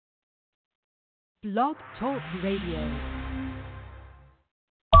Blog Talk Radio.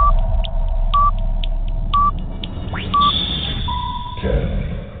 10,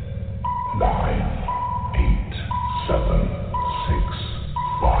 9, 8, 7, 6,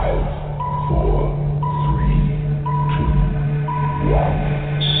 5, 4, 3, 2,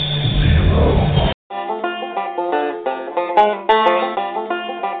 1, 0.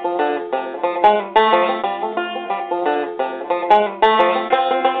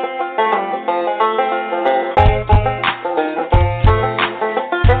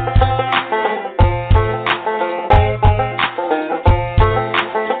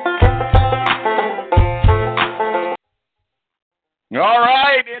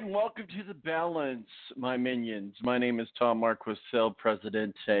 Welcome to The Balance, my minions. My name is Tom Marquis,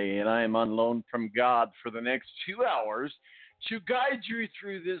 Presidente, and I am on loan from God for the next 2 hours to guide you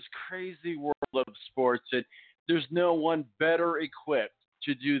through this crazy world of sports. And there's no one better equipped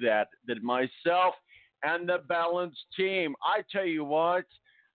to do that than myself and the Balance team. I tell you what,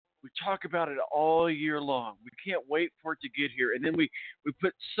 we talk about it all year long. We can't wait for it to get here. And then we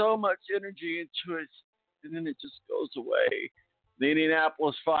put so much energy into it, and then it just goes away. The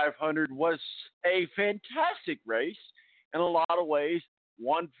Indianapolis 500 was a fantastic race in a lot of ways.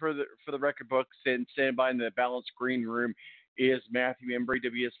 One for the record books, and standing by in the Balance Green Room is Mathew Embury,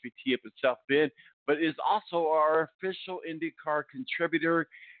 WSBT up in South Bend, but is also our official IndyCar contributor,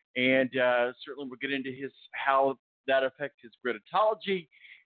 and certainly we'll get into how that affects his griditology.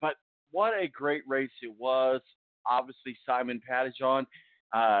 But what a great race it was. Obviously, Simon Pageon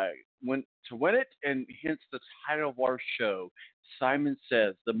went to win it, and hence the title of our show. Simon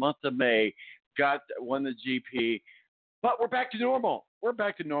Says, the month of May, won the GP, but we're back to normal. We're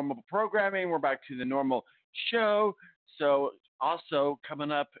back to normal programming. We're back to the normal show. So also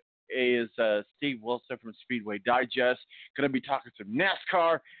coming up is Steve Wilson from Speedway Digest. Going to be talking some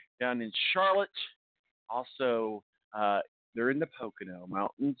NASCAR down in Charlotte. Also, they're in the Pocono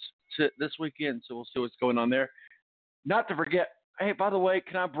Mountains this weekend, so we'll see what's going on there. Not to forget, hey, by the way,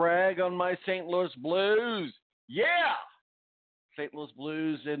 can I brag on my St. Louis Blues? Yeah! St. Louis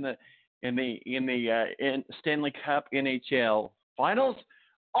Blues in the Stanley Cup NHL Finals,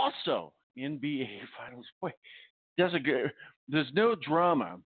 also NBA Finals. Boy, there's no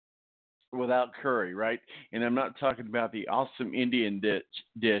drama without curry, right? And I'm not talking about the awesome Indian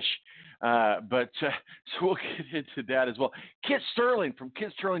dish, but so we'll get into that as well. Kit Sterling from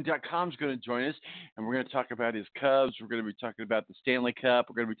KitSterling.com is going to join us, and we're going to talk about his Cubs. We're going to be talking about the Stanley Cup.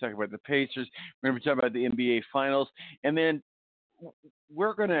 We're going to be talking about the Pacers. We're going to be talking about the NBA Finals, and then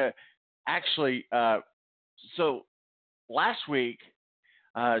we're going to actually so last week,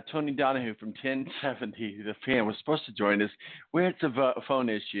 Tony Donahue from 1070, the fan, was supposed to join us. We had some phone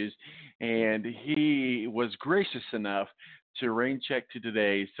issues, and he was gracious enough to rain check to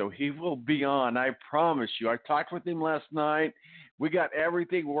today, so he will be on. I promise you. I talked with him last night. We got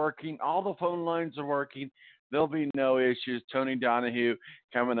everything working. All the phone lines are working. There'll be no issues. Tony Donahue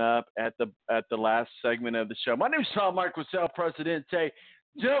coming up at the last segment of the show. My name's Tom Marquis, Presidente.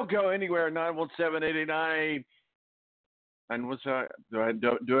 Don't go anywhere. 917-89.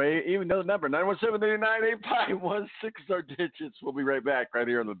 Do I even know the number? 917-89-8516 are digits. We'll be right back right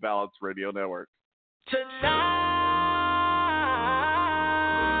here on the Balance Radio Network. Tonight.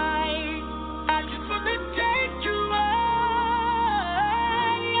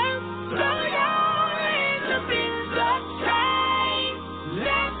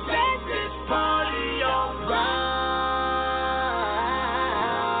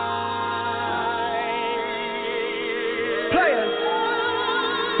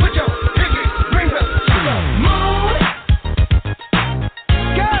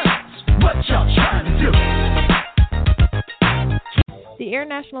 The Air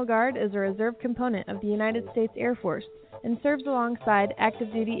National Guard is a reserve component of the United States Air Force and serves alongside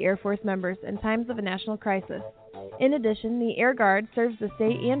active-duty Air Force members in times of a national crisis. In addition, the Air Guard serves the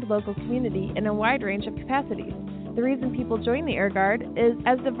state and local community in a wide range of capacities. The reason people join the Air Guard is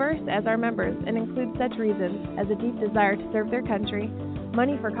as diverse as our members and includes such reasons as a deep desire to serve their country,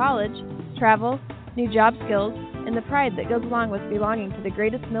 money for college, travel, new job skills, and the pride that goes along with belonging to the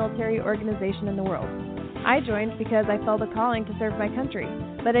greatest military organization in the world. I joined because I felt a calling to serve my country,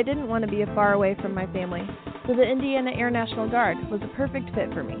 but I didn't want to be far away from my family, so the Indiana Air National Guard was a perfect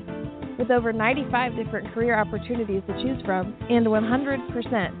fit for me. With over 95 different career opportunities to choose from and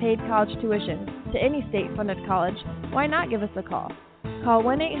 100% paid college tuition to any state-funded college, why not give us a call? Call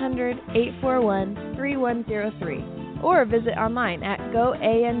 1-800-841-3103 or visit online at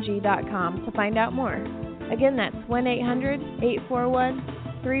goang.com to find out more. Again, that's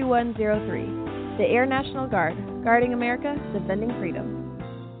 1-800-841-3103. The Air National Guard, guarding America, defending freedom.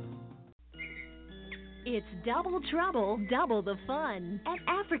 It's double trouble, double the fun at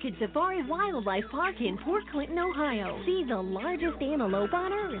African Safari Wildlife Park in Port Clinton, Ohio. See the largest antelope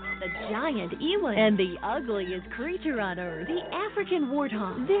on Earth, the giant eland, and the ugliest creature on Earth, the African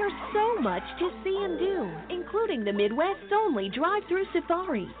warthog. There's so much to see and do, including the Midwest's only drive-through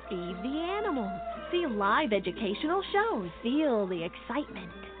safari. Feed the animals, see live educational shows, feel the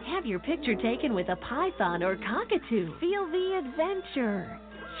excitement. Have your picture taken with a python or cockatoo. Feel the adventure.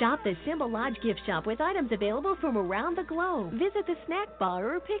 Shop the Symbol Lodge gift shop with items available from around the globe. Visit the snack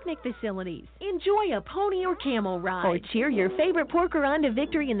bar or picnic facilities. Enjoy a pony or camel ride. Or cheer your favorite porker on to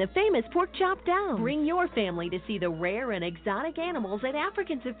victory in the famous Pork Chop Down. Bring your family to see the rare and exotic animals at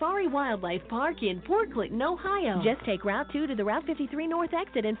African Safari Wildlife Park in Port Clinton, Ohio. Just take Route 2 to the Route 53 North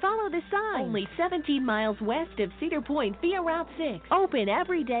exit and follow the sign. Only 17 miles west of Cedar Point via Route 6. Open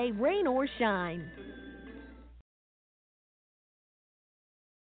every day, rain or shine.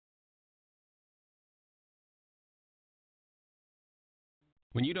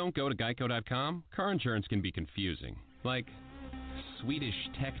 When you don't go to Geico.com, car insurance can be confusing. Like Swedish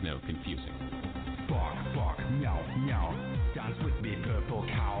techno confusing. Bark, bark, meow, meow. Dance with me, purple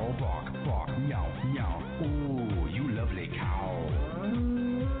cow. Bark, bark, meow, meow. Ooh, you lovely cow.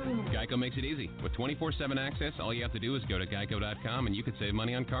 Geico makes it easy. With 24/7 access, all you have to do is go to Geico.com and you can save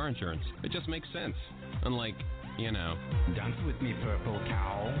money on car insurance. It just makes sense. Unlike, Dance with me, purple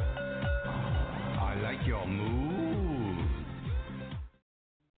cow. I like your moves.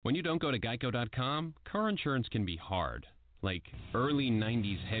 When you don't go to Geico.com, car insurance can be hard. Like early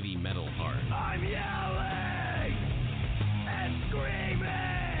 90s heavy metal hard. I'm yelling and screaming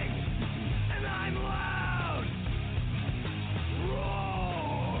and I'm loud.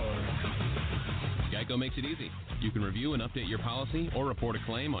 Roar. Geico makes it easy. You can review and update your policy or report a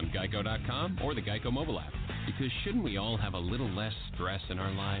claim on Geico.com or the Geico mobile app. Because shouldn't we all have a little less stress in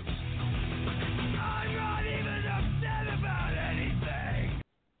our lives? I'm not even upset about anything.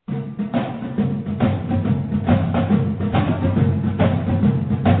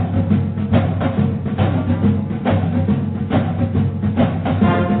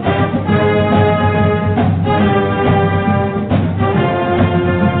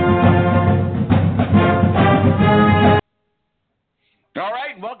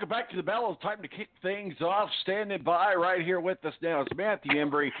 Welcome back to the Bellows. Time to kick things off. Standing by right here with us now is Mathew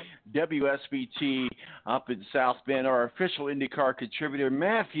Embury, WSBT up in South Bend, our official IndyCar contributor.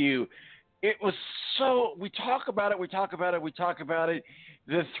 Matthew, it was so, we talk about it.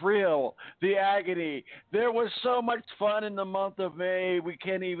 The thrill, the agony. There was so much fun in the month of May. We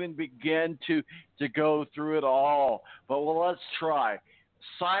can't even begin to go through it all. But let's try.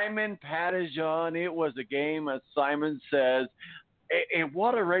 Simon Pattison, it was a game, as Simon says. And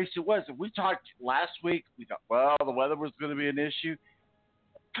what a race it was. We talked last week. We thought, well, the weather was going to be an issue.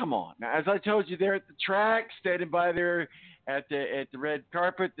 Come on. Now, as I told you, there at the track, standing by there at the red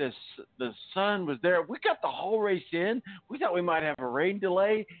carpet, the sun was there. We got the whole race in. We thought we might have a rain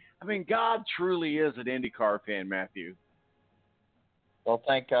delay. I mean, God truly is an IndyCar fan, Matthew. Well,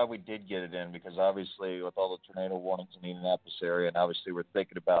 thank God we did get it in because obviously with all the tornado warnings in the Indianapolis area, and obviously we're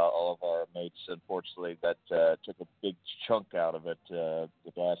thinking about all of our mates, unfortunately, that took a big chunk out of it the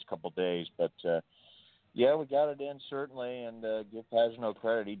last couple of days. But, yeah, we got it in certainly, and give Pagenaud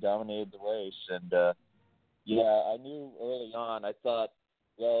credit. He dominated the race. And, yeah, I knew early on, I thought,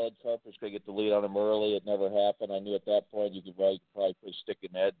 well, Ed Carpenter's going to get the lead on him early. It never happened. I knew at that point you could probably put a stick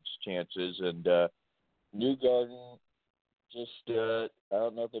in Ed's chances. And Newgarden, just, I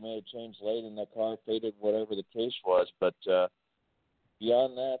don't know if they made a change late in the car, faded, whatever the case was. But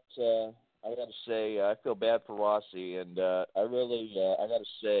beyond that, I got to say, I feel bad for Rossi. And I got to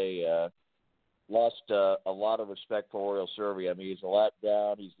say, lost a lot of respect for Oriol Servia. I mean, he's a lap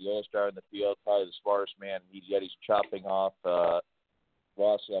down. He's the oldest star in the field, probably the smartest man. Yet he's chopping off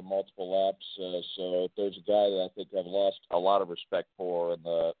Rossi on multiple laps. So if there's a guy that I think I've lost a lot of respect for in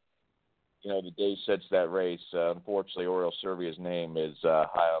the day since that race, unfortunately, Oriol Servia's name is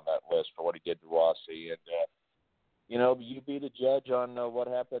high on that list for what he did to Rossi. And, you be the judge on what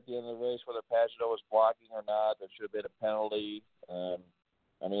happened at the end of the race, whether Pagenaud was blocking or not. There should have been a penalty.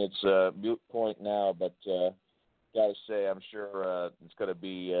 I mean, it's a moot point now, but got to say, I'm sure it's going to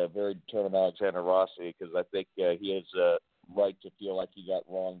be very determined Alexander Rossi because I think he has a right to feel like he got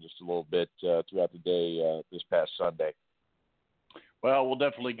wrong just a little bit throughout the day this past Sunday. Well, we'll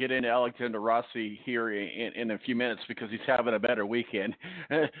definitely get into Alexander Rossi here in a few minutes because he's having a better weekend.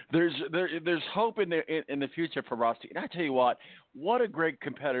 There's hope in the future for Rossi. And I tell you what a great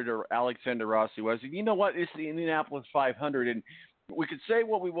competitor Alexander Rossi was. And you know what? It's the Indianapolis 500, and we could say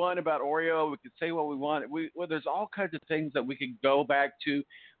what we want about Oreo. We could say what we want. There's all kinds of things that we could go back to.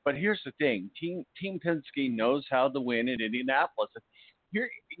 But here's the thing: Team Penske knows how to win in Indianapolis. Here,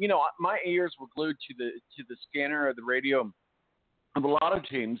 my ears were glued to the scanner of the radio of a lot of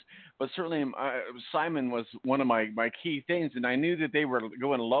teams, but certainly Simon was one of my key things, and I knew that they were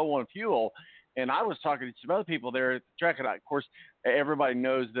going low on fuel. And I was talking to some other people there at the track, and of course, everybody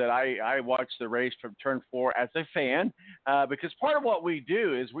knows that I watch the race from turn 4 as a fan, because part of what we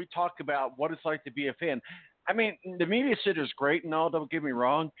do is we talk about what it's like to be a fan. I mean, the media center is great and all, don't get me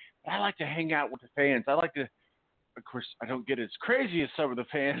wrong, but I like to hang out with the fans. I like to, of course, I don't get as crazy as some of the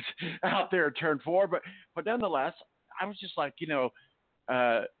fans out there at turn 4, but nonetheless, I was just like,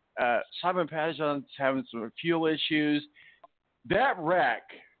 Simon Pageau's having some fuel issues. That wreck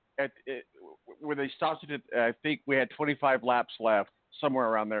where they stopped it at, I think we had 25 laps left, somewhere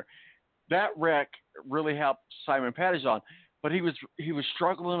around there. That wreck really helped Simon Pageau, but he was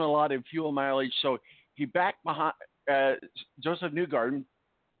struggling a lot in fuel mileage, so he backed behind Joseph Newgarden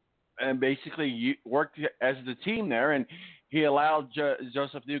and basically worked as the team there, and he allowed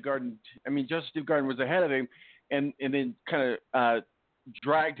Joseph Newgarden. Joseph Newgarden was ahead of him, and then kind of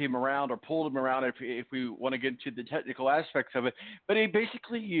dragged him around or pulled him around if we want to get into the technical aspects of it. But he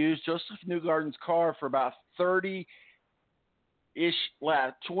basically used Joseph Newgarden's car for about 30-ish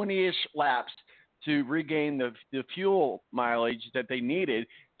laps, 20-ish laps to regain the fuel mileage that they needed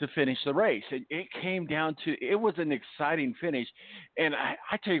to finish the race. It came down to, it was an exciting finish. And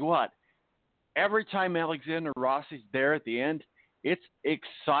I tell you what, every time Alexander Rossi's there at the end, it's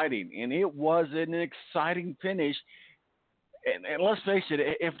exciting. And it was an exciting finish. And let's face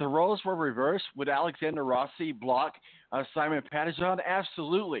it, if the roles were reversed, would Alexander Rossi block Simon Pageau?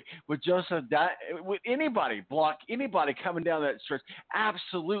 Absolutely. Would anybody block anybody coming down that stretch?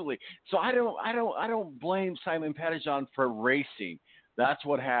 Absolutely. So I don't blame Simon Pageau for racing. That's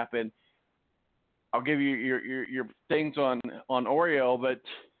what happened. I'll give you your things on Oreo, but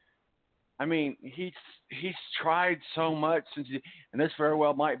I mean he's tried so much and this very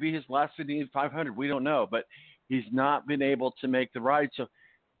well might be his last Indy 500. We don't know, but he's not been able to make the ride, so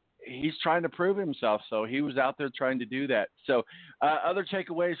he's trying to prove himself. So he was out there trying to do that. So other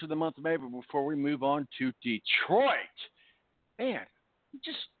takeaways for the month of May before we move on to Detroit. Man,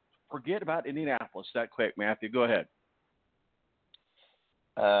 just forget about Indianapolis that quick, Matthew. Go ahead.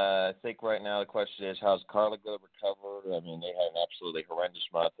 I think right now the question is, how's Carla going to recover? I mean, they had an absolutely horrendous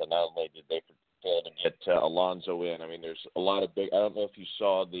month, and not only did they fail to get Alonso in, I mean, there's a lot of big – I don't know if you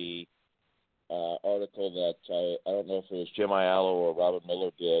saw the article that I don't know if it was Jim Aiello or Robert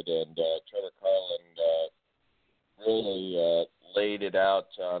Miller did, and Trevor Carlin really laid it out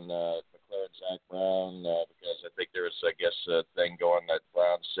on McLaren Zach Brown because I think there was, I guess, a thing going that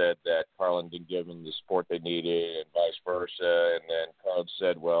Brown said that Carlin didn't give him the support they needed and vice versa, and then Carlin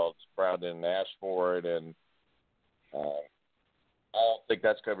said, well, Brown didn't ask for it, and I don't think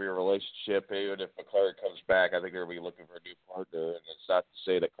that's going to be a relationship. Even if McLaren comes back, I think they're going to be looking for a new partner. And it's not to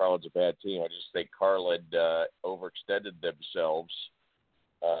say that Carlin's a bad team. I just think Carlin overextended themselves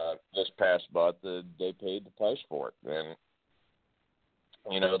this past month, and they paid the price for it. And,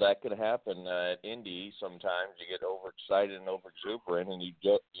 that could happen at Indy sometimes. You get overexcited and overexuberant, and you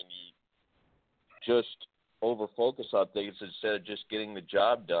just over-focus on things instead of just getting the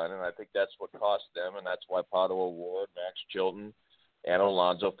job done. And I think that's what cost them, and that's why Pato O'Ward, Max Chilton, and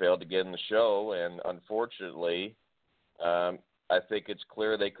Alonso failed to get in the show, and unfortunately, I think it's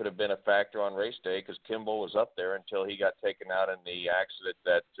clear they could have been a factor on race day because Kimball was up there until he got taken out in the accident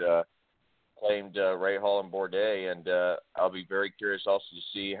that claimed Ray Hall and Bourdais, and I'll be very curious also to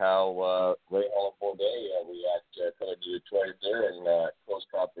see how Ray Hall and Bourdais react coming to Detroit if they're in close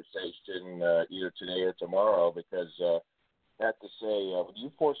conversation either today or tomorrow, because I have to say, when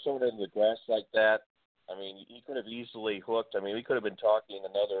you force someone into the grass like that, I mean, he could have easily hooked. I mean, we could have been talking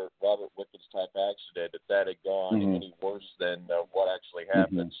another Robert Wickens type accident if that had gone any worse than what actually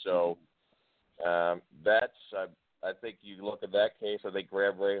happened. So I think you look at that case, I think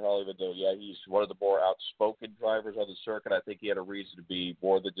Graham Rahal, even though, he's one of the more outspoken drivers on the circuit, I think he had a reason to be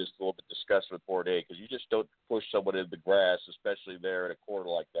more than just a little bit disgusted with Bourdais, because you just don't push someone into the grass, especially there in a corner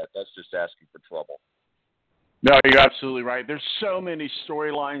like that. That's just asking for trouble. No, you're absolutely right. There's so many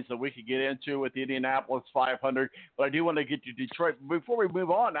storylines that we could get into with the Indianapolis 500, but I do want to get to Detroit. Before we move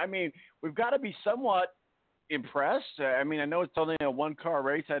on, I mean, we've got to be somewhat impressed. I mean, I know it's only a one-car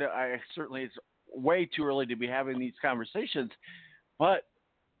race. I certainly, it's way too early to be having these conversations, but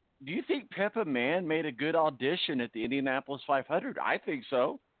do you think Peppa Mann made a good audition at the Indianapolis 500? I think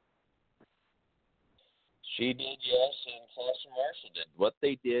so. She did, yes, and Foster Marshall did. What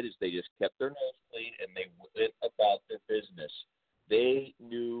they did is they just kept their nose clean and they went about their business. They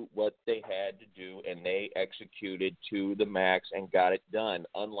knew what they had to do, and they executed to the max and got it done,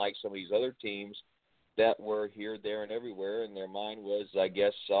 unlike some of these other teams that were here, there, and everywhere, and their mind was, I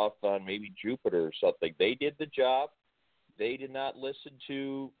guess, off on maybe Jupiter or something. They did the job. They did not listen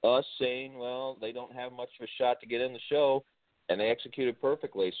to us saying, well, they don't have much of a shot to get in the show, and they executed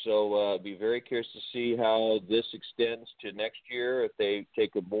perfectly. So be very curious to see how this extends to next year, if they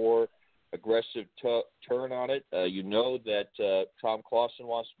take a more aggressive turn on it. You know that Tom Clausen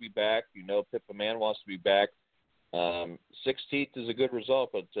wants to be back. You know Pippa Mann wants to be back. 16th is a good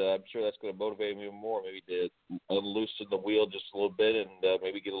result, but I'm sure that's going to motivate him even more, maybe to unloosen the wheel just a little bit and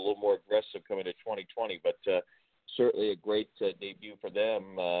maybe get a little more aggressive coming to 2020. But certainly a great debut for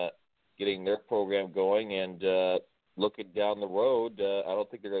them, getting their program going and looking down the road. I don't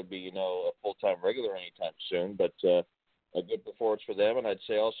think they're going to be, a full-time regular anytime soon, but a good performance for them. And I'd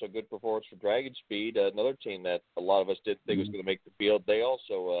say also a good performance for Dragon Speed, another team that a lot of us didn't think was going to make the field. They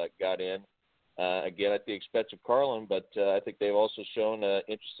also got in. Again, at the expense of Carlin, but I think they've also shown an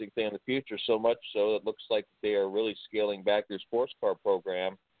interesting thing in the future, so much so it looks like they are really scaling back their sports car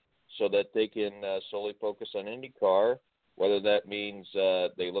program so that they can solely focus on IndyCar, whether that means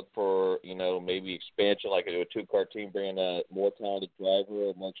they look for, maybe expansion like a two-car team, bringing a more talented driver,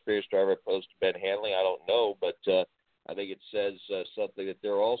 a more experienced driver opposed to Ben Hanley. I don't know, but I think it says something that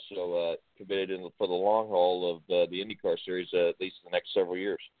they're also committed for the long haul of the IndyCar series, at least in the next several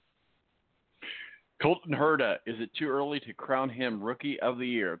years. Colton Herta, is it too early to crown him Rookie of the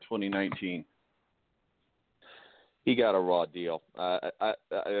Year 2019? He got a raw deal. I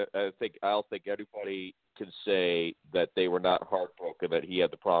don't think anybody can say that they were not heartbroken that he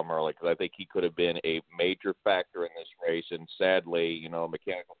had the problem early, because I think he could have been a major factor in this race, and sadly,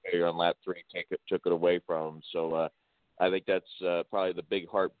 mechanical failure on lap 3 took it away from him. So I think that's probably the big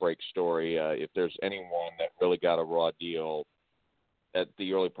heartbreak story. If there's anyone that really got a raw deal at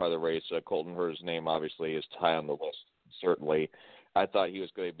the early part of the race, Colton Herta's name obviously is high on the list. Certainly, I thought he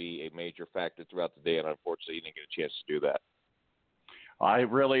was going to be a major factor throughout the day, and unfortunately, he didn't get a chance to do that. I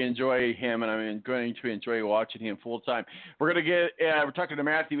really enjoy him, and I'm going to enjoy watching him full time. We're going to we're talking to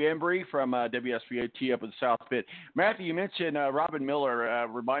Mathew Embury from WSBAT up in the South Pit. Matthew, you mentioned Robin Miller,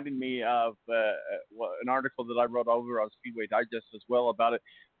 reminding me of an article that I wrote over on Speedway Digest as well about it.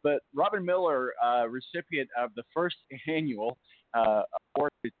 But Robin Miller, recipient of the first annual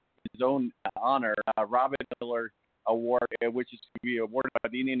award in his own honor, Robin Miller Award, which is to be awarded by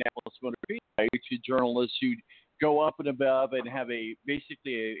the Indianapolis Motor Speedway to journalists who go up and above and have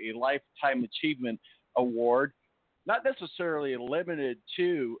basically a lifetime achievement award, not necessarily limited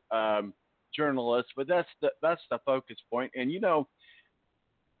to journalists, but that's the focus point. And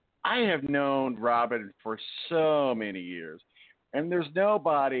I have known Robin for so many years, and there's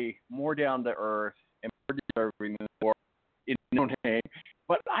nobody more down to earth and more deserving than the award in his own name.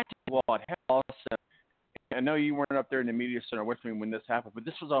 But I tell you what, how awesome! I know you weren't up there in the media center with me when this happened, but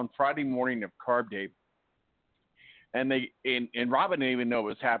this was on Friday morning of Carb Day. And Robin didn't even know what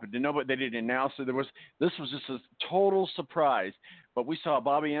was happening. They didn't announce it. This was just a total surprise. But we saw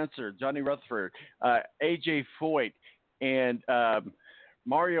Bobby Unser, Johnny Rutherford, AJ Foyt, and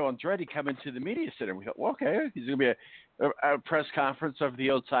Mario Andretti come into the media center. We thought, well, okay, he's going to be a press conference of the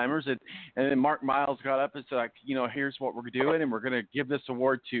old timers, and then Mark Miles got up and said, here's what we're doing, and we're going to give this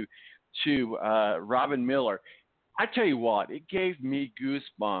award to Robin Miller. I tell you what, it gave me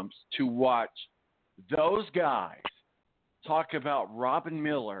goosebumps to watch those guys talk about Robin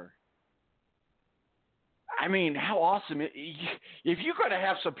Miller. I mean, how awesome. If you're going to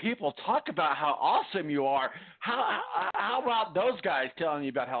have some people talk about how awesome you are, how about those guys telling you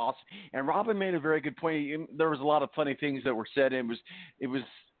about how awesome? And Robin made a very good point. There was a lot of funny things that were said. It was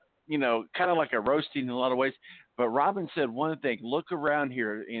kind of like a roasting in a lot of ways. But Robin said one thing, look around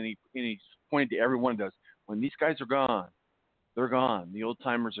here, and he pointed to every one of those. When these guys are gone, they're gone. The old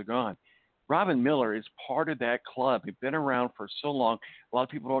timers are gone. Robin Miller is part of that club. He's been around for so long. A lot of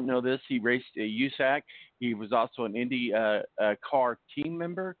people don't know this. He raced a USAC. He was also an Indy car team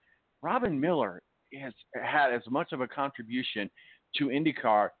member. Robin Miller has had as much of a contribution to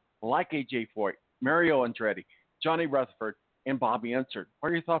IndyCar like AJ Foyt, Mario Andretti, Johnny Rutherford, and Bobby Unser. What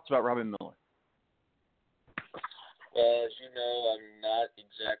are your thoughts about Robin Miller? Well, as you know, I'm not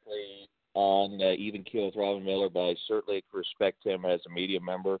exactly on even keel with Robin Miller, but I certainly respect him as a media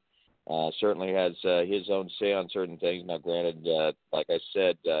member. Certainly has his own say on certain things. Now, granted, like I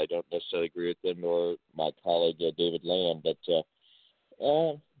said, I don't necessarily agree with him nor my colleague David Lamb, but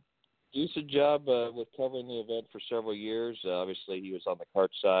decent job with covering the event for several years. Obviously, he was on the kart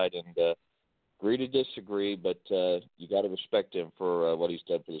side, and agree to disagree, but you got to respect him for what he's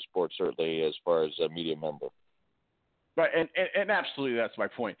done for the sport, certainly as far as a media member. Right, and absolutely, that's my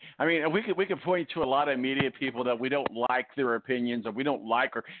point. I mean, we could point to a lot of media people that we don't like their opinions, or we don't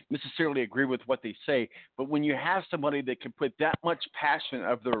like or necessarily agree with what they say. But when you have somebody that can put that much passion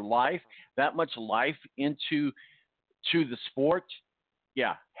of their life, that much life into the sport,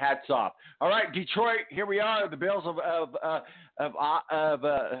 yeah, hats off. All right, Detroit, here we are. The Bills all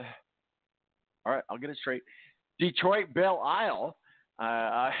right, I'll get it straight. Detroit Belle Isle,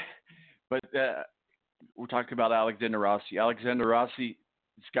 but. We're talking about Alexander Rossi. Alexander Rossi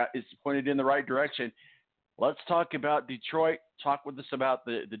is pointed in the right direction. Let's talk about Detroit. Talk with us about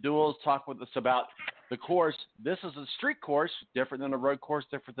the duels. Talk with us about the course. This is a street course, different than a road course,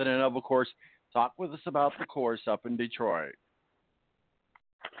 different than an oval course. Talk with us about the course up in Detroit.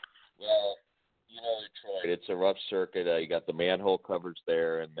 Well, Detroit, it's a rough circuit. You got the manhole coverage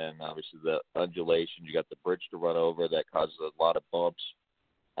there, and then obviously the undulations. You got the bridge to run over that causes a lot of bumps.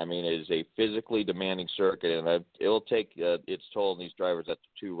 I mean, it is a physically demanding circuit, and it'll take its toll on these drivers after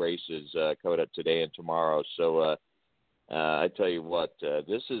two races coming up today and tomorrow. So I tell you what,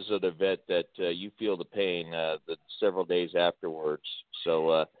 this is an event that you feel the pain the several days afterwards.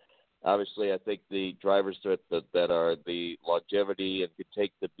 So obviously, I think the drivers that are the longevity and can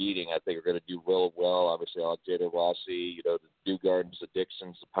take the beating, I think are going to do real well. Obviously, Alexander Rossi, the Dugardens, the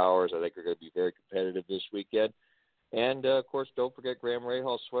Dixons, the Powers, I think are going to be very competitive this weekend. And, of course, don't forget Graham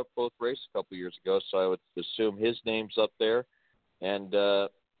Rahal swept both races a couple of years ago, so I would assume his name's up there. And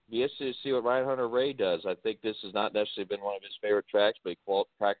be interested to see what Ryan Hunter-Reay does. I think this has not necessarily been one of his favorite tracks, but he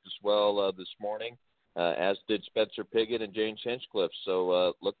practiced well this morning, as did Spencer Pigot and James Hinchcliffe.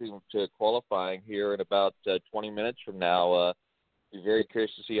 So looking to qualifying here in about 20 minutes from now. Be very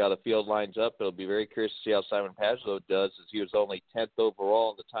curious to see how the field lines up. It'll be very curious to see how Simon Pagenaud does, as he was only 10th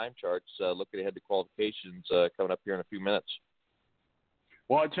overall in the time charts, looking ahead to qualifications coming up here in a few minutes.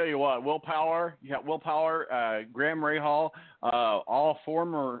 Well, I'll tell you what, Will Power, Graham Rahal, all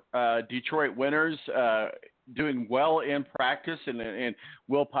former Detroit winners, doing well in practice, and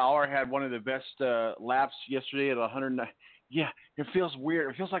Will Power had one of the best laps yesterday at 109. Yeah, it feels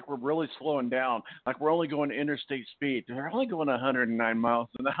weird. It feels like we're really slowing down, like we're only going to interstate speed. They're only going 109 miles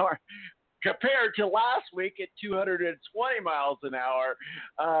an hour compared to last week at 220 miles an hour.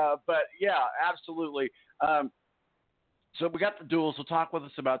 But, yeah, absolutely. So we got the duels. We'll talk with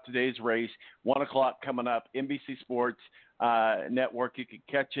us about today's race. 1 o'clock coming up, NBC Sports Network. You can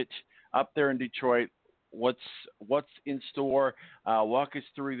catch it up there in Detroit. What's in store? Walk us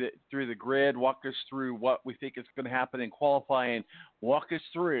through the grid. Walk us through what we think is going to happen in qualifying. Walk us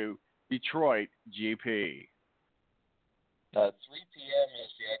through Detroit GP. 3 p.m.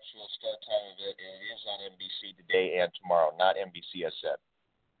 is the actual start time of it, and it is on NBC today and tomorrow, not NBCSN.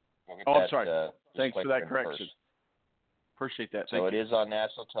 I'm sorry. Thanks for that correction. Appreciate that. So it is on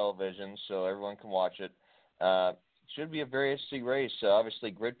national television, so everyone can watch it. Should be a very interesting race. Obviously,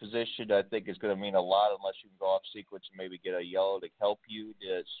 grid position, I think, is going to mean a lot unless you can go off sequence and maybe get a yellow to help you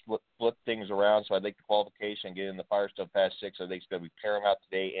to flip things around. So I think the qualification, getting the Firestone past 6, I think is going to be paramount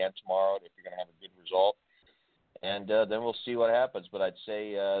today and tomorrow if you're going to have a good result. And then we'll see what happens. But I'd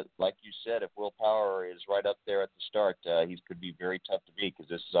say, like you said, if Will Power is right up there at the start, he could be very tough to beat because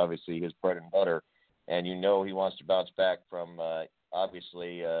this is obviously his bread and butter. And he wants to bounce back from,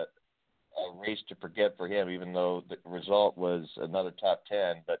 obviously, a race to forget for him, even though the result was another top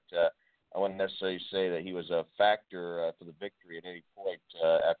 10. But I wouldn't necessarily say that he was a factor for the victory at any point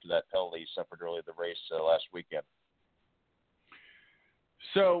after that penalty he suffered early in the race last weekend.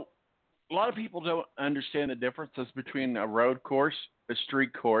 So a lot of people don't understand the differences between a road course, a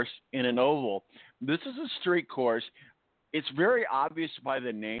street course, and an oval. This is a street course. It's very obvious by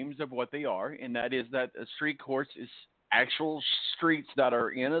the names of what they are, and that is that a street course is actual streets that are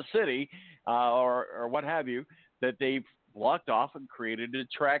in a city or what have you that they've blocked off and created a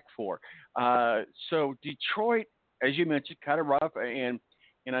track for. So Detroit, as you mentioned, kind of rough, and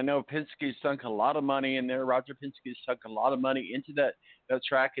I know Penske's sunk a lot of money in there. Roger Penske's sunk a lot of money into that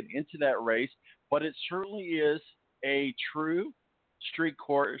track and into that race, but it certainly is a true street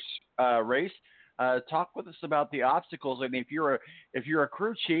course race. Talk with us about the obstacles, and if you're a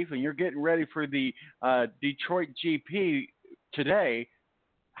crew chief and you're getting ready for the Detroit GP today,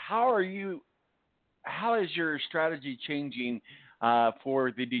 how is your strategy changing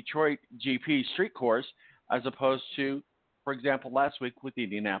for the Detroit GP street course as opposed to, for example, last week with the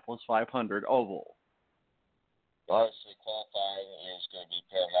Indianapolis 500 Oval? Obviously, qualifying is going to be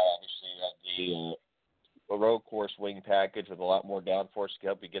paramount. Obviously, you have the road course wing package with a lot more downforce to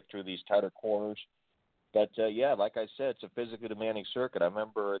help you get through these tighter corners. But, yeah, like I said, it's a physically demanding circuit. I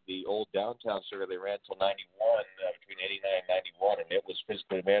remember the old downtown circuit they ran until 91, between 89 and 91, and it was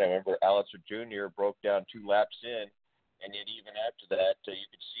physically demanding. I remember Alitzer Jr. broke down 2 laps in And yet even after that, you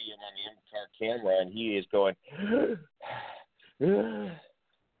could see him on the in-car camera, and he is going,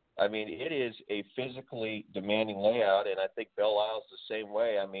 I mean, it is a physically demanding layout, and I think Belle Isle's the same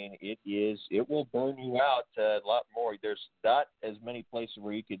way. I mean, it will burn you out a lot more. There's not as many places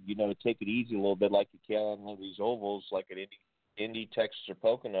where you could, take it easy a little bit like you can on one of these ovals like at Indy, Texas, or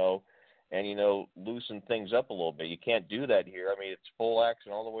Pocono, and, loosen things up a little bit. You can't do that here. I mean, it's full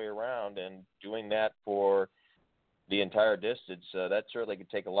action all the way around, and doing that for the entire distance, that certainly could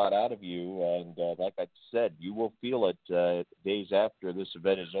take a lot out of you. And like I said, you will feel it days after this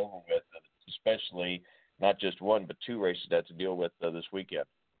event is over with, especially not just one, but two races to have to deal with this weekend.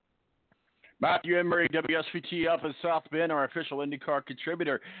 Mathew Embury, WSVT up in South Bend, our official IndyCar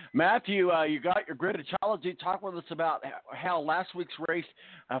contributor. Matthew, you got your griditology. Talk with us about how last week's race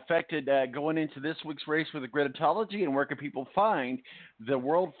affected going into this week's race with the griditology, and where can people find the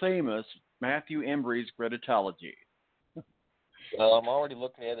world-famous Mathew Embury's griditology? Well, I'm already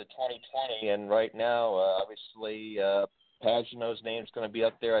looking at the 2020, and right now, obviously, Pagano's name's going to be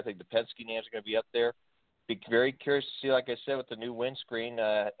up there. I think the Penske names are going to be up there. Be very curious to see, like I said, with the new windscreen,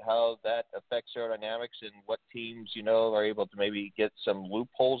 how that affects aerodynamics and what teams, are able to maybe get some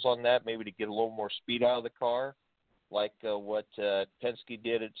loopholes on that, maybe to get a little more speed out of the car, like what Penske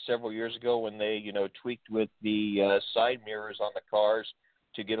did several years ago when they, tweaked with the side mirrors on the cars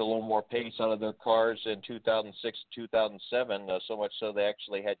to get a little more pace out of their cars in 2006, 2007, so much so they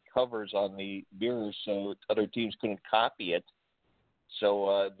actually had covers on the mirrors so other teams couldn't copy it.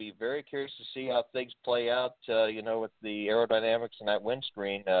 So be very curious to see how things play out, with the aerodynamics and that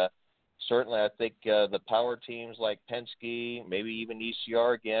windscreen. Certainly, I think the power teams like Penske, maybe even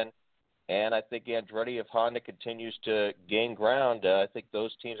ECR again, and I think Andretti, if Honda continues to gain ground, I think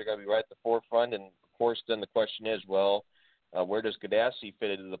those teams are going to be right at the forefront. And, of course, then the question is, well, where does Ganassi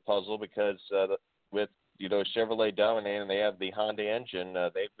fit into the puzzle? Because with Chevrolet dominating, they have the Honda engine.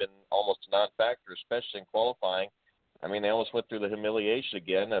 They've been almost a non-factor, especially in qualifying. I mean, they almost went through the humiliation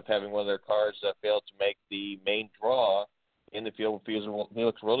again of having one of their cars fail to make the main draw in the field with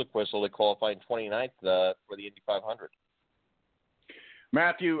Felix Rosenqvist, so they qualified in 29th for the Indy 500.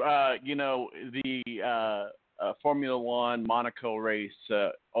 Matthew, the Formula One Monaco race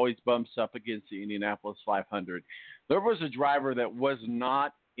always bumps up against the Indianapolis 500. There was a driver that was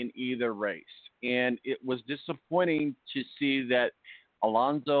not in either race, and it was disappointing to see that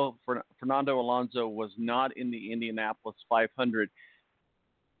Fernando Alonso was not in the Indianapolis 500.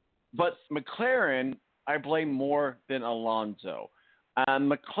 But McLaren, I blame more than Alonso.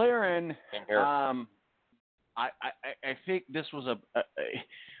 McLaren, I think this was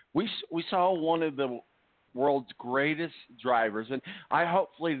we saw one of the world's greatest drivers, and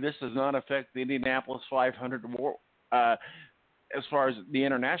hopefully this does not affect the Indianapolis 500 as far as the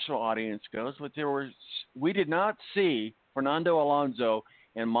international audience goes. But we did not see Fernando Alonso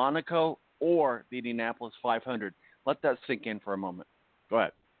in Monaco or the Indianapolis 500. Let that sink in for a moment. Go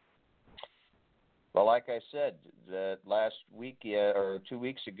ahead. Well, like I said, last week or 2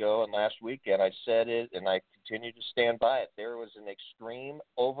 weeks ago and last weekend, I said it, and I continue to stand by it. There was an extreme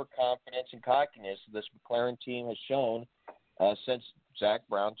overconfidence and cockiness this McLaren team has shown since Zach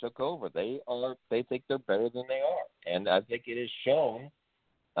Brown took over. They think they're better than they are, and I think it is shown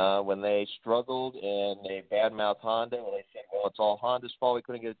when they struggled and they badmouthed Honda. Well, they said, "Well, it's all Honda's fault. We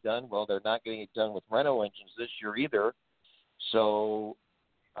couldn't get it done." Well, they're not getting it done with Renault engines this year either. So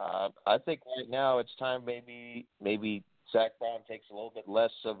I think right now it's time maybe Zach Brown takes a little bit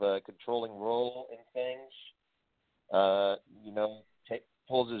less of a controlling role in things.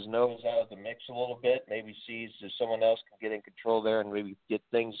 Pulls his nose out of the mix a little bit. Maybe sees if someone else can get in control there and maybe get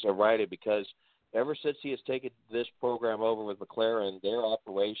things righted, because ever since he has taken this program over with McLaren, their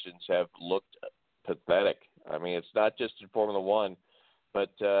operations have looked pathetic. I mean, it's not just in Formula One,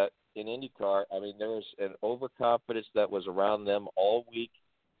 but in IndyCar, I mean, there was an overconfidence that was around them all week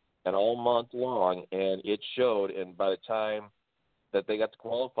and all month long, and it showed. And by the time that they got to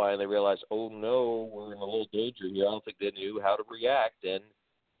qualify, they realized, oh, no, we're in a little danger here. I don't think they knew how to react, and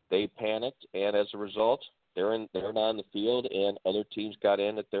they panicked, and as a result, they're not in the field, and other teams got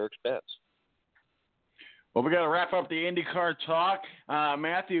in at their expense. Well, we got to wrap up the IndyCar talk.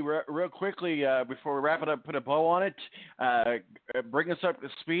 Matthew, real quickly, before we wrap it up, put a bow on it. Bring us up to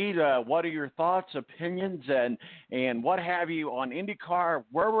speed. What are your thoughts, opinions, and what have you on IndyCar,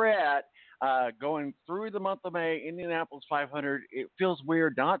 where we're at going through the month of May, Indianapolis 500. It feels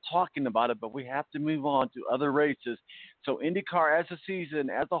weird not talking about it, but we have to move on to other races. So IndyCar as a season,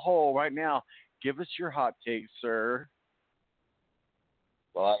 as a whole, right now, give us your hot take, sir.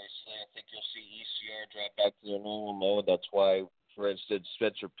 Well, obviously, I think you'll see ECR drop back to their normal mode. That's why for instance,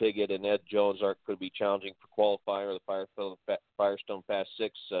 Spencer Piggott and Ed Jones aren't going to be challenging for qualifying or the Firestone Fast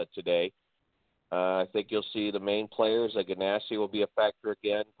 6 today. I think you'll see the main players like Ganassi will be a factor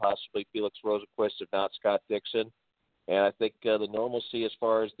again, possibly Felix Rosenquist, if not Scott Dixon. And I think the normalcy as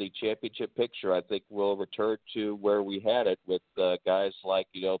far as the championship picture, I think will return to where we had it with guys like,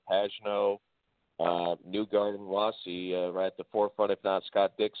 Pagenaud, Newgarden, and Rossi right at the forefront, if not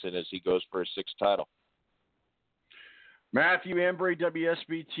Scott Dixon, as he goes for his sixth title. Mathew Embury,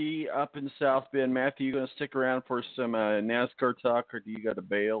 WSBT up in South Bend. Matthew, you going to stick around for some NASCAR talk, or do you got to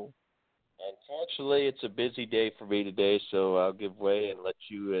bail? Unfortunately, it's a busy day for me today, so I'll give way and let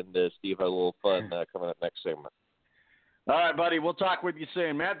you and Steve have a little fun coming up next segment. All right, buddy. We'll talk with you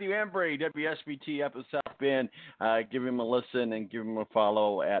soon. Mathew Embury, WSBT up in South Bend. Give him a listen and give him a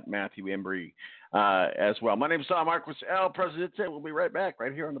follow at Mathew Embury as well. My name is Tom Marquis, El Presidente. We'll be right back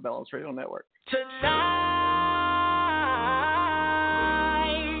right here on the Balance Radio Network. Tonight.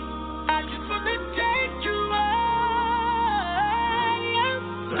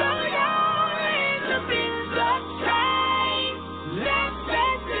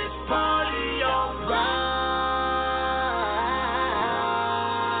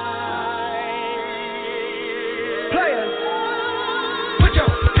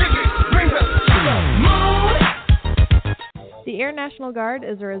 The Air National Guard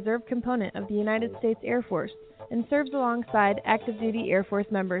is a reserve component of the United States Air Force and serves alongside active duty Air Force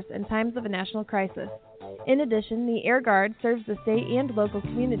members in times of a national crisis. In addition, the Air Guard serves the state and local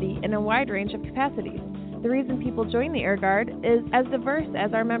community in a wide range of capacities. The reason people join the Air Guard is as diverse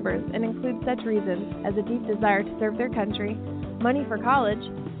as our members and includes such reasons as a deep desire to serve their country, money for college,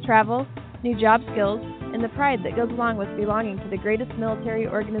 travel, new job skills, and the pride that goes along with belonging to the greatest military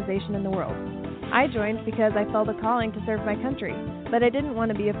organization in the world. I joined because I felt a calling to serve my country, but I didn't want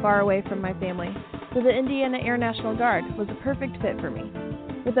to be far away from my family, so the Indiana Air National Guard was a perfect fit for me.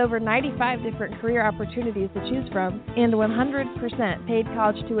 With over 95 different career opportunities to choose from and 100% paid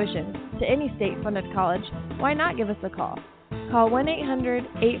college tuition to any state-funded college, why not give us a call? Call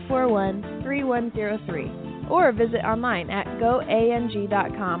 1-800-841-3103 or visit online at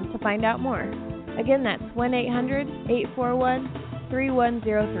goang.com to find out more. Again, that's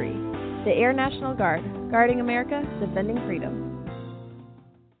 1-800-841-3103. The Air National Guard, guarding America, defending freedom.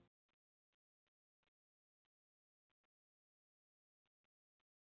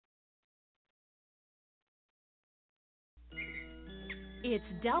 It's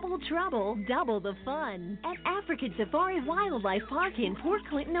double trouble, double the fun at African Safari Wildlife Park in Port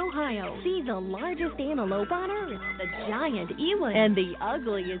Clinton, Ohio. See the largest antelope on Earth, the giant eland, and the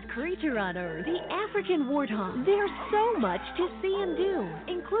ugliest creature on Earth, the African warthog. There's so much to see and do,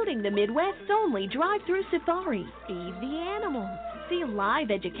 including the Midwest's only drive-through safari. Feed the animals, see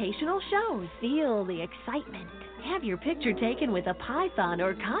live educational shows, feel the excitement, have your picture taken with a python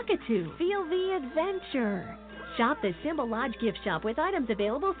or cockatoo, feel the adventure. Shop the Symbol Lodge gift shop with items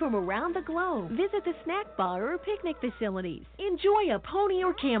available from around the globe. Visit the snack bar or picnic facilities. Enjoy a pony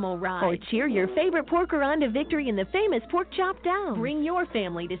or camel ride. Or cheer your favorite porker on to victory in the famous Pork Chop Down. Bring your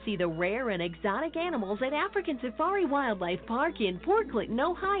family to see the rare and exotic animals at African Safari Wildlife Park in Port Clinton,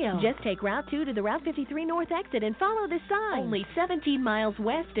 Ohio. Just take Route 2 to the Route 53 North exit and follow the sign. Only 17 miles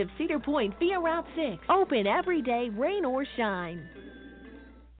west of Cedar Point via Route 6. Open every day, rain or shine.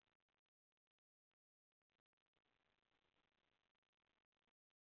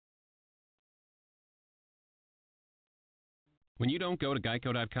 When you don't go to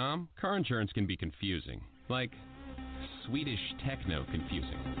Geico.com, car insurance can be confusing. Like Swedish techno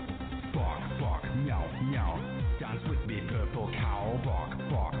confusing. Bark, bark, meow, meow. Dance with me, purple cow. Bark,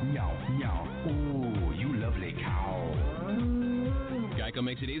 bark, meow, meow. Ooh, you lovely cow. Geico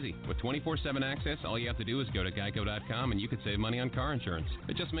makes it easy. With 24/7 access, all you have to do is go to Geico.com and you could save money on car insurance.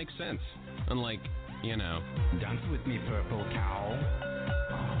 It just makes sense. Unlike, Dance with me, purple cow.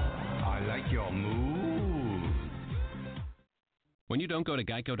 I like your move. When you don't go to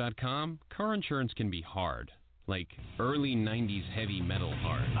Geico.com, car insurance can be hard. Like early 90s heavy metal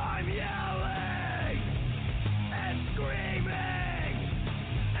hard. I'm yelling and screaming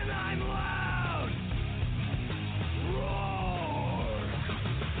and I'm loud. Roar.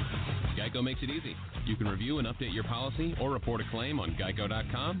 Geico makes it easy. You can review and update your policy or report a claim on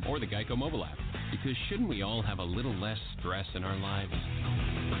Geico.com or the Geico mobile app. Because shouldn't we all have a little less stress in our lives?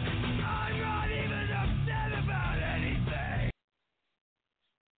 I'm not even upset about anything.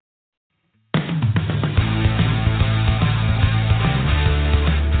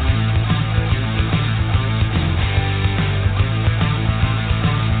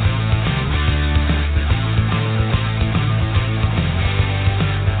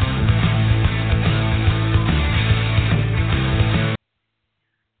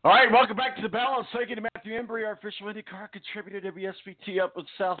 All right, welcome back to the Balance. Thank you to Mathew Embury, our official IndyCar contributor to WSBT up with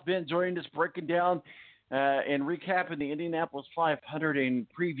South Bend, joining us, breaking down and recapping the Indianapolis 500 and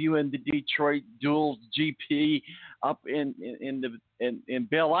previewing the Detroit Duels GP up in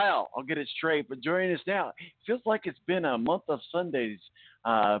Belle Isle. I'll get it straight. But joining us now, it feels like it's been a month of Sundays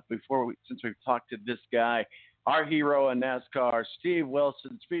since we've talked to this guy, our hero in NASCAR, Steve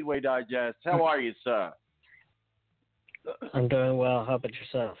Wilson, Speedway Digest. How are you, sir? I'm doing well. How about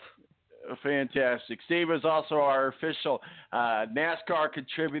yourself? Fantastic. Steve is also our official NASCAR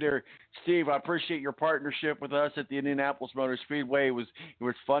contributor. Steve, I appreciate your partnership with us at the Indianapolis Motor Speedway. It was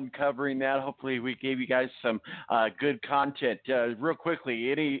fun covering that. Hopefully, we gave you guys some good content. Real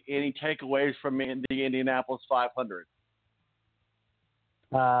quickly, any takeaways from the Indianapolis 500?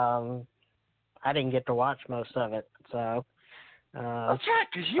 I didn't get to watch most of it, so. That's right,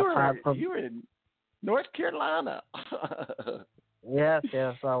 because you were in North Carolina. Yes,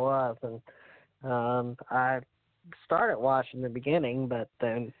 I was, and I started watching the beginning, but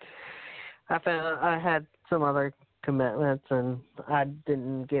then I found I had some other commitments, and I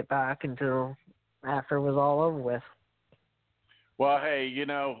didn't get back until after it was all over with. Well, hey,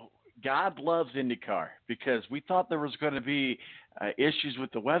 God loves IndyCar because we thought there was going to be issues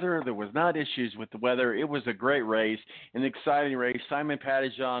with the weather. There was not issues with the weather. It was a great race, an exciting race. Simon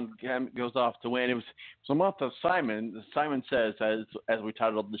Pettijohn goes off to win. It was a month of Simon. Simon says, as we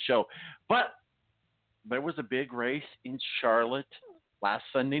titled the show. But there was a big race in Charlotte last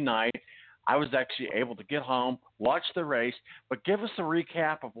Sunday night. I was actually able to get home, watch the race, but give us a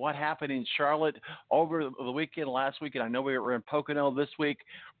recap of what happened in Charlotte over the weekend, last weekend. I know we were in Pocono this week,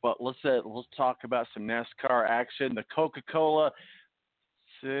 but let's talk about some NASCAR action. The Coca-Cola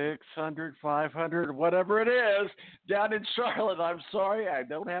 600, 500, whatever it is, down in Charlotte. I'm sorry, I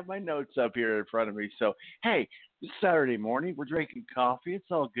don't have my notes up here in front of me. So, hey, it's Saturday morning. We're drinking coffee.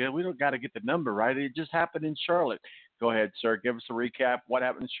 It's all good. We don't got to get the number right. It just happened in Charlotte. Go ahead, sir. Give us a recap. What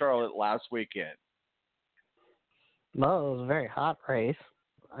happened in Charlotte last weekend? Well, it was a very hot race.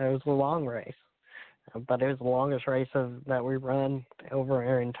 It was a long race, but it was the longest race that we run over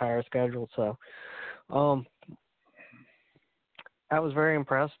our entire schedule. So, I was very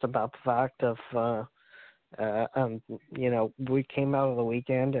impressed about the fact of, we came out of the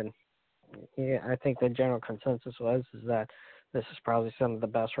weekend, and I think the general consensus is that this is probably some of the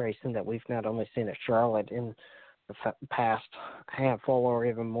best racing that we've not only seen at Charlotte in the past handful or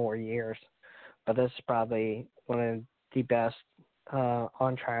even more years, but this is probably one of the best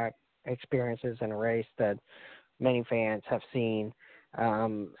on-track experiences in a race that many fans have seen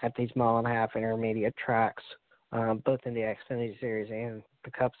at these mile-and-a-half intermediate tracks, both in the Xfinity Series and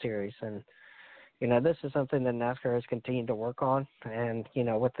the Cup Series. And, this is something that NASCAR has continued to work on. And,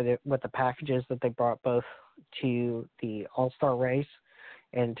 with the packages that they brought both to the All-Star race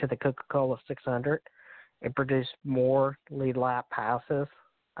and to the Coca-Cola 600, it produced more lead lap passes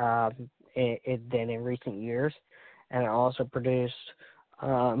than in recent years. And it also produced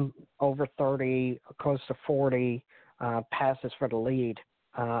over 30, close to 40 passes for the lead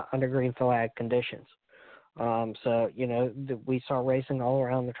under green flag conditions. So, we saw racing all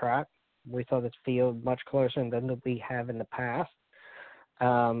around the track. We saw this field much closer than we have in the past.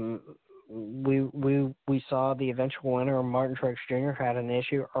 We saw the eventual winner, Martin Truex Jr., had an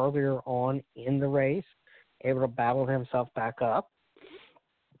issue earlier on in the race, able to battle himself back up,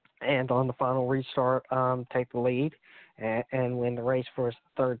 and on the final restart, take the lead and win the race for his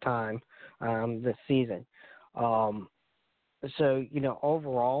third time this season. So,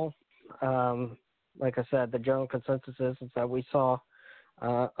 overall, like I said, the general consensus is that we saw,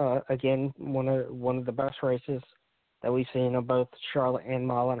 again, one of the best races that we've seen on both Charlotte and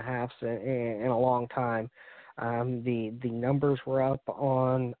mile and a half in a long time. The numbers were up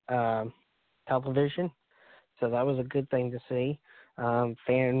on television, so that was a good thing to see.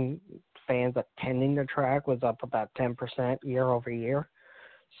 Fans attending the track was up about 10% year over year.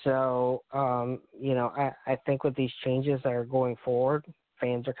 So, I think with these changes that are going forward,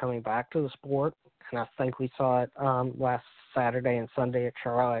 fans are coming back to the sport. And I think we saw it last Saturday and Sunday at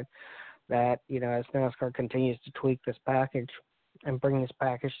Charlotte that, as NASCAR continues to tweak this package and bring this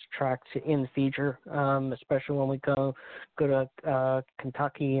package to track in the future, especially when we go to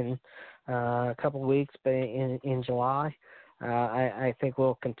Kentucky in a couple of weeks, but in July, I think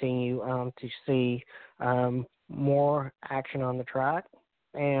we'll continue to see more action on the track.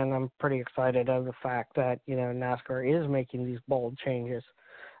 And I'm pretty excited of the fact that, NASCAR is making these bold changes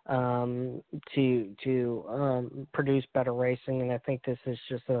to produce better racing. And I think this is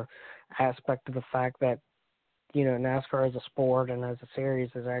just a aspect of the fact that, NASCAR as a sport and as a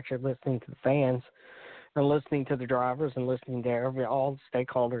series is actually listening to the fans listening to the drivers and listening to all the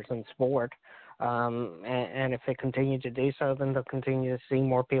stakeholders in sport. And if they continue to do so, then they'll continue to see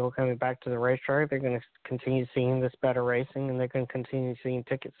more people coming back to the racetrack. They're going to continue seeing this better racing, and they're going to continue seeing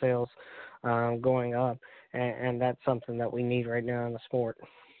ticket sales going up. And that's something that we need right now in the sport.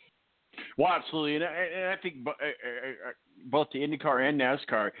 Well, absolutely, and I think both the IndyCar and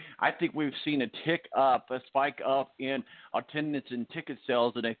NASCAR, I think we've seen a spike up in attendance and ticket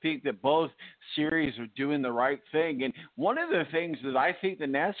sales, and I think that both series are doing the right thing. And one of the things that I think the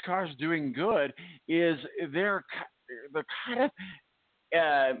NASCAR is doing good is they're kind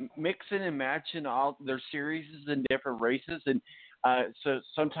of mixing and matching all their series in different races, and so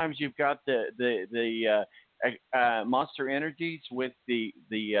sometimes you've got the Monster Energies with the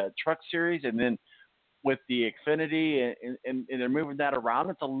Truck Series, and then with the Xfinity, and they're moving that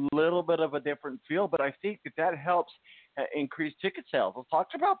around. It's a little bit of a different feel, but I think that helps increase ticket sales. Let's talk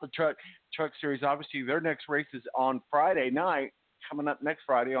about the Truck Series. Obviously, their next race is on Friday night, coming up next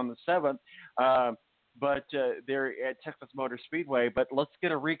Friday on the 7th. But they're at Texas Motor Speedway. But let's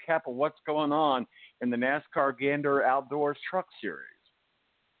get a recap of what's going on in the NASCAR Gander Outdoors Truck Series.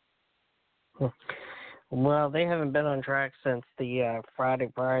 Well, they haven't been on track since the Friday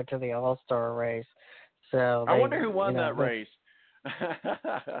prior to the All-Star race. So I wonder who won that race.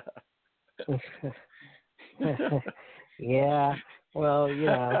 Yeah, well,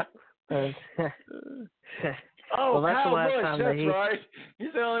 Oh, well, that's Kyle the last Busch, time that's right.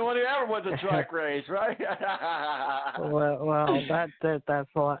 He's the only one who ever won the truck race, right? well, that's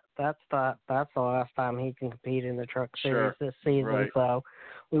the last time he can compete in the Truck Series this season. Right. So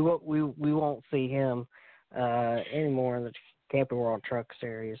we won't see him anymore in the Camping World Truck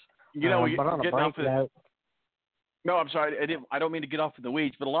Series. But on a break note. No, I'm sorry. I don't mean to get off in the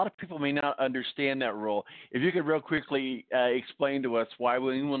weeds, but a lot of people may not understand that rule. If you could real quickly explain to us why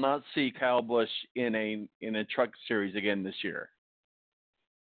we will not see Kyle Busch in a Truck Series again this year.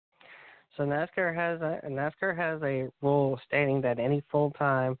 So NASCAR has a rule stating that any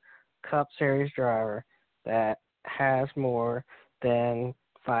full-time Cup Series driver that has more than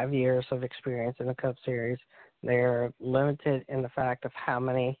 5 years of experience in the Cup Series, they're limited in the fact of how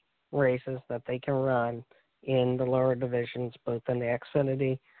many races that they can run in the lower divisions, both in the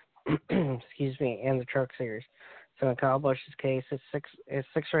Xfinity, and the Truck Series. So in Kyle Busch's case, it's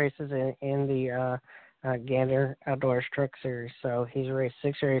six races in the Gander Outdoors Truck Series. So he's raced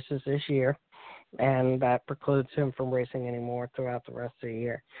 6 races this year, and that precludes him from racing anymore throughout the rest of the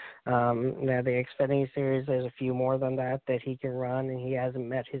year. Now the Xfinity Series, there's a few more than that he can run, and he hasn't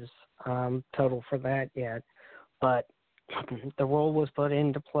met his total for that yet. But the rule was put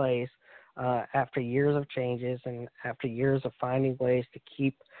into place after years of changes and after years of finding ways to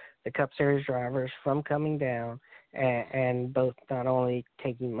keep the Cup Series drivers from coming down and both not only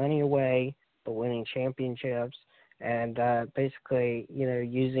taking money away but winning championships and basically,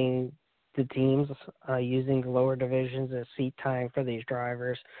 using the teams, using the lower divisions as seat time for these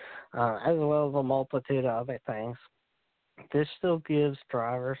drivers, as well as a multitude of other things. This still gives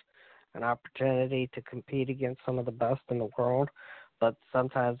drivers an opportunity to compete against some of the best in the world, but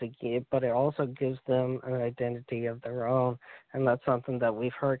it also gives them an identity of their own, and that's something that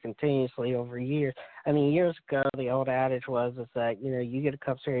we've heard continuously over years. I mean, years ago, the old adage was that you get a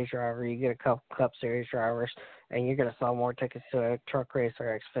Cup Series driver, you get a couple Cup Series drivers, and you're going to sell more tickets to a truck race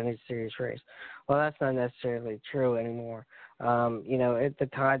or Xfinity Series race. Well, that's not necessarily true anymore. The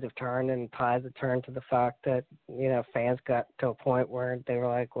tides have turned, and tides have turned to the fact that fans got to a point where they were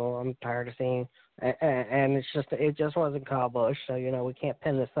like, well, I'm tired of seeing. And it just wasn't Kyle Busch, so we can't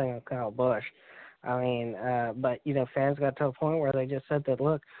pin this thing on Kyle Busch. I mean, but fans got to a point where they just said that,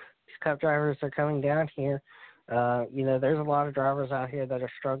 look, these Cup drivers are coming down here. There's a lot of drivers out here that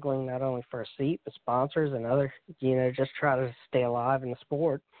are struggling not only for a seat but sponsors and other, just try to stay alive in the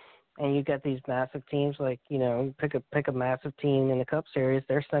sport. And you got these massive teams like pick a massive team in the Cup Series.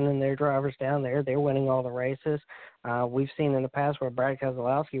 They're sending their drivers down there. They're winning all the races. We've seen in the past where Brad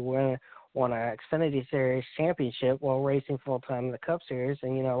Keselowski won an Xfinity Series championship while racing full-time in the Cup Series,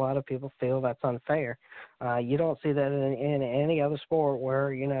 and, a lot of people feel that's unfair. You don't see that in any other sport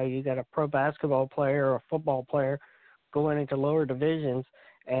where, you got a pro basketball player or a football player going into lower divisions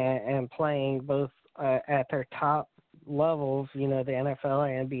and playing both at their top levels, the NFL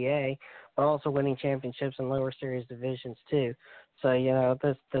and NBA, but also winning championships in lower series divisions too. So,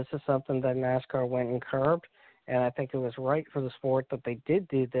 this is something that NASCAR went and curbed. And I think it was right for the sport that they did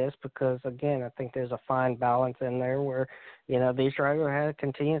do this because, again, I think there's a fine balance in there where, these drivers have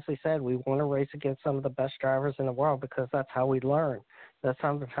continuously said we want to race against some of the best drivers in the world because that's how we learn. That's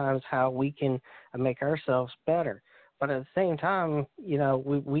sometimes how we can make ourselves better. But at the same time,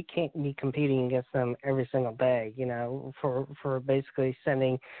 we can't be competing against them every single day, for basically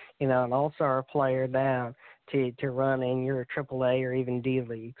sending, an all-star player down to run in your AAA or even D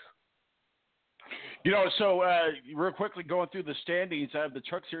leagues. So real quickly going through the standings of the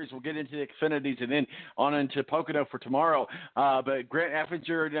Truck Series, we'll get into the Xfinities and then on into Pocono for tomorrow. But Grant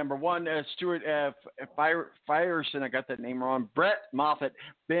Effinger, number one, Stuart Firestone, I got that name wrong, Brett Moffitt,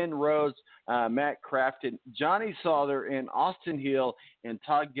 Ben Rose, Matt Crafton, Johnny Souther, and Austin Hill, and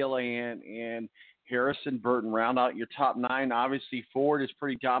Todd Gillihan, and Harrison Burton round out your top nine. Obviously, Ford is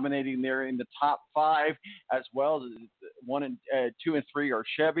pretty dominating there in the top five, as well as 1 and 2 and 3 are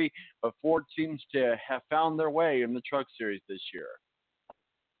Chevy. But Ford seems to have found their way in the Truck Series this year.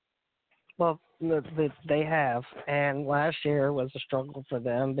 Well, they have, and last year was a struggle for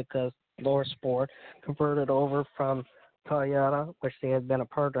them because Lower Sport converted over from Toyota, which they had been a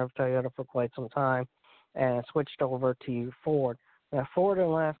part of Toyota for quite some time, and switched over to Ford. Now, Ford in the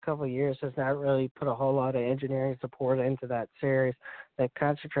last couple of years has not really put a whole lot of engineering support into that series. They've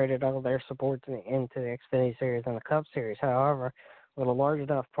concentrated all their support into the Xfinity Series and the Cup Series. However, with a large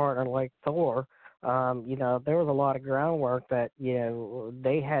enough partner like Thor, there was a lot of groundwork that,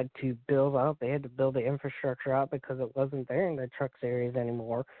 they had to build up. They had to build the infrastructure up because it wasn't there in the Truck Series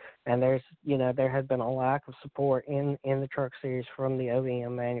anymore. And there had been a lack of support in the Truck Series from the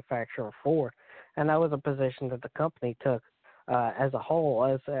OEM manufacturer Ford. And that was a position that the company took. As a whole,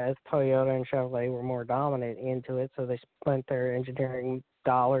 as Toyota and Chevrolet were more dominant into it, so they spent their engineering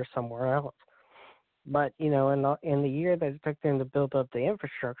dollars somewhere else. But in the year that it took them to build up the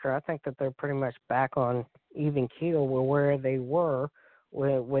infrastructure, I think that they're pretty much back on even keel with where they were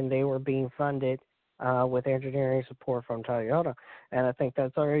when they were being funded with engineering support from Toyota. And I think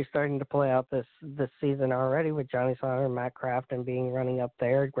that's already starting to play out this season already with Johnny Sauter and Matt Crafton being running up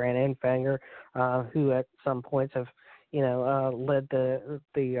there, Grant Enfinger, who at some points have led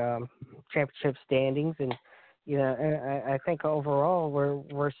the championship standings, and I think overall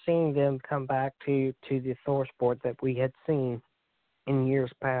we're seeing them come back to the Thor sport that we had seen in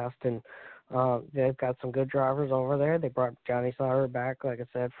years past, and they've got some good drivers over there. They brought Johnny Sauter back, like I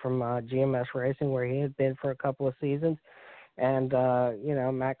said, from GMS Racing, where he had been for a couple of seasons, and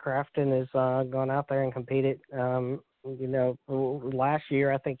Matt Crafton has gone out there and competed. Last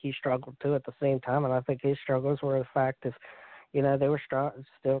year I think he struggled too at the same time, and I think his struggles were the fact of, they were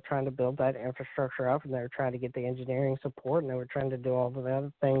still trying to build that infrastructure up, and they were trying to get the engineering support, and they were trying to do all of the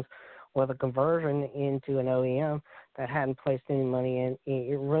other things with a conversion into an OEM that hadn't placed any money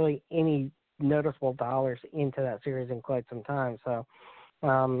really any noticeable dollars into that series in quite some time. So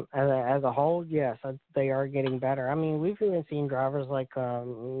as a whole, yes, they are getting better. I mean, we've even seen drivers like,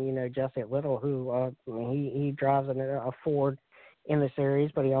 Jesse Little, who he drives a Ford in the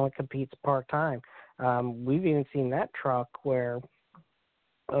series, but he only competes part-time. We've even seen that truck where,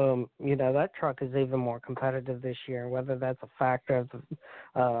 that truck is even more competitive this year, whether that's a factor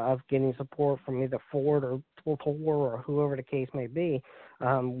of getting support from either Ford or Thor or whoever the case may be.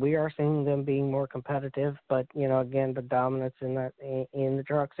 We are seeing them being more competitive, but again, the dominance in the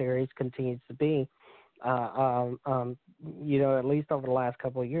Truck Series continues to be, at least over the last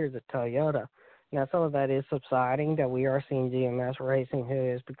couple of years at Toyota. Now, some of that is subsiding, that we are seeing GMS Racing, who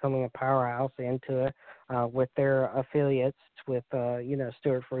is becoming a powerhouse into it with their affiliates, with,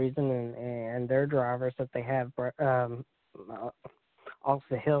 Stuart Friesen and their drivers that they have,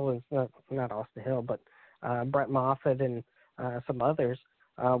 Austin Hill, and not Austin Hill, but Brett Moffitt and some others.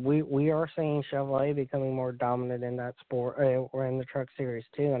 We are seeing Chevrolet becoming more dominant in that sport, or in the Truck Series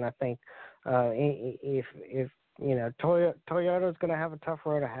too. And I think if Toyota is going to have a tough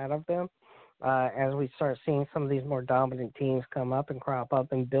road ahead of them, as we start seeing some of these more dominant teams come up and crop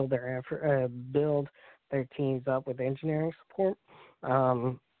up and build their teams up with engineering support.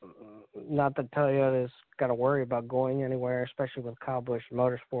 Not that Toyota's got to worry about going anywhere, especially with Kyle Busch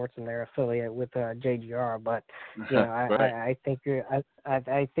Motorsports and their affiliate with JGR. But right.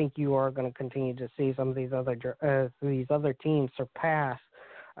 I think you are going to continue to see some of these other teams surpass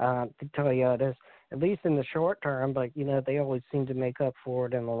the Toyotas, at least in the short term. But they always seem to make up for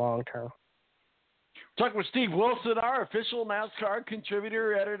it in the long term. Talking with Steve Wilson, our official NASCAR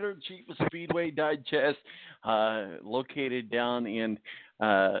contributor, editor-in-chief of Speedway Digest, located down in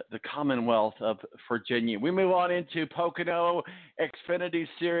the Commonwealth of Virginia. We move on into Pocono Xfinity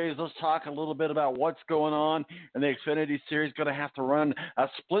Series. Let's talk a little bit about what's going on. And the Xfinity Series going to have to run a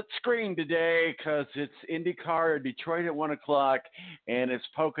split screen today because it's IndyCar in Detroit at 1 o'clock, and it's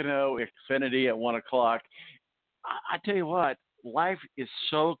Pocono Xfinity at 1 o'clock. I tell you what, life is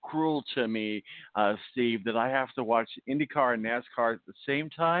so cruel to me, Steve, that I have to watch IndyCar and NASCAR at the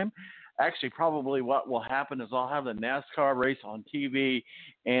same time. actually, probably what will happen is I'll have the NASCAR race on TV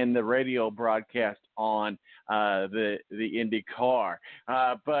and the radio broadcast on the Indy car.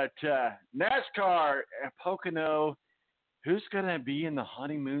 But NASCAR at Pocono, who's going to be in the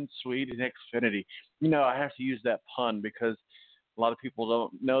honeymoon suite in Xfinity? I have to use that pun because a lot of people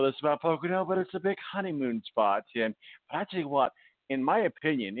don't know this about Pocono, but it's a big honeymoon spot. And but I tell you what, in my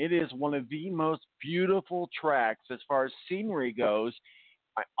opinion, it is one of the most beautiful tracks as far as scenery goes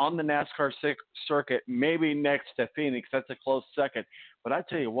on the NASCAR circuit, maybe next to Phoenix. That's a close second. But I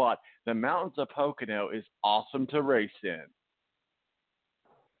tell you what, the mountains of Pocono is awesome to race in.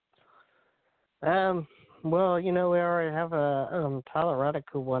 Well, we already have a Tyler Reddick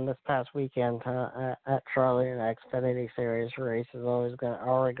who won this past weekend at Charlotte in the Xfinity Series race. Is already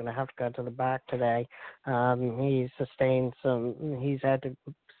going to have to go to the back today. He's sustained some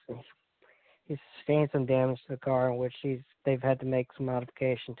damage to the car, in which they've had to make some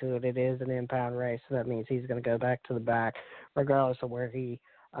modification to it. It is an impound race, so that means he's going to go back to the back, regardless of where he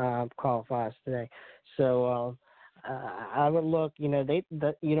qualifies today. So I would look.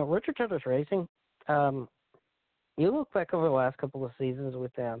 Richard Childress Racing. You look back over the last couple of seasons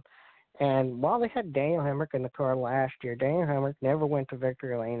with them, and while they had Daniel Hemrick in the car last year, Daniel Hemrick never went to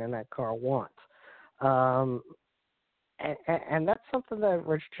victory lane in that car once. And that's something that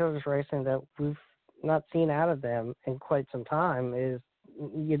Richard Childress Racing that we've not seen out of them in quite some time is,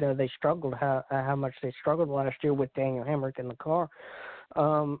 they struggled how much they struggled last year with Daniel Hemrick in the car.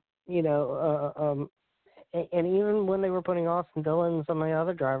 And even when they were putting Austin Dillon and some of the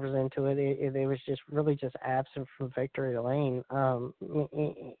other drivers into it, it was just really just absent from victory lane,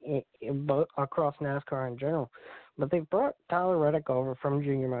 both across NASCAR in general. But they brought Tyler Reddick over from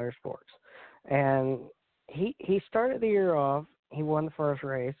Junior Motorsports, and he started the year off. He won the first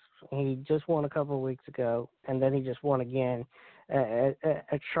race. He just won a couple of weeks ago, and then he just won again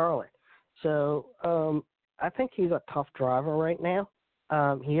at Charlotte. So I think he's a tough driver right now.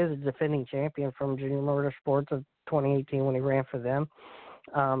 He is a defending champion from Junior Motorsports of 2018 when he ran for them.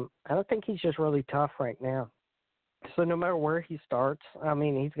 I don't think he's just really tough right now. So no matter where he starts, he's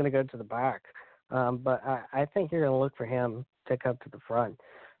going to go to the back. But I think you're going to look for him to come to the front.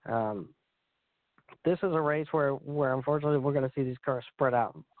 This is a race where unfortunately we're going to see these cars spread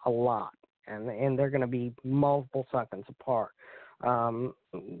out a lot, and they're going to be multiple seconds apart.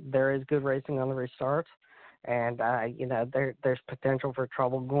 There is good racing on the restarts. And, there's potential for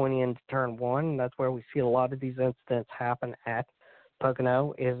trouble going into turn one. That's where we see a lot of these incidents happen at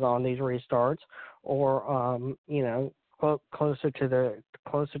Pocono is on these restarts or, closer to the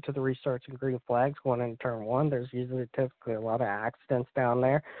restarts and green flags going into turn one. There's usually typically a lot of accidents down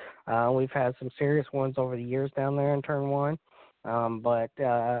there. We've had some serious ones over the years down there in turn one. But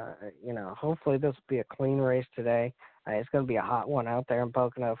hopefully this will be a clean race today. It's going to be a hot one out there in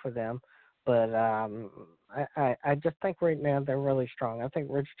Pocono for them. But I just think right now they're really strong. I think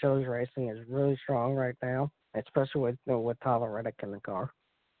Richard Childress Racing is really strong right now, especially with Tyler Reddick in the car.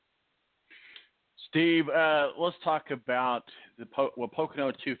 Steve, let's talk about the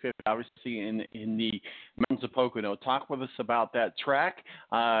Pocono 250, obviously in the mountains of Pocono. Talk with us about that track.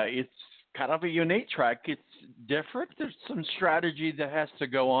 It's kind of a unique track. It's different. There's some strategy that has to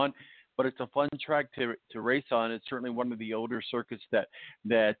go on, but it's a fun track to race on. It's certainly one of the older circuits that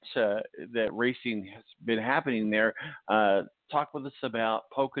racing has been happening there. Talk with us about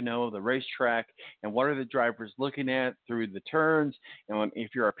Pocono, the racetrack, and what are the drivers looking at through the turns. And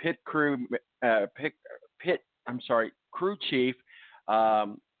if you're a crew chief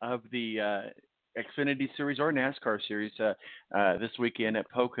of the Xfinity Series or NASCAR Series this weekend at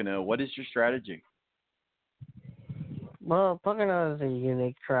Pocono, what is your strategy? Well, Pocono is a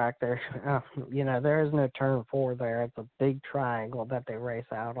unique track. There is no turn 4 there. It's a big triangle that they race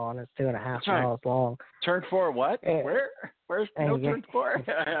out on. It's 2.5 miles long. Turn 4 what? Where's no turn 4?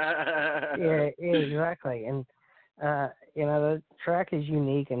 Yeah, exactly. And, the track is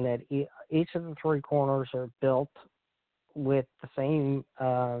unique in that each of the 3 corners are built with the same,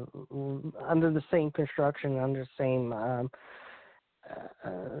 under the same construction, under the same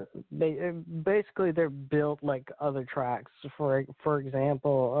basically they're built like other tracks. For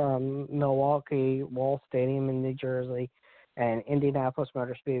example, Milwaukee Wall Stadium in New Jersey and Indianapolis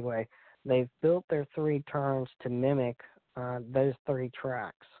Motor Speedway, they've built their 3 turns to mimic those 3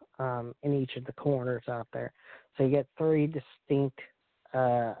 tracks in each of the corners out there. So you get 3 distinct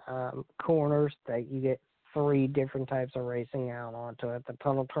corners that you get 3 different types of racing out onto it. The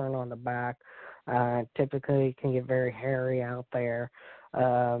tunnel turn on the back typically can get very hairy out there.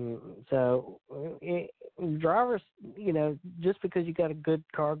 So drivers, just because you got a good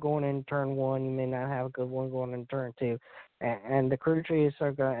car going in turn one, you may not have a good one going in turn two. And the crew chiefs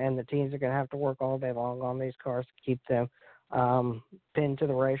and the teams are going to have to work all day long on these cars to keep them pinned to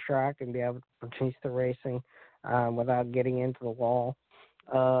the racetrack and be able to produce the racing without getting into the wall.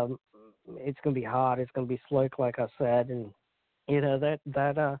 It's going to be hot. It's going to be slick, like I said, and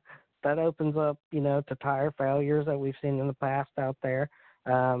that opens up, to tire failures that we've seen in the past out there.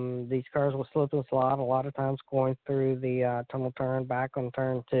 These cars will slip and slide a lot of times going through the tunnel turn back on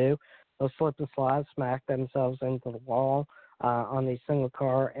turn two. They'll slip and slide, smack themselves into the wall on these single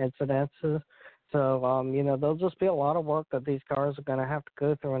car incidences. So, there'll just be a lot of work that these cars are going to have to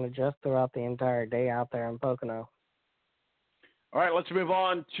go through and adjust throughout the entire day out there in Pocono. All right, let's move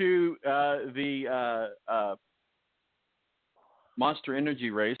on to the Monster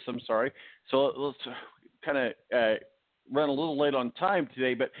Energy race. I'm sorry. So let's kind of run a little late on time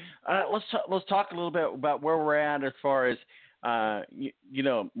today, but let's talk a little bit about where we're at as far as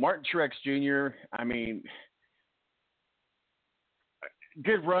Martin Truex Jr. I mean,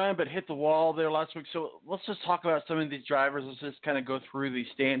 good run, but hit the wall there last week. So let's just talk about some of these drivers. Let's just kind of go through these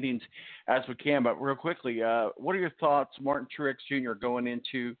standings as we can. But real quickly, what are your thoughts, Martin Truex Jr. going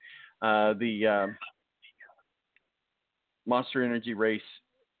into the Monster Energy race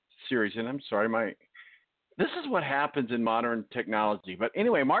series? And I'm sorry, this is what happens in modern technology. But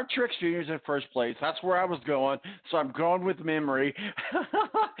anyway, Martin Truex Jr. is in first place. That's where I was going, so I'm going with memory.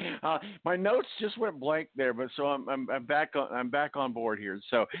 My notes just went blank there, but so I'm back on board here.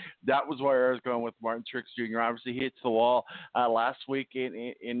 So that was where I was going with Martin Truex Jr. Obviously, he hits the wall last week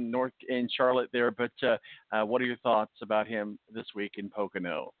in Charlotte there. But what are your thoughts about him this week in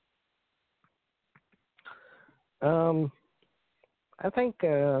Pocono? I think.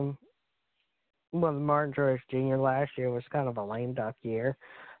 Well, Martin Truex Jr. last year was kind of a lame duck year.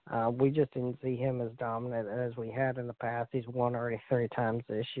 We just didn't see him as dominant as we had in the past. He's won already 3 times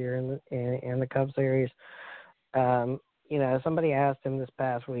this year in the Cup Series. Somebody asked him this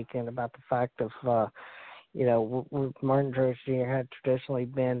past weekend about the fact of, Martin Truex Jr. had traditionally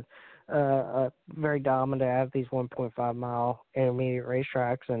been very dominant at these 1.5-mile intermediate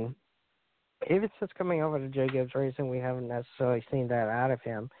racetracks, and even since coming over to Joe Gibbs Racing, we haven't necessarily seen that out of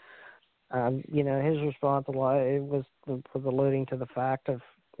him. His response a lot was alluding to the fact of,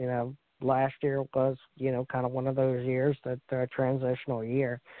 last year was, kind of one of those years that a transitional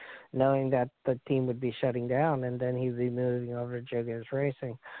year, knowing that the team would be shutting down and then he'd be moving over to Joe Gibbs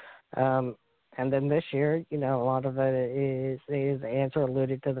Racing. And then this year, a lot of it is answer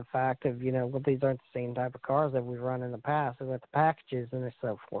alluded to the fact of, well, these aren't the same type of cars that we've run in the past with the packages and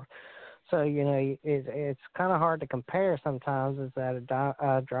so forth. So, it's kind of hard to compare sometimes is that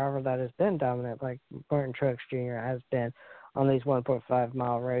a driver that has been dominant like Martin Truex Jr. has been on these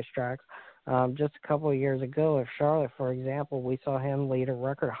 1.5-mile racetracks. Just a couple of years ago at Charlotte, for example, we saw him lead a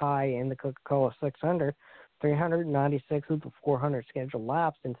record high in the Coca-Cola 600, 396 of the 400 scheduled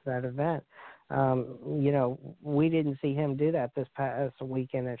laps into that event. We didn't see him do that this past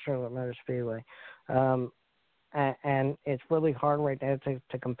weekend at Charlotte Motor Speedway. And it's really hard right now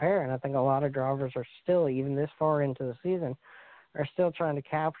to compare. And I think a lot of drivers are still, even this far into the season, are still trying to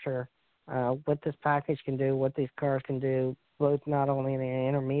capture what this package can do, what these cars can do, both not only in the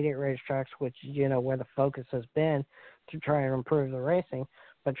intermediate racetracks, which, where the focus has been to try and improve the racing,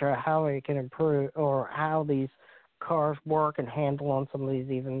 but how it can improve or how these cars work and handle on some of these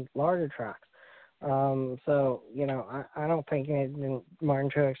even larger tracks. I don't think Martin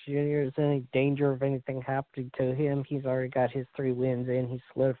Truex Jr. is in any danger of anything happening to him. He's already got his 3 wins in. He's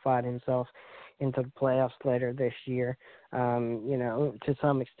solidified himself into the playoffs later this year. To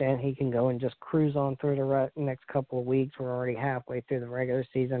some extent, he can go and just cruise on through the next couple of weeks. We're already halfway through the regular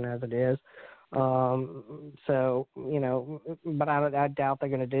season as it is. But I doubt they're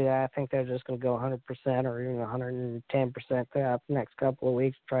going to do that. I think they're just going to go 100% or even 110% throughout the next couple of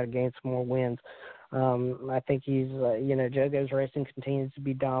weeks to try to gain some more wins. I think he's, Joe Gibbs Racing continues to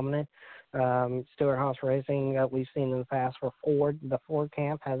be dominant. Stewart-Haas Racing, we've seen in the past for Ford. The Ford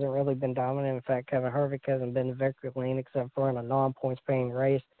camp hasn't really been dominant. In fact, Kevin Harvick hasn't been in victory lane except for in a non-points paying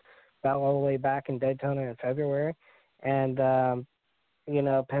race about all the way back in Daytona in February. And,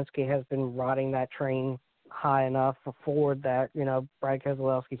 Penske has been riding that train high enough for Ford that, Brad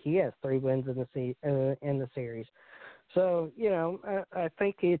Keselowski, he has 3 wins in the series. So, I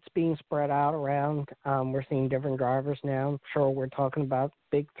think it's being spread out around. We're seeing different drivers now. I'm sure we're talking about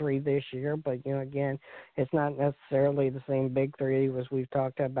big 3 this year, but, again, it's not necessarily the same big 3 as we've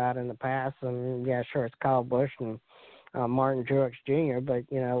talked about in the past. And, yeah, sure, it's Kyle Busch and Martin Truex Jr., but,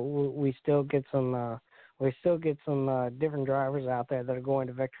 we still get some we still get some different drivers out there that are going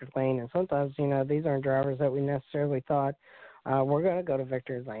to Victory Lane, and sometimes, these aren't drivers that we necessarily thought we're going to go to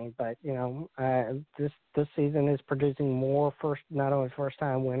Victory Lane. But, this season is producing more not only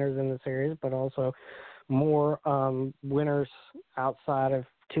first-time winners in the series, but also more winners outside of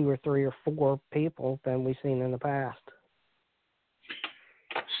 2 or 3 or 4 people than we've seen in the past.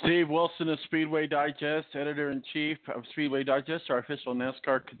 Steve Wilson of Speedway Digest, editor-in-chief of Speedway Digest, our official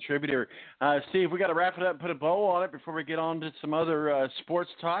NASCAR contributor. Steve, we got to wrap it up and put a bow on it before we get on to some other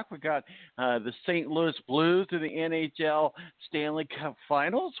sports talk. We got the St. Louis Blues to the NHL Stanley Cup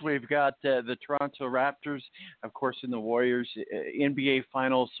Finals. We've got the Toronto Raptors, of course, in the Warriors NBA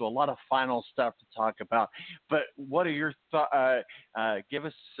Finals. So a lot of final stuff to talk about. But what are your thoughts? Give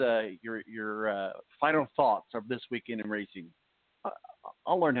us your final thoughts of this weekend in racing.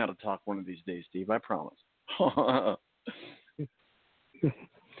 I'll learn how to talk one of these days, Steve. I promise.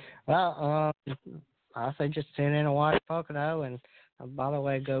 Well, I say just tune in and watch Pocono, and by the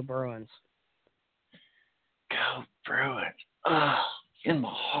way, go Bruins. Go Bruins. In my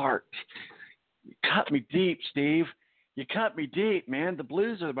heart. You cut me deep, Steve. You cut me deep, man. The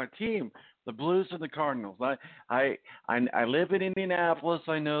Blues are my team. The Blues and the Cardinals. I live in Indianapolis.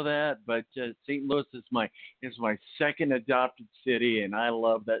 I know that, but St. Louis is my second adopted city, and I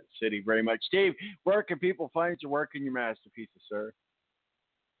love that city very much. Steve, where can people find your work and your masterpieces, sir?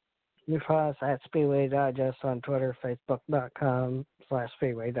 You can find us at Speedway Digest on Twitter,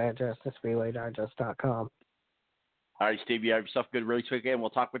 Facebook.com/Speedway Digest, and SpeedwayDigest.com. All right, Steve, you have yourself a good race weekend.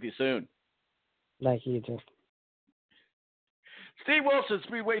 We'll talk with you soon. Thank you, Jim. Steve Wilson,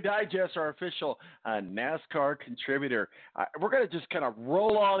 Speedway Digest, our official NASCAR contributor. We're going to just kind of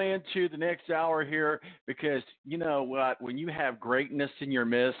roll on into the next hour here because you know what? When you have greatness in your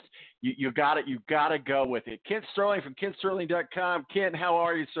midst, you got it. You got to go with it. Kent Sterling from KentSterling.com. Kent, how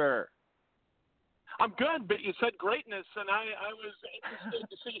are you, sir? I'm good, but you said greatness, and I was interested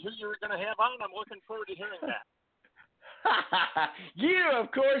to see who you were going to have on. I'm looking forward to hearing that. You,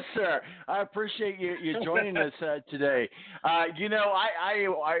 of course, sir. I appreciate you joining us today. I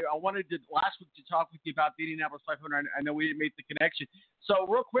wanted to last week to talk with you about the Indianapolis 500. I know we didn't make the connection. So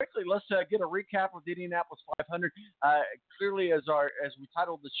real quickly, let's get a recap of the Indianapolis 500. Clearly, as we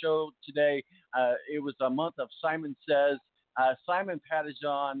titled the show today, it was a month of Simon Says. Simon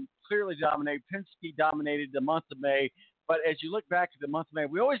Pattison clearly dominated. Penske dominated the month of May. But as you look back at the month of May,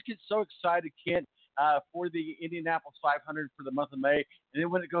 we always get so excited, Kent, for the Indianapolis 500 for the month of May. And then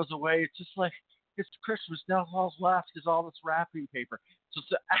when it goes away, it's just like it's Christmas. Now all's left is all this wrapping paper. So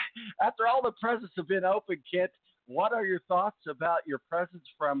after all the presents have been opened, Kent, what are your thoughts about your presents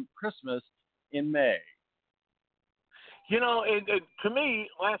from Christmas in May? To me,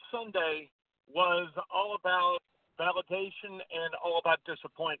 last Sunday was all about validation and all about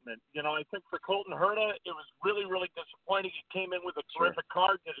disappointment. I think for Colton Herta, it was really, really disappointing. He came in with a terrific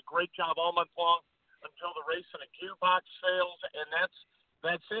car, did a great job all month long until the race in a gearbox fails, and that's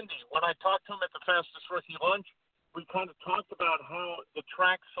Indy. When I talked to him at the Fastest Rookie Lunch, we kind of talked about how the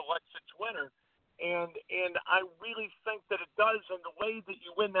track selects its winner, and I really think that it does, and the way that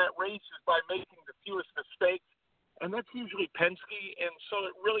you win that race is by making the fewest mistakes, and that's usually Penske, and so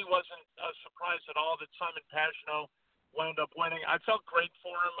it really wasn't a surprise at all that Simon Pagenaud wound up winning. I felt great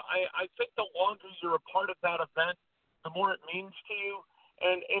for him. I think the longer you're a part of that event, the more it means to you.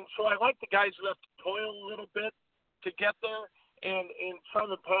 And so I like the guys who have to toil a little bit to get there. And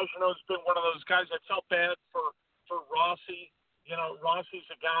Simon Pagenaud's been one of those guys. I felt bad for Rossi. Rossi's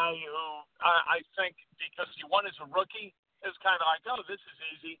a guy who I think because he won as a rookie is kind of like, oh, this is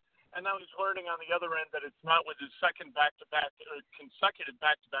easy. And now he's learning on the other end that it's not with his second back-to-back or consecutive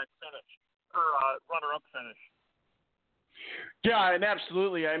back-to-back finish or runner-up finish. Yeah, and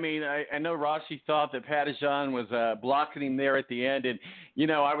absolutely. I mean, I know Rossi thought that Pattison was blocking him there at the end, and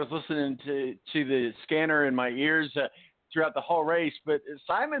I was listening to the scanner in my ears throughout the whole race. But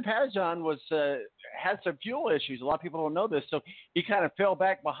Simon Pagenaud had some fuel issues. A lot of people don't know this, so he kind of fell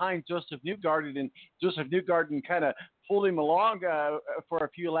back behind Joseph Newgarden, and Joseph Newgarden kind of pulled him along for a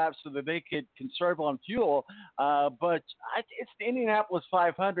few laps so that they could conserve on fuel. But it's the Indianapolis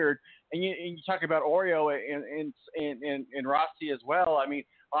 500. And you talk about Oreo and Rossi as well. I mean,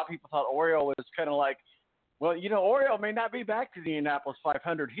 a lot of people thought Oreo was kind of like, well, Oreo may not be back to the Indianapolis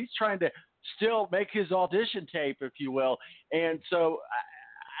 500. He's trying to still make his audition tape, if you will. And so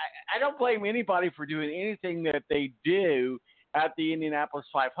I don't blame anybody for doing anything that they do at the Indianapolis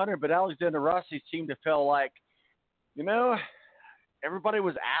 500. But Alexander Rossi seemed to feel like, everybody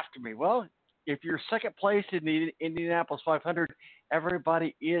was after me. Well, if you're second place in the Indianapolis 500,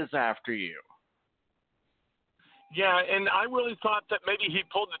 everybody is after you. Yeah, and I really thought that maybe he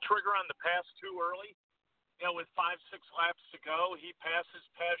pulled the trigger on the pass too early. with 5-6 laps to go, he passes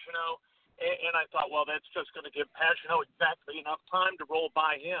Pagenaud, and I thought, well, that's just going to give Pagenaud exactly enough time to roll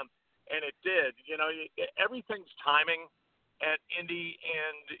by him, and it did. Everything's timing at Indy,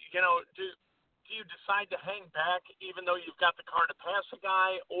 and do you decide to hang back even though you've got the car to pass a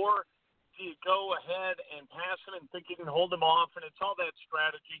guy, or do you go ahead and pass him and think you can hold him off? And it's all that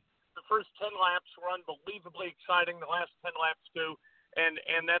strategy. The first 10 laps were unbelievably exciting. The last 10 laps too. And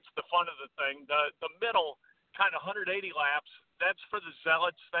that's the fun of the thing. The middle kind of 180 laps, that's for the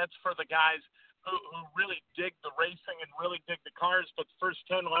zealots. That's for the guys who really dig the racing and really dig the cars. But the first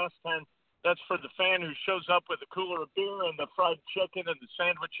 10, last 10, that's for the fan who shows up with a cooler of beer and the fried chicken and the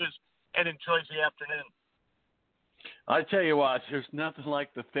sandwiches and enjoys the afternoon. I tell you what, there's nothing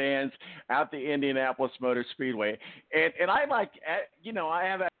like the fans at the Indianapolis Motor Speedway. And I like, I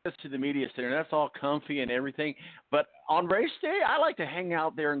have access to the media center. That's all comfy and everything. But on race day, I like to hang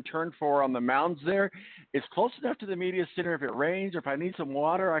out there in turn 4 on the mounds there. It's close enough to the media center. If it rains or if I need some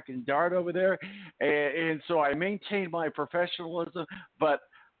water, I can dart over there. And so I maintain my professionalism. But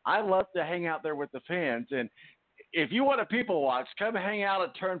I love to hang out there with the fans. And if you want to people watch, come hang out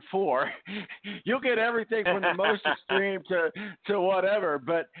at turn 4. You'll get everything from the most extreme to whatever.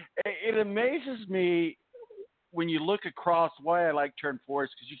 But it amazes me when you look across. Why I like turn 4 is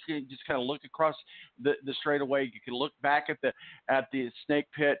because you can just kind of look across the straightaway. You can look back at the snake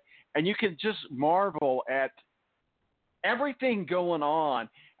pit, and you can just marvel at everything going on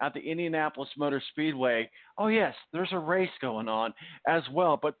at the Indianapolis Motor Speedway. Oh yes, there's a race going on as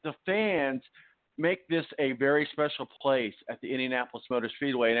well, but the fans make this a very special place at the Indianapolis Motor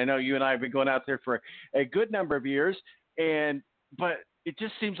Speedway. And I know you and I have been going out there for a good number of years, but it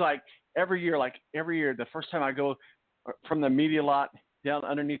just seems like every year, the first time I go from the media lot down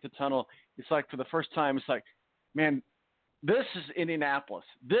underneath the tunnel, it's like for the first time, it's like, man, this is Indianapolis.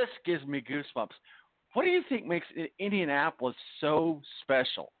 This gives me goosebumps. What do you think makes Indianapolis so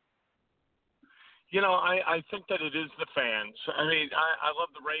special? I think that it is the fans. I mean, I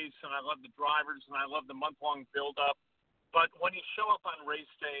love the race, and I love the drivers, and I love the month-long build-up. But when you show up on race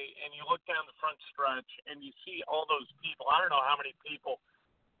day and you look down the front stretch and you see all those people, I don't know how many people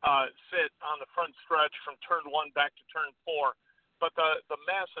sit on the front stretch from turn 1 back to turn 4, but the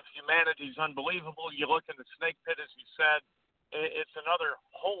mass of humanity is unbelievable. You look in the snake pit, as you said, it's another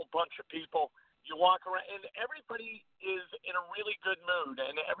whole bunch of people. You walk around, and everybody is in a really good mood,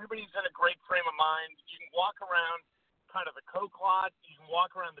 and everybody's in a great frame of mind. You can walk around kind of the Coke lot. You can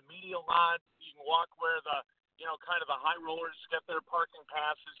walk around the media lot. You can walk where the, kind of the high rollers get their parking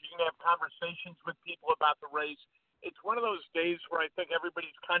passes. You can have conversations with people about the race. It's one of those days where I think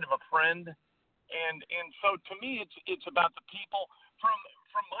everybody's kind of a friend, and so to me, it's about the people. From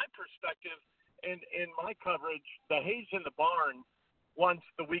my perspective, in my coverage, the hay's in the barn once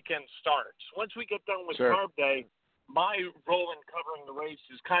the weekend starts. Once we get done with Carb Day, my role in covering the race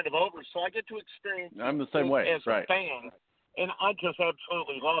is kind of over, so I get to experience I'm the same way. as right. a fan, and I just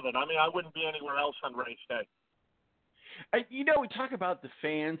absolutely love it. I mean, I wouldn't be anywhere else on race day. We talk about the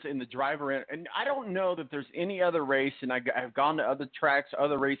fans and the driver, and I don't know that there's any other race, and I've gone to other tracks,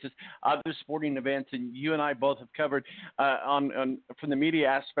 other races, other sporting events, and you and I both have covered on from the media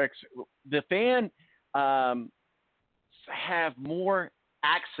aspects. The fan have more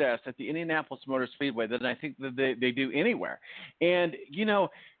access at the Indianapolis Motor Speedway than I think that they do anywhere. And,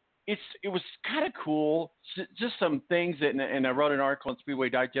 it was kind of cool, just some things that, and I wrote an article on Speedway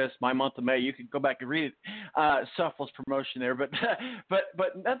Digest, my month of May. You can go back and read it. Selfless promotion there, but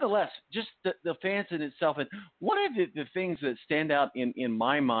nonetheless, just the fans in itself. And one of the things that stand out in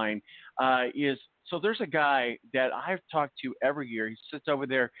my mind is, so there's a guy that I've talked to every year. He sits over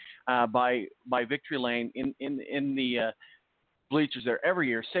there by Victory Lane in the bleachers there every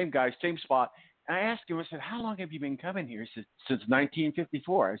year. Same guy, same spot. And I asked him, I said, how long have you been coming here? He said, since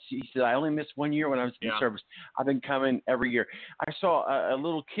 1954. He said, I only missed 1 year when I was in service. I've been coming every year. I saw a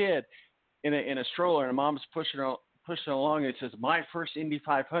little kid in a stroller, and mom's pushing along. And it says, my first Indy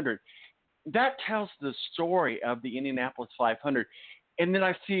 500. That tells the story of the Indianapolis 500. And then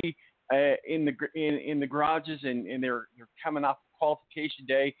I see in the garages, and they're coming off qualification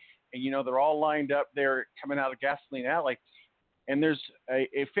day, and they're all lined up there coming out of Gasoline Alley, and there's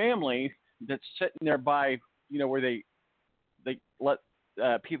a family that's sitting there by where they let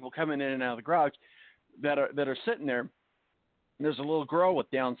people come in and out of the garage that are sitting there. And there's a little girl with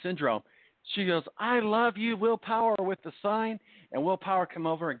Down syndrome. She goes, I love you, Will Power, with the sign. And Will Power come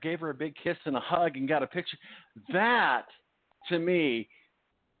over and gave her a big kiss and a hug and got a picture. That, to me,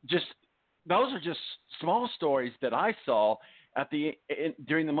 those are just small stories that I saw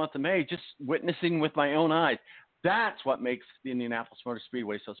during the month of May, just witnessing with my own eyes. That's what makes the Indianapolis Motor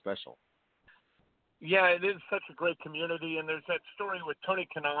Speedway so special. Yeah, it is such a great community, and there's that story with Tony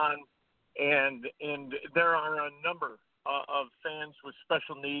Kanaan, and there are a number of fans with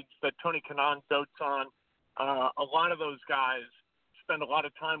special needs that Tony Kanaan dotes on. A lot of those guys spend a lot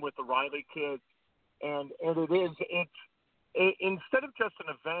of time with the Riley kids, and instead of just an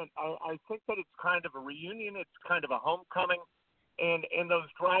event, I think that it's kind of a reunion. It's kind of a homecoming, and those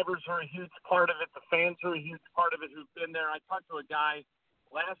drivers are a huge part of it. The fans are a huge part of it who've been there. I talked to a guy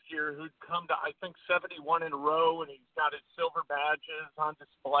last year who'd come to, I think, 71 in a row, and he's got his silver badges on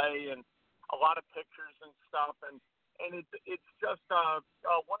display and a lot of pictures and stuff. And it's just a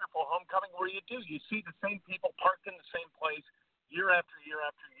wonderful homecoming where you see the same people parked in the same place year after year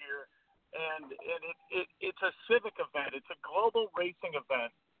after year. And it's a civic event. It's a global racing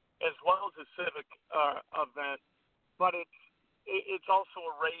event as well as a civic event, but it's also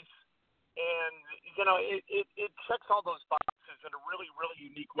a race. And, it checks all those boxes in a really,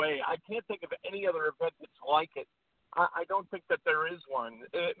 really unique way. I can't think of any other event that's like it. I don't think that there is one.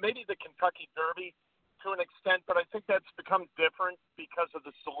 Maybe the Kentucky Derby to an extent, but I think that's become different because of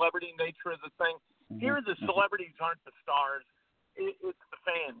the celebrity nature of the thing. Mm-hmm. Here, the celebrities aren't the stars. It's the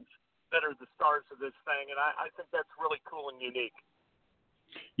fans that are the stars of this thing, and I think that's really cool and unique.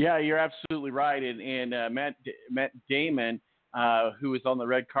 Yeah, you're absolutely right. And Matt Damon, who was on the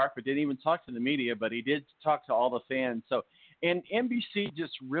red carpet, didn't even talk to the media, but he did talk to all the fans. So, and NBC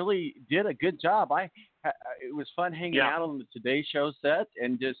just really did a good job. It was fun hanging out on the Today Show set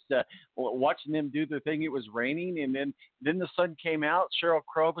and just watching them do their thing. It was raining, and then the sun came out. Sheryl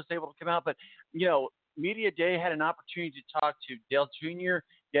Crow was able to come out, but Media Day had an opportunity to talk to Dale Jr.,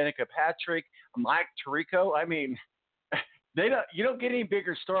 Danica Patrick, Mike Tirico. I mean, you don't get any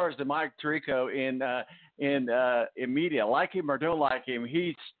bigger stars than Mike Tirico in media. Like him or don't like him,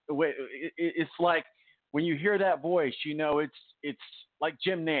 it's like when you hear that voice, it's like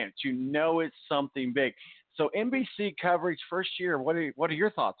Jim Nantz. It's something big. So NBC coverage first year. What are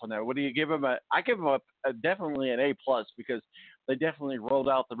your thoughts on that? What do you give them? I give them definitely an A+ because they definitely rolled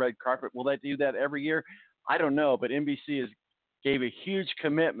out the red carpet. Will they do that every year? I don't know, but NBC gave a huge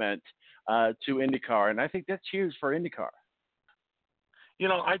commitment to IndyCar, and I think that's huge for IndyCar.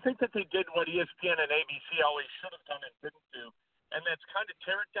 I think that they did what ESPN and ABC always should have done and didn't do, and that's kind of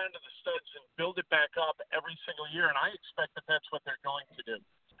tear it down to the studs and build it back up every single year, and I expect that that's what they're going to do.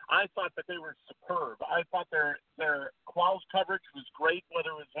 I thought that they were superb. I thought their quals coverage was great,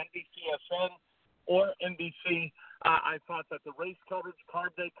 whether it was NBCSN or NBC. I thought that the race coverage,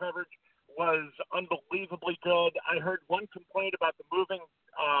 carb day coverage, was unbelievably good. I heard one complaint about the moving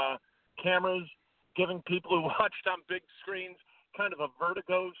cameras giving people who watched on big screens kind of a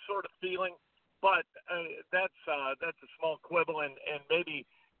vertigo sort of feeling, but that's a small quibble and maybe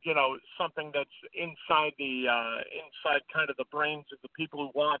something that's inside kind of the brains of the people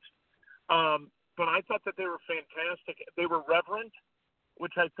who watched. But I thought that they were fantastic. They were reverent,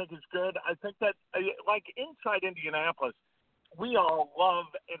 which I think is good. I think that like inside Indianapolis, we all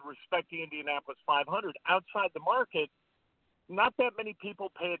love and respect the Indianapolis 500. Outside the market, not that many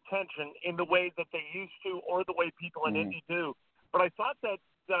people pay attention in the way that they used to or the way people in Indy do. But I thought that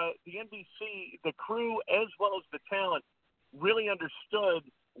the NBC, the crew, as well as the talent, really understood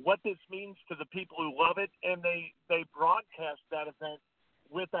what this means to the people who love it, and they broadcast that event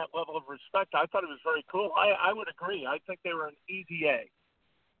with that level of respect. I thought it was very cool. I would agree. I think they were an easy A.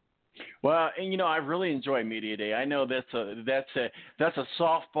 Well, and I really enjoy Media Day. I know that's a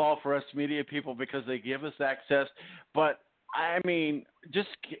softball for us media people because they give us access, but I mean, just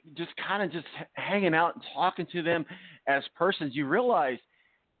kind of hanging out and talking to them as persons, you realize,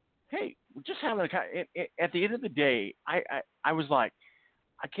 hey, we're just having at the end of the day, I was like,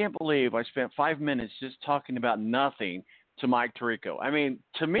 I can't believe I spent 5 minutes just talking about nothing to Mike Tirico. I mean,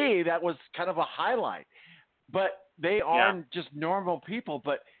 to me, that was kind of a highlight. But they aren't just normal people,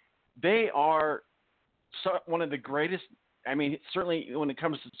 but they are one of the greatest. I mean, certainly when it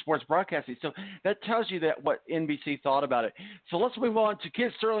comes to sports broadcasting. So that tells you that what NBC thought about it. So let's move on to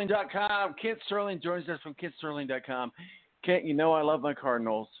KentSterling.com. Kent Sterling joins us from KentSterling.com. Kent, I love my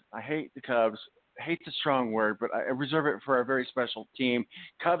Cardinals. I hate the Cubs. Hate's a strong word, but I reserve it for a very special team.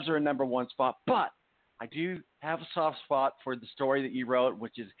 Cubs are in number one spot, but I do have a soft spot for the story that you wrote,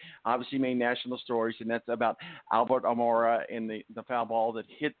 which is obviously made national stories, and that's about Albert Almora and the foul ball that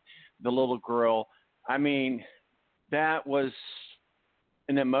hit the little girl. I mean, that was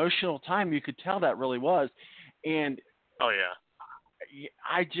an emotional time. You could tell that really was. And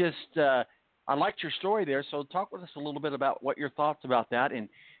I liked your story there. So talk with us a little bit about what your thoughts about that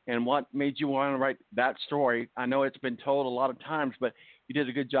and what made you want to write that story. I know it's been told a lot of times, but you did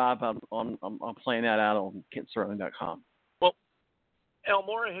a good job on playing that out on KentSterling.com.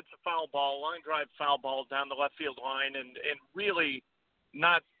 Elmora hits a foul ball, line drive foul ball down the left field line, and really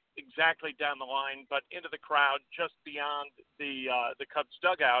not exactly down the line, but into the crowd just beyond the Cubs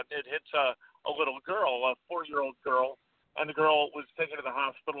dugout. It hits a little girl, a 4-year-old girl, and the girl was taken to the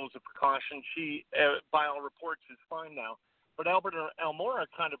hospital as a precaution. She, by all reports, is fine now. But Albert Elmora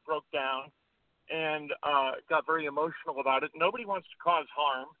kind of broke down and got very emotional about it. Nobody wants to cause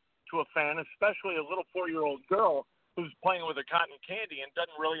harm to a fan, especially a little 4-year-old girl who's playing with a cotton candy and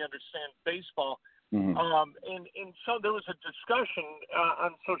doesn't really understand baseball. Mm-hmm. And so there was a discussion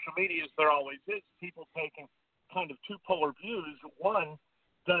on social media, as there always is, people taking kind of two polar views. One,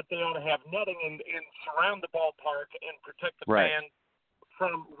 that they ought to have netting and surround the ballpark and protect the fan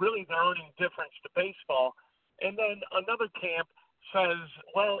from really their own indifference to baseball. And then another camp says,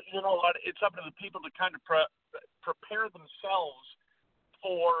 well, you know what, it's up to the people to kind of prepare themselves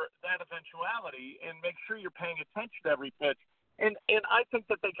for that eventuality and make sure you're paying attention to every pitch. And I think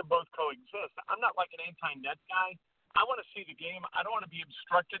that they can both coexist. I'm not like an anti-net guy. I want to see the game. I don't want to be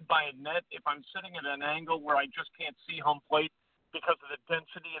obstructed by a net if I'm sitting at an angle where I just can't see home plate because of the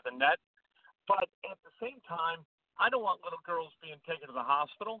density of the net. But at the same time, I don't want little girls being taken to the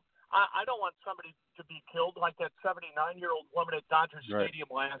hospital. I don't want somebody to be killed like that 79-year-old woman at Dodger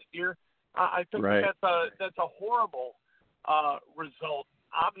Stadium last year. I think that's a horrible result,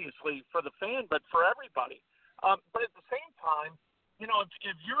 obviously, for the fan, but for everybody. But at the same time, you know,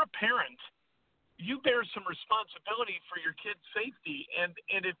 if you're a parent, you bear some responsibility for your kid's safety. And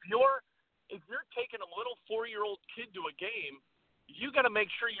if you're taking a little 4-year-old kid to a game, you got to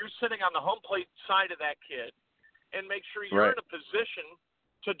make sure you're sitting on the home plate side of that kid and make sure you're in a position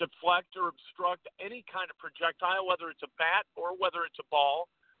to deflect or obstruct any kind of projectile, whether it's a bat or whether it's a ball,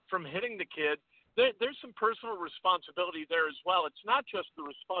 from hitting the kid. There's some personal responsibility there as well. It's not just the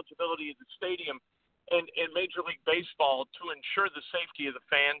responsibility of the stadium and Major League Baseball to ensure the safety of the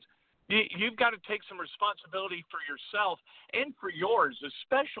fans. You've got to take some responsibility for yourself and for yours,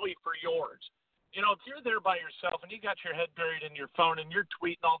 especially for yours. You know, if you're there by yourself and you got your head buried in your phone and you're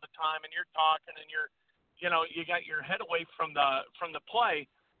tweeting all the time and you're talking and you got your head away from the play,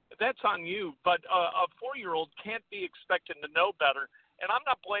 that's on you. But a 4-year-old can't be expected to know better. And I'm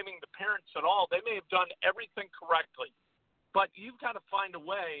not blaming the parents at all. They may have done everything correctly, but you've got to find a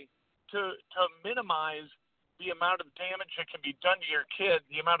way to minimize the amount of damage that can be done to your kid,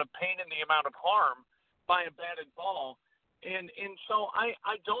 the amount of pain and the amount of harm by a batted ball. And so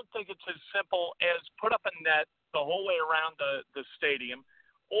I don't think it's as simple as put up a net the whole way around the stadium,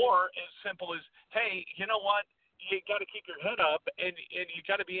 or as simple as, hey, you know what, you got to keep your head up and you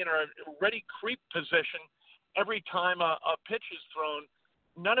got to be in a ready creep position every time a pitch is thrown.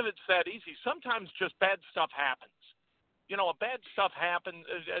 None of it's that easy. Sometimes just bad stuff happens. You know, bad stuff happens.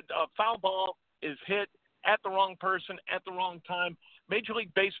 A foul ball is hit at the wrong person at the wrong time. Major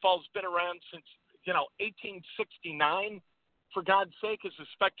League Baseball's been around since, 1869. For God's sake, as a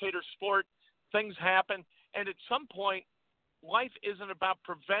spectator sport, things happen. And at some point, life isn't about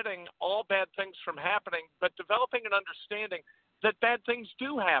preventing all bad things from happening, but developing an understanding that bad things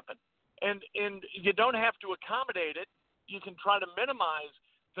do happen. And you don't have to accommodate it. You can try to minimize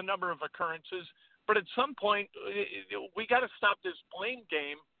the number of occurrences. But at some point, we got to stop this blame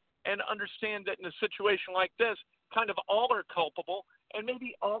game and understand that in a situation like this, kind of all are culpable, and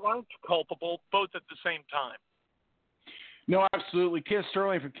maybe all aren't culpable both at the same time. No, absolutely. Kid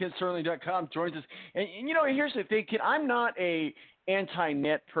Sterling from KidSterling.com joins us. And here's the thing, kid. I'm not a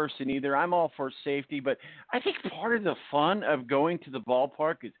anti-net person either. I'm all for safety, but I think part of the fun of going to the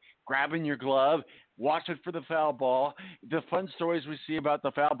ballpark is grabbing your glove, watching for the foul ball, the fun stories we see about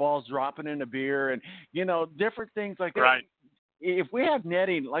the foul balls dropping in a beer, and different things like that. Right. If we have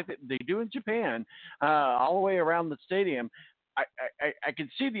netting like they do in Japan, all the way around the stadium, I can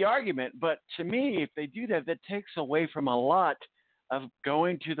see the argument, but to me, if they do that, that takes away from a lot of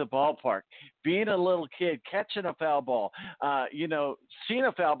going to the ballpark, being a little kid, catching a foul ball, seeing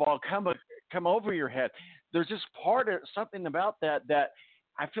a foul ball come over your head. There's just something about that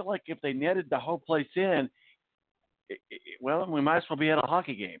I feel like if they netted the whole place in, we might as well be at a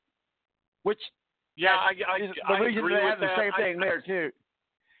hockey game. Which, I agree with the that. same thing there too.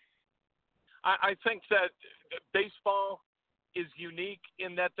 I think that baseball is unique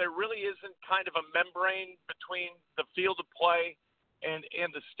in that there really isn't kind of a membrane between the field of play and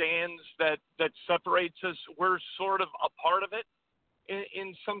the stands that separates us. We're sort of a part of it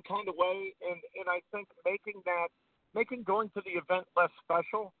in some kind of way, and I think making going to the event less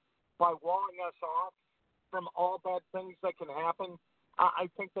special by walling us off from all bad things that can happen. I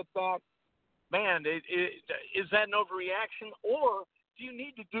think that is that an overreaction, or do you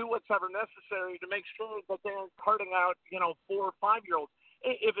need to do whatever necessary to make sure that they aren't carting out, 4 or 5-year-olds.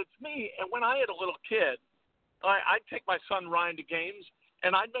 If it's me, and when I had a little kid, I'd take my son Ryan to games,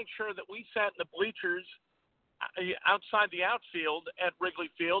 and I'd make sure that we sat in the bleachers outside the outfield at Wrigley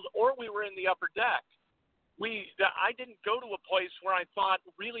Field, or we were in the upper deck. I didn't go to a place where I thought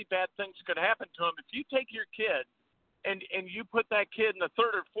really bad things could happen to him. If you take your kid and you put that kid in the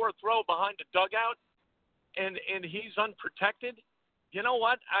 3rd or 4th row behind a dugout and he's unprotected, you know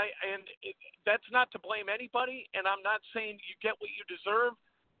what? That's not to blame anybody, and I'm not saying you get what you deserve,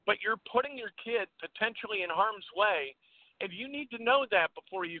 but you're putting your kid potentially in harm's way, and you need to know that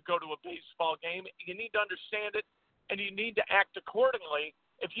before you go to a baseball game. You need to understand it, and you need to act accordingly.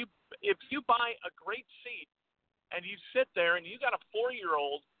 If you buy a great seat and you sit there and you got a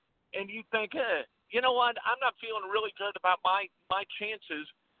 4-year-old and you think, you know what, I'm not feeling really good about my chances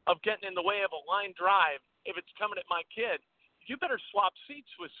of getting in the way of a line drive if it's coming at my kid, you better swap seats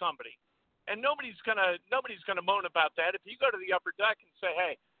with somebody. And nobody's gonna moan about that. If you go to the upper deck and say,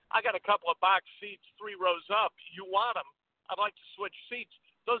 hey, I got a couple of box seats 3 rows up, you want them? I'd like to switch seats.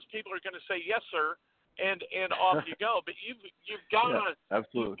 Those people are going to say, yes, sir, and off you go. But you've got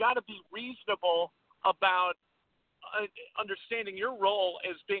to be reasonable about understanding your role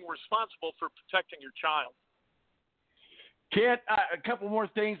as being responsible for protecting your child. Kent, a couple more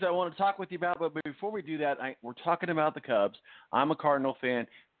things I want to talk with you about, but before we do that, we're talking about the Cubs. I'm a Cardinal fan.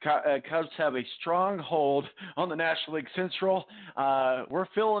 Cubs have a strong hold on the National League Central. We're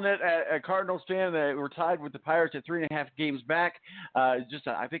feeling it at Cardinals fan. We're tied with the Pirates at 3.5 games back. I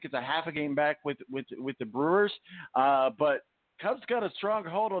think it's a half a game back with the Brewers. But Cubs got a strong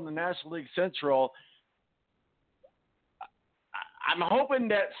hold on the National League Central. I'm hoping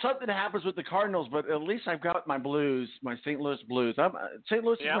that something happens with the Cardinals, but at least I've got my Blues, my St. Louis Blues. St.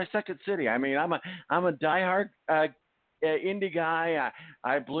 Louis is my second city. I mean, I'm a diehard Indy guy.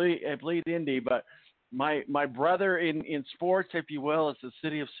 I bleed Indy, but my brother in sports, if you will, is the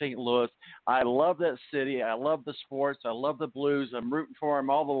city of St. Louis. I love that city. I love the sports. I love the Blues. I'm rooting for them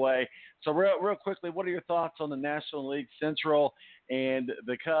all the way. So real quickly, what are your thoughts on the National League Central and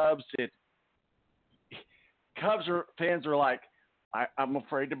the Cubs? Fans are like, I'm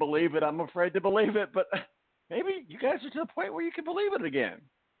afraid to believe it. I'm afraid to believe it. But maybe you guys are to the point where you can believe it again.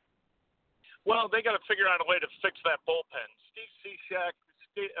 Well, they got to figure out a way to fix that bullpen. Steve Cishek,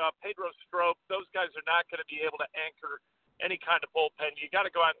 Pedro Strop, those guys are not going to be able to anchor any kind of bullpen. You got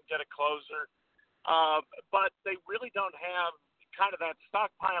to go out and get a closer. But they really don't have kind of that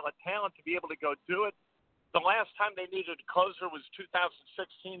stockpile of talent to be able to go do it. The last time they needed a closer was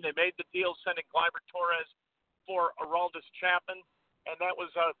 2016. They made the deal sending Gleyber Torres for Aroldis Chapman, and that was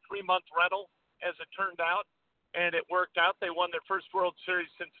a 3-month rental, as it turned out, and it worked out. They won their first World Series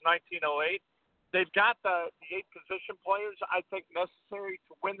since 1908. They've got the 8 position players, I think, necessary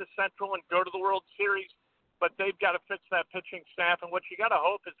to win the Central and go to the World Series, but they've got to fix that pitching staff, and what you got to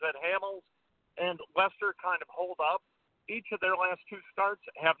hope is that Hamels and Lester kind of hold up. Each of their last 2 starts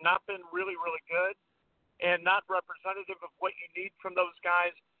have not been really, really good and not representative of what you need from those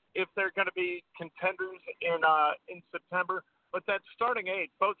guys if they're going to be contenders in September. But that starting 8,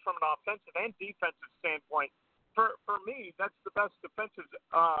 both from an offensive and defensive standpoint, for me, that's the best defensive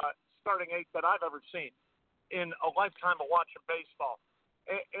starting 8 that I've ever seen in a lifetime of watching baseball.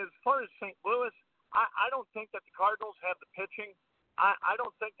 As far as St. Louis, I don't think that the Cardinals have the pitching. I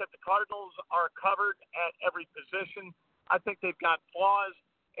don't think that the Cardinals are covered at every position. I think they've got flaws,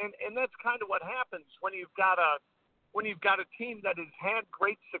 and that's kind of what happens when you've got a team that has had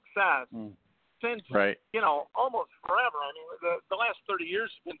great success since almost forever. I mean, the last 30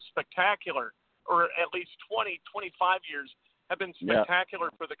 years have been spectacular, or at least 20, 25 years have been spectacular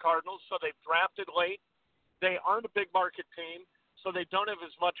for the Cardinals. So they've drafted late. They aren't a big market team, so they don't have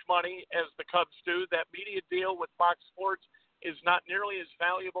as much money as the Cubs do. That media deal with Fox Sports is not nearly as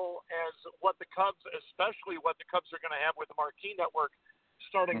valuable as what the Cubs, especially what the Cubs are going to have with the Marquis network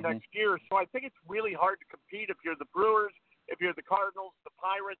starting next year. So I think it's really hard to compete if you're the Brewers, if you're the Cardinals, the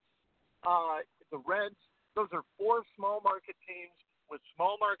Pirates, the Reds. Those are 4 small market teams with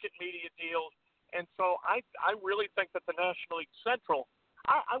small market media deals. And so I really think that the National League Central,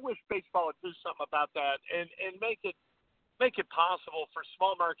 I wish baseball would do something about that and make it possible for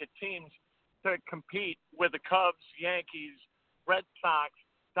small market teams to compete with the Cubs, Yankees, Red Sox,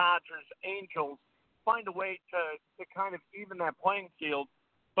 Dodgers, Angels, find a way to kind of even that playing field.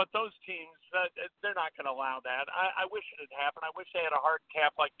 But those teams, they're not going to allow that. I wish it had happened. I wish they had a hard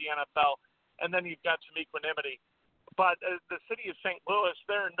cap like the NFL, and then you've got some equanimity. But the city of St. Louis,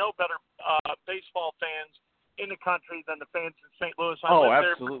 there are no better baseball fans in the country than the fans in St. Louis. I lived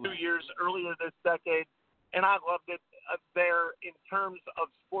there for 2 years earlier this decade, and I loved it there in terms of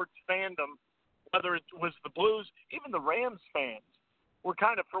sports fandom, whether it was the Blues, even the Rams fans were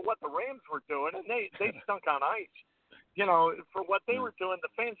kind of for what the Rams were doing, and they stunk on ice. You know, for what they were doing,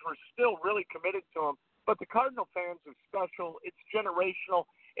 the fans were still really committed to them. But the Cardinal fans are special. It's generational.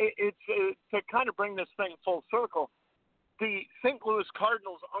 It's to kind of bring this thing full circle. The St. Louis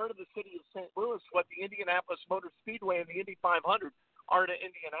Cardinals are to the city of St. Louis what the Indianapolis Motor Speedway and the Indy 500 are to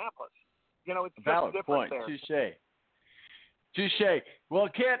Indianapolis. You know, it's just valid different point. there. Touche. Well,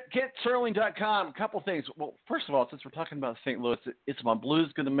 KentSerling.com, a couple things. Well, first of all, since we're talking about St. Louis, is my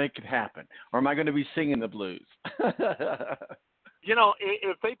blues going to make it happen? Or am I going to be singing the blues? You know,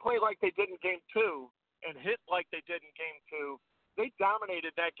 if they play like they did in Game 2 and hit like they did in Game 2, they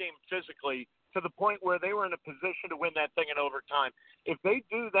dominated that game physically to the point where they were in a position to win that thing in overtime. If they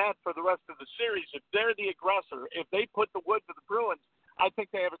do that for the rest of the series, if they're the aggressor, if they put the wood to the Bruins, I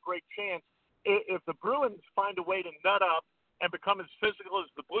think they have a great chance. If the Bruins find a way to nut up and become as physical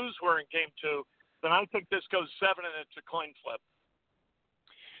as the Blues were in Game 2, then I think this goes 7 and it's a coin flip.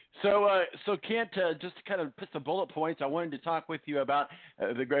 So Kent, just to kind of put some bullet points, I wanted to talk with you about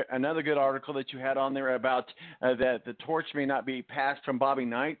another good article that you had on there about that the torch may not be passed from Bobby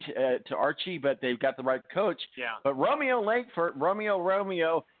Knight to Archie, but they've got the right coach. Yeah. But Romeo Langford,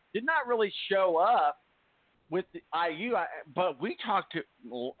 Romeo did not really show up with the IU, but we talked to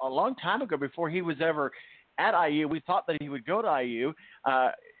a long time ago before he was ever at IU. We thought that he would go to IU.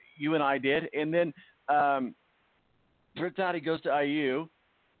 You and I did. And then turns out he goes to IU.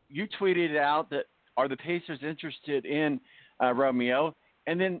 You tweeted out that, are the Pacers interested in Romeo?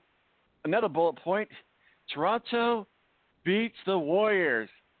 And then another bullet point, Toronto beats the Warriors.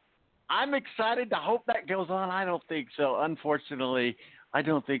 I'm excited to hope that goes on. I don't think so. Unfortunately, I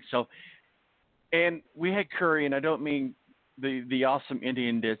don't think so. And we had curry, and I don't mean the awesome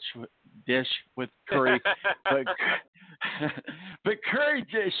Indian dish with curry, but Curry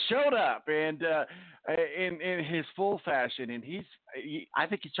just showed up and in his full fashion, and I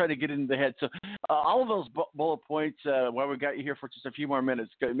think he's trying to get into the head. So all of those bullet points, while we got you here for just a few more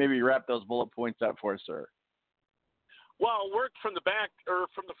minutes, maybe wrap those bullet points up for us, sir. Well, work from the back or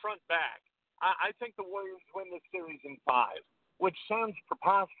from the front back. I think the Warriors win this series in 5, which sounds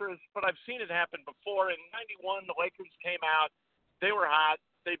preposterous, but I've seen it happen before. In '91, the Lakers came out. They were hot.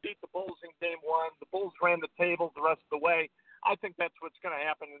 They beat the Bulls in Game 1. The Bulls ran the table the rest of the way. I think that's what's going to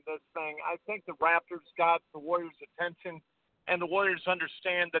happen in this thing. I think the Raptors got the Warriors' attention, and the Warriors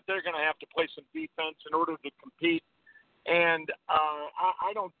understand that they're going to have to play some defense in order to compete. And I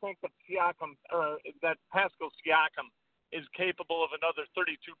don't think that that Pascal Siakam is capable of another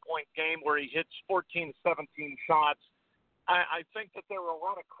 32-point game where he hits 14, 17 shots. I think that there were a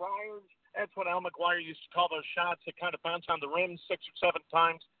lot of criers. That's what Al McGuire used to call those shots that kind of bounce on the rim 6 or 7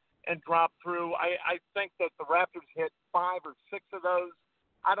 times and drop through. I think that the Raptors hit 5 or 6 of those.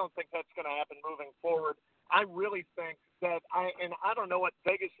 I don't think that's going to happen moving forward. I really think that I don't know what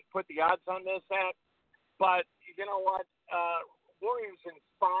Vegas put the odds on this at, but you know what? Warriors in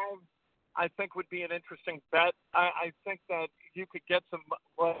 5, I think would be an interesting bet. I think that you could get some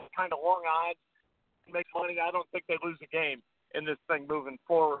kind of long odds to make money. I don't think they lose a game in this thing moving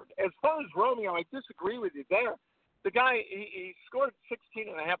forward. As far as Romeo, I disagree with you there. The guy, he scored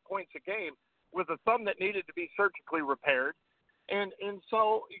 16.5 points a game with a thumb that needed to be surgically repaired. And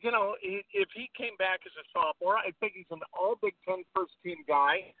so, you know, if he came back as a sophomore, I think he's an all-Big Ten first-team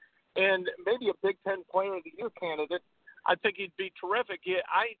guy and maybe a Big Ten Player of the Year candidate. I think he'd be terrific. You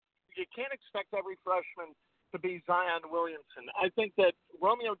can't expect every freshman to be Zion Williamson. I think that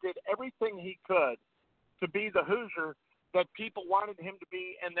Romeo did everything he could to be the Hoosier that people wanted him to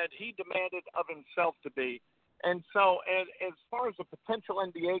be and that he demanded of himself to be. And so as far as a potential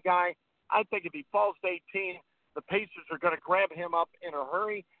NBA guy, I think if he falls to 18, the Pacers are going to grab him up in a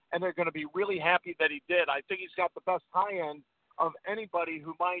hurry, and they're going to be really happy that he did. I think he's got the best high end of anybody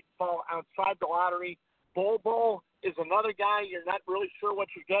who might fall outside the lottery. Bol is another guy you're not really sure what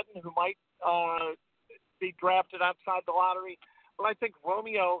you're getting who might be drafted outside the lottery. But I think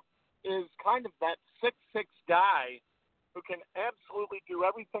Romeo is kind of that 6'6" guy who can absolutely do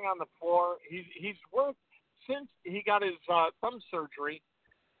everything on the floor. He's worked since he got his thumb surgery.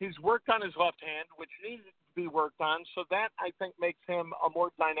 He's worked on his left hand, which needed to be worked on. So that, I think, makes him a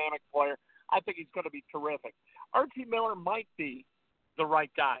more dynamic player. I think he's going to be terrific. Archie Miller might be the right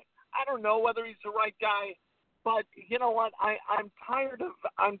guy. I don't know whether he's the right guy, but you know what? I'm tired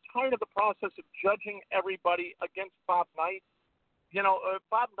of the process of judging everybody against Bob Knight. You know,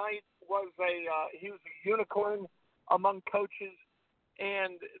 Bob Knight was he was a unicorn among coaches,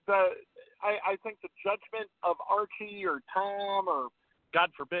 and I think the judgment of Archie or Tom or, God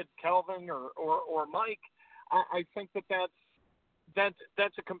forbid, Kelvin or Mike, I think that's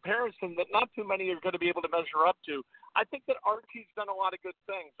a comparison that not too many are going to be able to measure up to. I think that Archie's done a lot of good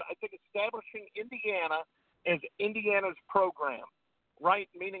things. I think establishing Indiana as Indiana's program, right,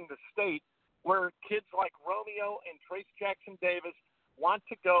 meaning the state, where kids like Romeo and Trace Jackson Davis want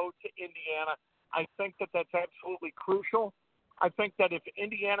to go to Indiana, I think that that's absolutely crucial. I think that if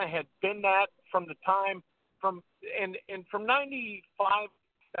Indiana had been that from the time from 95,000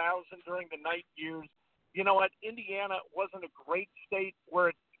 during the night years, you know what? Indiana wasn't a great state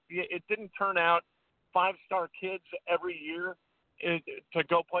where it didn't turn out five-star kids every year to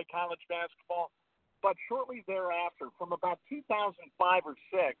go play college basketball. But shortly thereafter, from about 2005 or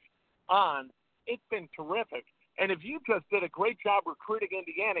 6 on, it's been terrific. And if you just did a great job recruiting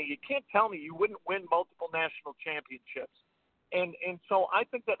Indiana, you can't tell me you wouldn't win multiple national championships. And so I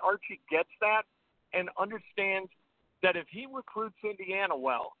think that Archie gets that and understands that if he recruits Indiana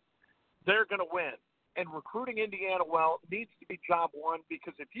well, they're going to win. And recruiting Indiana well needs to be job one,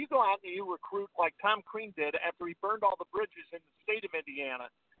 because if you go out and you recruit like Tom Crean did after he burned all the bridges in the state of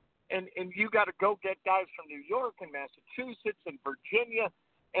Indiana, and you got to go get guys from New York and Massachusetts and Virginia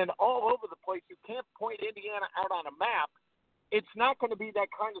and all over the place, you can't point Indiana out on a map. It's not going to be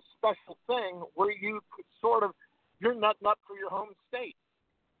that kind of special thing where you sort of, you're nutting up for your home state,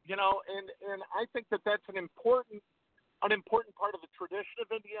 you know, and I think that that's an important part of the tradition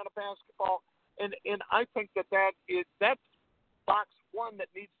of Indiana basketball. And I think that's box one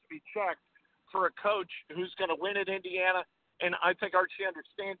that needs to be checked for a coach who's going to win at Indiana. And I think Archie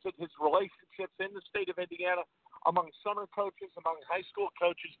understands it. His relationships in the state of Indiana among summer coaches, among high school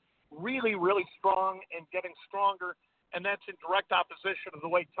coaches, really, really strong and getting stronger. And that's in direct opposition of the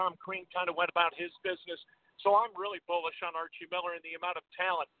way Tom Crean kind of went about his business. So I'm really bullish on Archie Miller and the amount of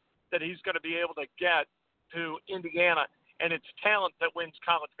talent that he's going to be able to get to Indiana. And it's talent that wins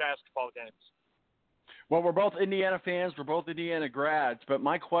college basketball games. Well, we're both Indiana fans. We're both Indiana grads. But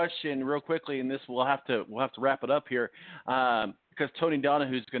my question, real quickly, and this we'll have to wrap it up here, because Tony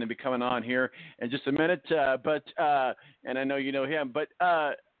Donahue is going to be coming on here in just a minute. And I know you know him. But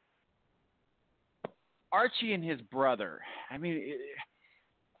Archie and his brother. I mean,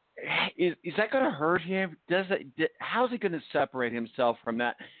 is that going to hurt him? How's he going to separate himself from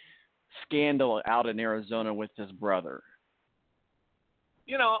that scandal out in Arizona with his brother?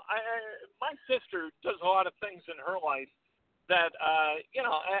 You know, my sister does a lot of things in her life that,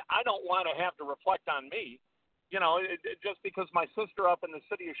 I don't want to have to reflect on me. You know, just because my sister up in the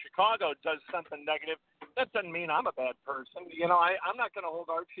city of Chicago does something negative, that doesn't mean I'm a bad person. You know, I'm not going to hold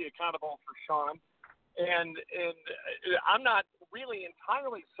Archie accountable for Sean. And I'm not really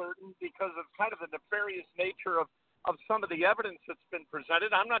entirely certain because of kind of the nefarious nature of some of the evidence that's been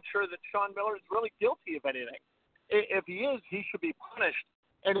presented. I'm not sure that Sean Miller is really guilty of anything. If he is, he should be punished.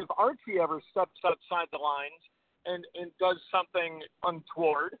 And if Archie ever steps outside the lines and does something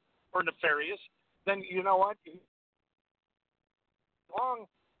untoward or nefarious, then you know what? As long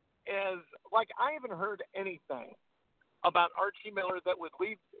as, like, I haven't heard anything about Archie Miller that would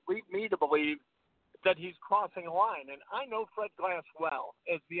lead me to believe that he's crossing a line. And I know Fred Glass well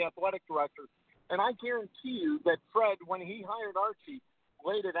as the athletic director, and I guarantee you that Fred, when he hired Archie,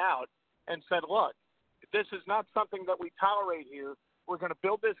 laid it out and said, look, this is not something that we tolerate here. We're going to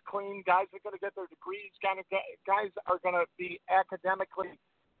build this clean. Guys are going to get their degrees. Guys are going to be academically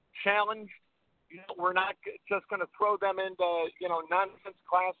challenged. You know, we're not just going to throw them into, nonsense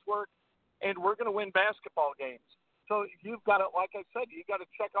classwork, and we're going to win basketball games. So you've got to, like I said, you've got to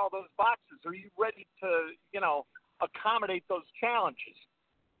check all those boxes. Are you ready to, accommodate those challenges?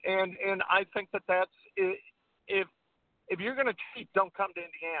 And I think that's if you're going to cheat, don't come to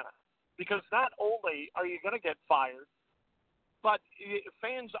Indiana, because not only are you going to get fired, but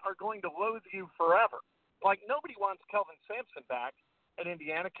fans are going to loathe you forever. Like, nobody wants Kelvin Sampson back at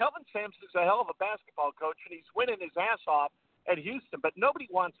Indiana. Kelvin Sampson's a hell of a basketball coach, and he's winning his ass off at Houston, but nobody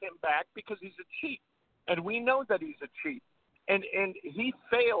wants him back because he's a cheat. And we know that he's a cheat. And he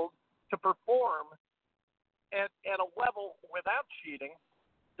failed to perform at a level without cheating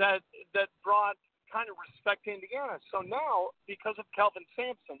that brought kind of respect to Indiana. So now, because of Kelvin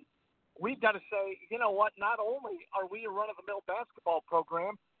Sampson, we've got to say, you know what, not only are we a run-of-the-mill basketball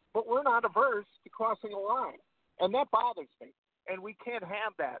program, but we're not averse to crossing a line. And that bothers me. And we can't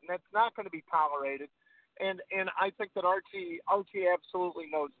have that. And that's not going to be tolerated. And I think that Archie absolutely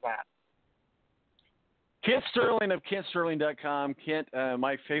knows that. Kent Sterling of KentSterling.com. Kent,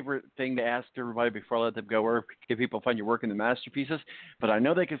 my favorite thing to ask everybody before I let them go, where can people find your work in the masterpieces? But I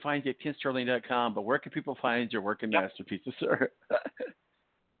know they can find you at KentSterling.com, but where can people find your work in masterpieces, sir?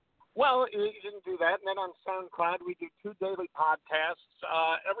 Well, you can do that. And then on SoundCloud, we do 2 daily podcasts.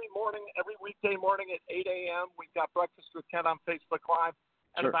 Every morning, every weekday morning at 8 a.m., we've got Breakfast with Ken on Facebook Live.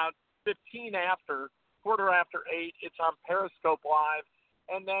 And about quarter after 8, it's on Periscope Live.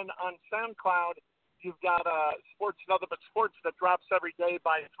 And then on SoundCloud, you've got Sports Nothing But Sports that drops every day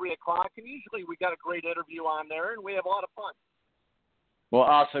by 3 o'clock. And usually we got a great interview on there, and we have a lot of fun. Well,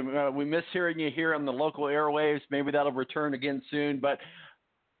 awesome. We miss hearing you here on the local airwaves. Maybe that'll return again soon. But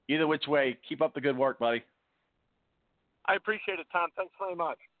either which way, keep up the good work, buddy. I appreciate it, Tom. Thanks very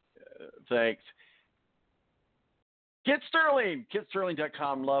much. Thanks. Kit Sterling,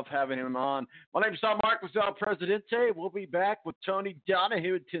 KitSterling.com. Love having him on. My name is Tom Marquis, Presidente. We'll be back with Tony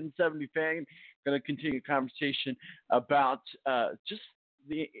Donahue at 1070 Fame. Going to continue a conversation about just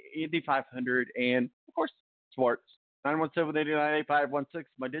the Indy 500 and, of course, sports. 917-898-516.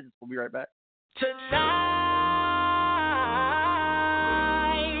 My digits. We'll be right back. Tonight.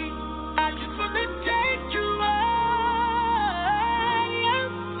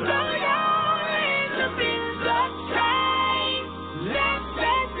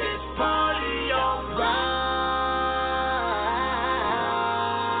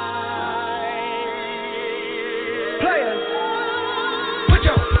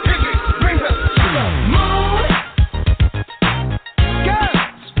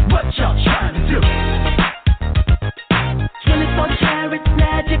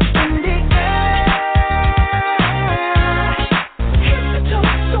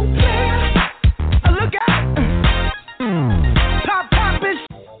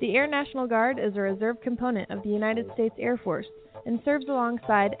 The Air National Guard is a reserve component of the United States Air Force and serves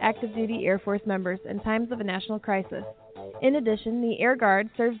alongside active duty Air Force members in times of a national crisis. In addition, the Air Guard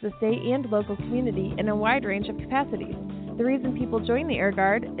serves the state and local community in a wide range of capacities. The reason people join the Air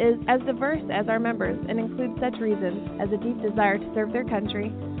Guard is as diverse as our members and includes such reasons as a deep desire to serve their country,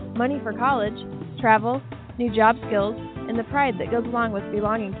 money for college, travel, new job skills, and the pride that goes along with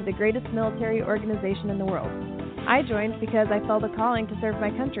belonging to the greatest military organization in the world. I joined because I felt a calling to serve my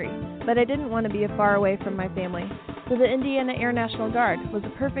country, but I didn't want to be far away from my family, so the Indiana Air National Guard was a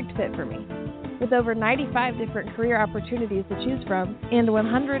perfect fit for me. With over 95 different career opportunities to choose from and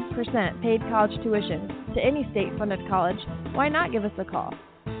 100% paid college tuition to any state-funded college, why not give us a call?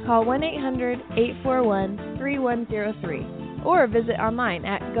 Call 1-800-841-3103 or visit online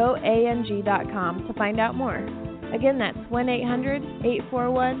at goang.com to find out more. Again, that's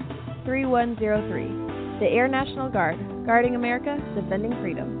 1-800-841-3103. The Air National Guard, guarding America, defending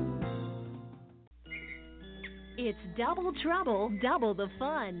freedom. It's double trouble, double the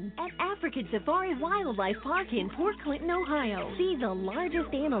fun at African Safari Wildlife Park in Port Clinton, Ohio. See the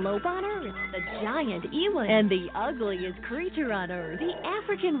largest antelope on Earth, the giant eland, and the ugliest creature on Earth, the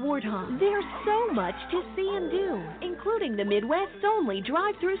African warthog. There's so much to see and do, including the Midwest's only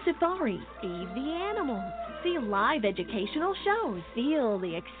drive-through safari. Feed the animals, see live educational shows, feel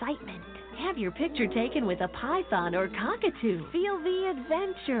the excitement. Have your picture taken with a python or cockatoo. Feel the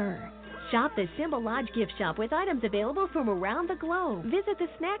adventure. Shop the Symbol Lodge gift shop with items available from around the globe. Visit the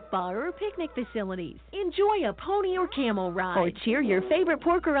snack bar or picnic facilities. Enjoy a pony or camel ride. Or cheer your favorite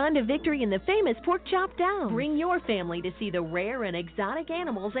porker on to victory in the famous Pork Chop Down. Bring your family to see the rare and exotic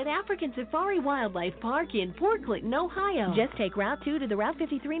animals at African Safari Wildlife Park in Port Clinton, Ohio. Just take Route 2 to the Route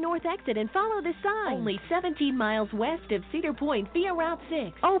 53 North exit and follow the sign. Only 17 miles west of Cedar Point via Route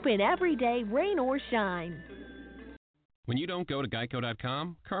 6. Open every day, rain or shine. When you don't go to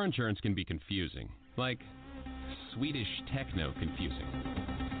Geico.com, car insurance can be confusing. Like Swedish techno confusing.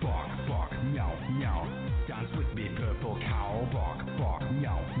 Bark, bark, meow, meow. Dance with me, purple cow. Bark, bark,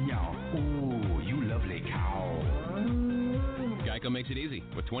 meow, meow. Ooh, you lovely cow. Geico makes it easy.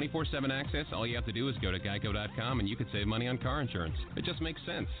 With 24/7 access, all you have to do is go to Geico.com and you could save money on car insurance. It just makes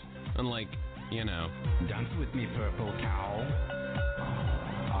sense. Unlike, you know. Dance with me, purple cow.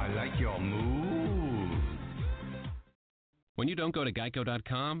 I like your move. When you don't go to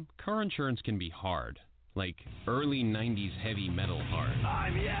Geico.com, car insurance can be hard. Like early 90s heavy metal hard.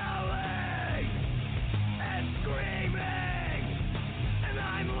 I'm yelling and screaming and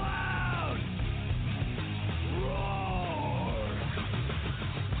I'm loud. Roar.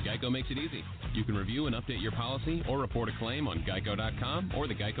 Geico makes it easy. You can review and update your policy or report a claim on Geico.com or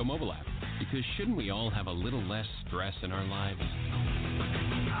the Geico mobile app. Because shouldn't we all have a little less stress in our lives?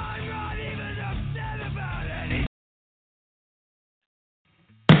 I'm not even upset about anything.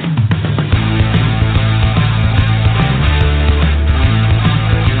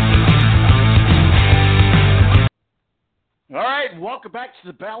 All right, welcome back to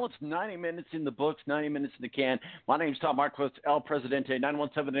the balance. 90 minutes in the books, 90 minutes in the can. My name's Tom Marquis, El Presidente.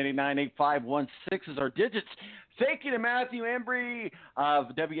 917-889-8516 is our digits. Thank you to Mathew Embury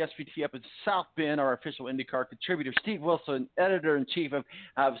of WSBT up in South Bend, our official IndyCar contributor. Steve Wilson, editor-in-chief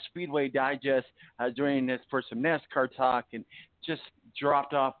of Speedway Digest, joining us for some NASCAR talk. And just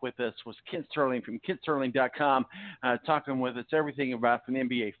dropped off with us was Kent Sterling from KentSterling.com, talking with us everything about from the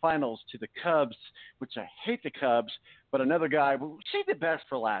NBA Finals to the Cubs, which I hate the Cubs, but another guy, we'll save the best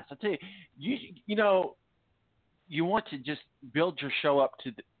for last. I'll tell you, you know, you want to just build your show up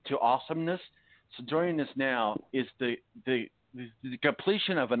to awesomeness. So joining us now is the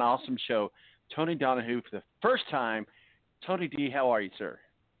completion of an awesome show, Tony Donahue for the first time. Tony D, how are you, sir?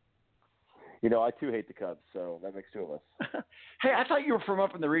 You know, I too hate the Cubs, so that makes two of us. Hey, I thought you were from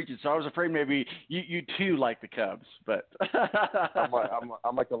up in the region, so I was afraid maybe you too like the Cubs, but I'm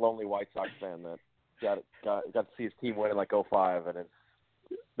like the lonely White Sox fan that got to see his team win in like 2005, and it's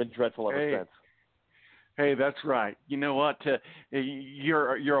been dreadful ever since. Hey, that's right. You know what?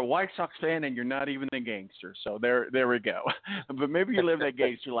 You're a White Sox fan, and you're not even a gangster. So there we go. But maybe you live that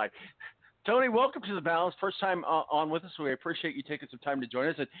gangster life. Tony, welcome to the Balance. First time on with us. We appreciate you taking some time to join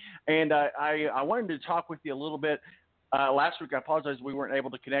us. And I wanted to talk with you a little bit. Last week, I apologize we weren't able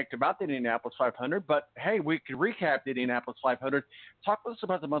to connect about the Indianapolis 500. But, hey, we could recap the Indianapolis 500. Talk with us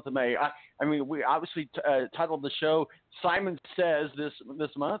about the month of May. I mean, we obviously titled the show Simon Says this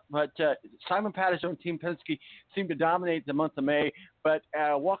month. But Simon Pagenaud and Team Penske seemed to dominate the month of May. But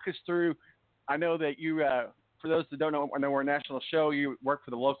walk us through. I know that you for those that don't know, I know we're a national show. You work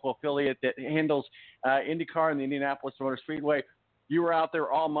for the local affiliate that handles IndyCar and the Indianapolis Motor Speedway. You were out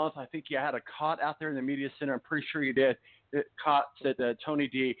there all month. I think you had a cot out there in the media center. I'm pretty sure you did. Cot said Tony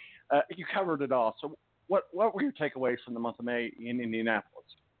D. You covered it all. So what were your takeaways from the month of May in Indianapolis?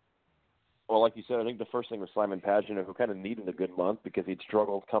 Well, like you said, I think the first thing was Simon Pagenaud, who kind of needed a good month because he'd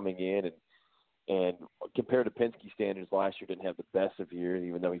struggled coming in and compared to Penske standards, last year didn't have the best of years,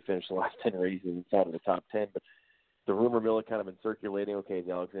 even though he finished the last 10 races inside of the top 10. But the rumor mill had kind of been circulating, okay, is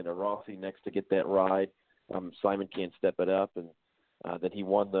Alexander Rossi next to get that ride? Simon can't step it up. And then he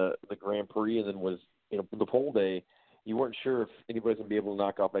won the Grand Prix and then was, the pole day, you weren't sure if anybody's going to be able to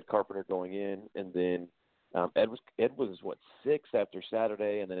knock off Ed Carpenter going in. And then Ed was sixth after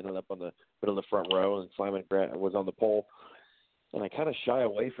Saturday and then ended up on the middle of the front row, and Simon was on the pole. And I kind of shy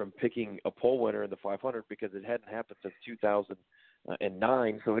away from picking a pole winner in the 500 because it hadn't happened since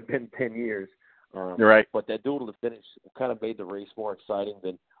 2009, so it'd been 10 years. Right. But that duel to the finish kind of made the race more exciting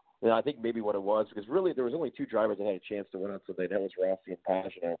than I think maybe what it was, because really there was only two drivers that had a chance to win on Sunday. That was Rossi and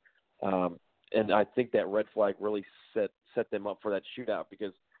Pagenaud. And I think that red flag really set them up for that shootout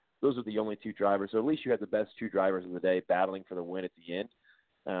because those are the only two drivers. So at least you had the best two drivers of the day battling for the win at the end.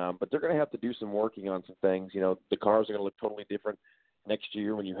 But they're going to have to do some working on some things. The cars are going to look totally different next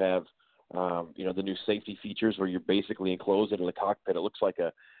year when you have, the new safety features where you're basically enclosed in the cockpit. It looks like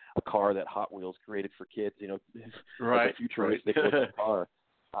a car that Hot Wheels created for kids, right. Like a futuristic looking car.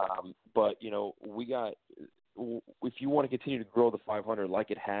 But, if you want to continue to grow the 500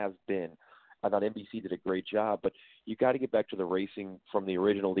 like it has been, I thought NBC did a great job, but you got to get back to the racing from the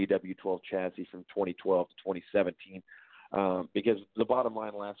original DW12 chassis from 2012 to 2017. Because the bottom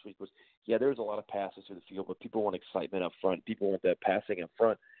line last week was, there's a lot of passes through the field, but people want excitement up front. People want that passing up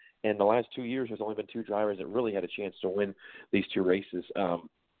front. And the last 2 years, there's only been two drivers that really had a chance to win these two races.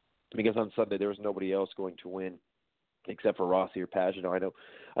 Because on Sunday, there was nobody else going to win except for Rossi or Pagenaud.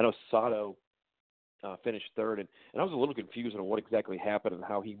 I know Sato finished third, and I was a little confused on what exactly happened and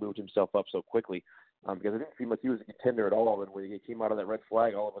how he moved himself up so quickly because I didn't seem like he was a contender at all. And when he came out of that red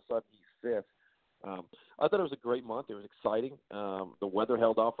flag, all of a sudden he's fifth. I thought it was a great month. It was exciting. The weather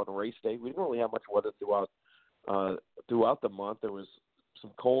held off on race day. We didn't really have much weather throughout the month. There was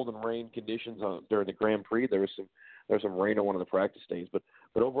some cold and rain conditions during the Grand Prix. There was some rain on one of the practice days, but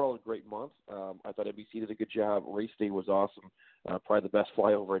overall a great month. I thought NBC did a good job. Race day was awesome. Probably the best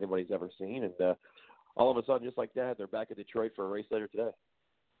flyover anybody's ever seen. And all of a sudden, just like that, they're back in Detroit for a race later today.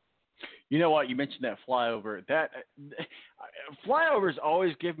 You know what? You mentioned that flyover. That flyovers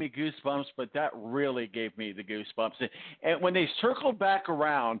always give me goosebumps, but that really gave me the goosebumps. And when they circled back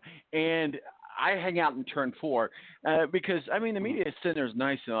around, and I hang out in turn 4 because, the media center is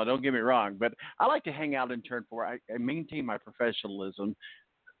nice and all, don't get me wrong, but I like to hang out in turn 4. I maintain my professionalism.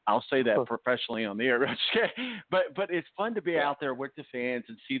 I'll say that professionally on the air. but it's fun to be out there with the fans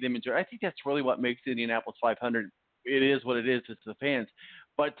and see them enjoy. I think that's really what makes the Indianapolis 500. It is what it is. It's the fans.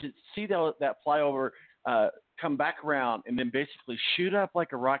 But to see that flyover come back around and then basically shoot up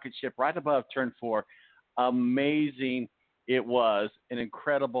like a rocket ship right above turn 4, amazing it was, an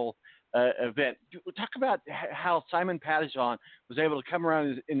incredible event. Talk about how Simon Pageon was able to come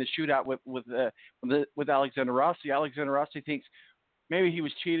around in the shootout with Alexander Rossi. Alexander Rossi thinks maybe he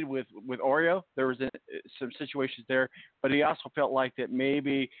was cheated with Oreo. There was some situations there, but he also felt like that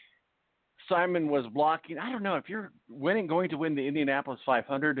maybe Simon was blocking. I don't know if you're going to win the Indianapolis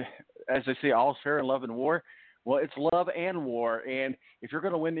 500. As they say, all's fair in love and war. Well, it's love and war, and if you're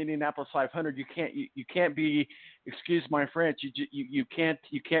going to win the Indianapolis 500, you can't be, excuse my French, you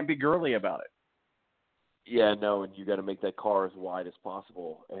can't be girly about it. Yeah, no, and you got to make that car as wide as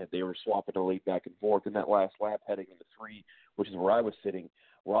possible. And they were swapping the lead back and forth in that last lap, heading into 3, which is where I was sitting.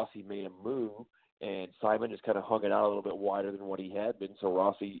 Rossi made a move, and Simon just kind of hung it out a little bit wider than what he had been. So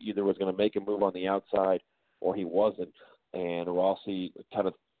Rossi either was going to make a move on the outside, or he wasn't. And Rossi kind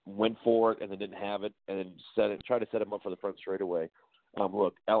of went for it and then didn't have it, and then tried to set him up for the front straightaway.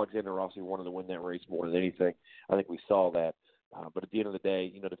 Look, Alexander Rossi wanted to win that race more than anything. I think we saw that. But at the end of the day,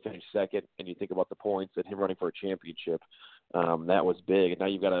 to finish second, and you think about the points and him running for a championship, that was big. And now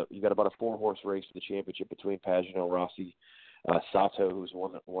you've got about a 4-horse race for the championship between Pagenaud, Rossi, Sato, who's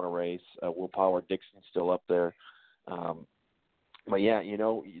won a race, Will Power, Dixon still up there. But yeah,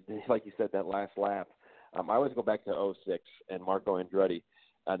 like you said, that last lap, I always go back to 06 and Marco Andretti.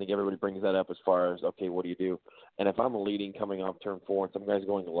 I think everybody brings that up as far as, okay, what do you do? And if I'm leading coming off turn 4 and some guy's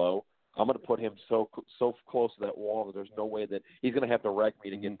going low, I'm going to put him so close to that wall that there's no way that he's going to have to wreck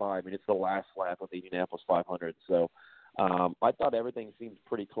me to get by. I mean, it's the last lap of the Indianapolis 500. So I thought everything seemed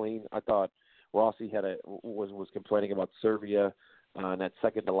pretty clean. I thought Rossi was complaining about Serbia in that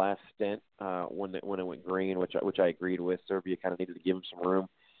second to last stint when it went green, which I agreed with. Serbia kind of needed to give him some room.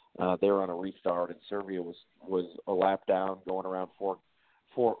 They were on a restart, and Serbia was a lap down, going around for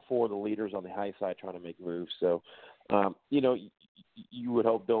the leaders on the high side trying to make moves. So, you would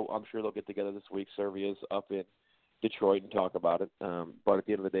hope I'm sure they'll get together this week. Serbia's up in Detroit and talk about it. But at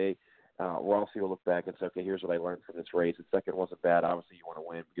the end of the day, Rossi will look back and say, okay, here's what I learned from this race. The second wasn't bad. Obviously, you want to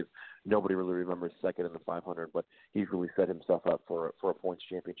win because nobody really remembers second in the 500, but he's really set himself up for a points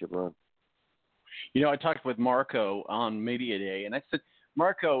championship run. I talked with Marco on Media Day, and I said,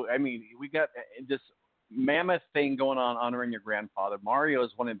 Marco, I mean, we got this mammoth thing going on honoring your grandfather. Mario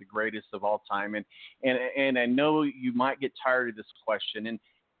is one of the greatest of all time, and I know you might get tired of this question, and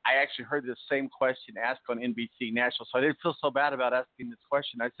I actually heard the same question asked on NBC National, so I didn't feel so bad about asking this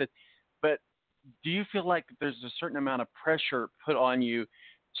question. I said, but do you feel like there's a certain amount of pressure put on you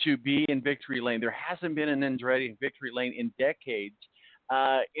to be in victory lane? There hasn't been an Andretti in victory lane in decades,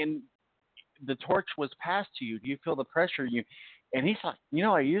 and the torch was passed to you. Do you feel the pressure? And he thought,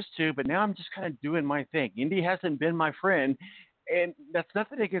 I used to, but now I'm just kind of doing my thing. Indy hasn't been my friend, and that's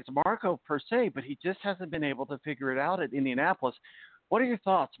nothing against Marco per se, but he just hasn't been able to figure it out at Indianapolis. What are your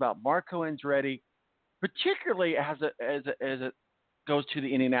thoughts about Marco Andretti, particularly as it goes to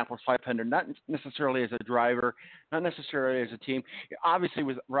the Indianapolis 500, not necessarily as a driver, not necessarily as a team? Obviously,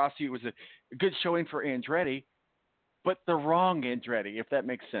 with Rossi, it was a good showing for Andretti, but the wrong Andretti, if that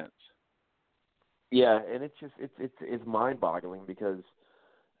makes sense. Yeah, and it's mind-boggling because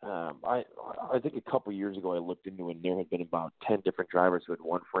I think a couple years ago I looked into it, and there had been about 10 different drivers who had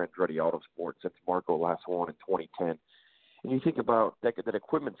won for Andretti Autosport since Marco last won in 2010. And you think about that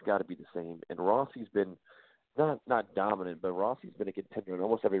equipment's got to be the same. And Rossi's been not dominant, but Rossi's been a contender in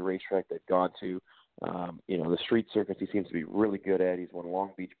almost every racetrack they've gone to. The street circuits he seems to be really good at. He's won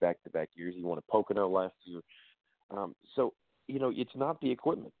Long Beach back-to-back years. He won a Pocono last year. It's not the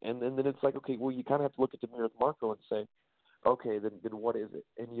equipment. And then it's like, okay, well, you kind of have to look at the mirror with Marco and say, okay, then what is it?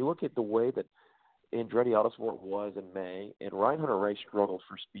 And you look at the way that Andretti Autosport was in May, and Ryan Hunter-Reay struggled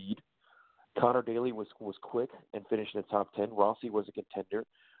for speed. Connor Daly was quick and finished in the top 10. Rossi was a contender.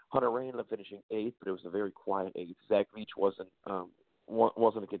 Hunter-Reay ended up finishing 8th, but it was a very quiet 8th. Zach Leach wasn't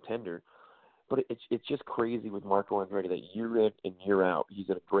a contender. But it's just crazy with Marco Andretti that year in and year out, he's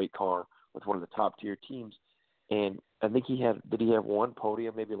in a great car with one of the top-tier teams. And I think he have one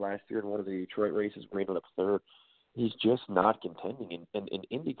podium maybe last year in one of the Detroit races where he ended up 3rd. He's just not contending. And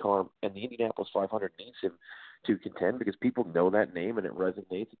IndyCar and the Indianapolis 500 needs him to contend because people know that name and it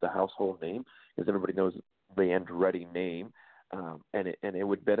resonates. It's a household name because everybody knows the Andretti name. And it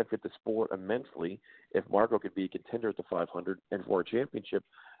would benefit the sport immensely if Marco could be a contender at the 500 and for a championship.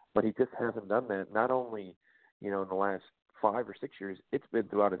 But he just hasn't done that. Not only, in the last 5 or 6 years, it's been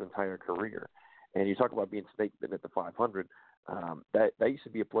throughout his entire career. And you talk about being snake bitten at the 500. That used to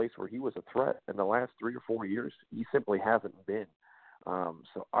be a place where he was a threat. In the last 3 or 4 years, he simply hasn't been.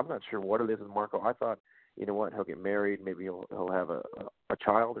 So I'm not sure what it is with Marco. I thought, he'll get married, maybe he'll have a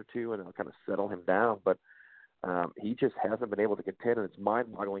child or two, and it'll kind of settle him down. But he just hasn't been able to contend, and it's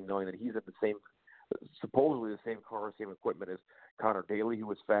mind-boggling knowing that he's in the same supposedly the same car, same equipment as Connor Daly, who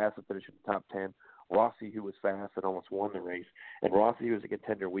was fast and finished in the top 10, Rossi, who was fast and almost won the race, and Rossi, who was a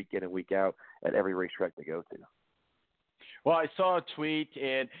contender week in and week out at every racetrack they go to. Well, I saw a tweet,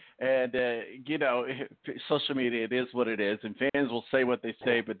 and you know, social media, it is what it is, and fans will say what they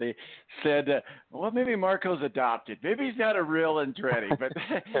say, but they said, well, maybe Marco's adopted. Maybe he's not a real Andretti, but,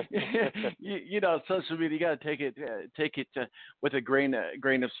 you know, social media, you got to take it with a grain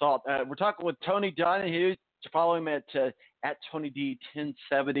of salt. We're talking with Tony Donahue. Follow him at Tony D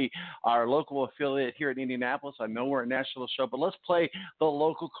 1070, our local affiliate here in Indianapolis. I know we're a national show, but let's play the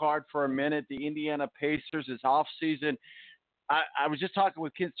local card for a minute. The Indiana Pacers is off season. I was just talking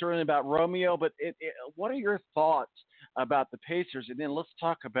with Ken Sterling about Romeo, but what are your thoughts about the Pacers? And then let's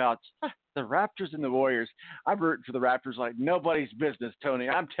talk about the Raptors and the Warriors. I'm rooting for the Raptors like nobody's business, Tony.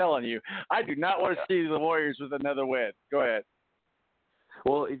 I'm telling you, I do not want to see the Warriors with another win. Go ahead.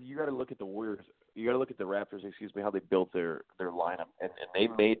 Well, if you got to look at the Warriors. You got to look at the Raptors, how they built their lineup, and they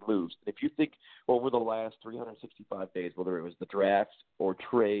made moves. If you think over the last 365 days, whether it was the drafts or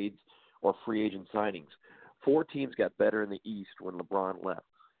trades or free agent signings, 4 teams got better in the East when LeBron left,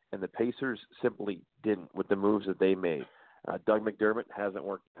 and the Pacers simply didn't with the moves that they made. Doug McDermott hasn't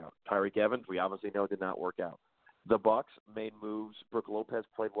worked out. Tyreek Evans, we obviously know, did not work out. The Bucks made moves. Brooke Lopez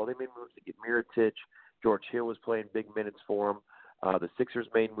played well. They made moves to get Mirotić. George Hill was playing big minutes for him. The Sixers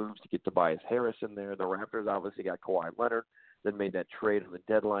made moves to get Tobias Harris in there. The Raptors obviously got Kawhi Leonard, then made that trade on the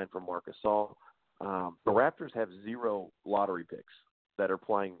deadline for Marc Gasol. The Raptors have 0 lottery picks that are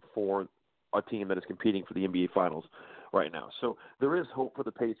playing for a team that is competing for the NBA Finals right now. So there is hope for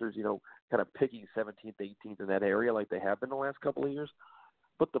the Pacers, you know, kind of picking 17th, 18th in that area like they have been the last couple of years.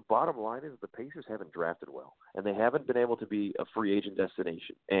 But the bottom line is the Pacers haven't drafted well, and they haven't been able to be a free agent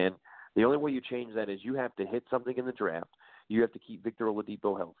destination. And the only way you change that is you have to hit something in the draft. You have to keep Victor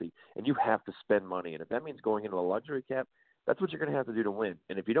Oladipo healthy, and you have to spend money. And if that means going into the luxury cap, that's what you're going to have to do to win.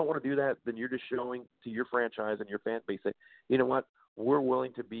 And if you don't want to do that, then you're just showing to your franchise and your fan base that, you know what, we're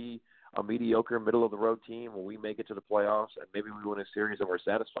willing to be a mediocre, middle-of-the-road team when we make it to the playoffs, and maybe we win a series and we're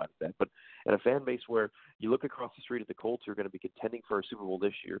satisfied with that. But in a fan base where you look across the street at the Colts, who are going to be contending for a Super Bowl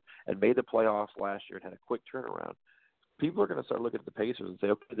this year and made the playoffs last year and had a quick turnaround, people are going to start looking at the Pacers and say,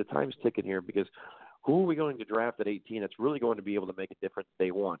 okay, the time's ticking here because who are we going to draft at 18 that's really going to be able to make a difference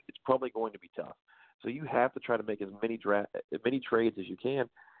day one? It's probably going to be tough. So you have to try to make as many trades as you can.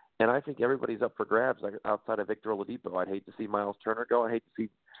 And I think everybody's up for grabs outside of Victor Oladipo. I'd hate to see Miles Turner go. I'd hate to see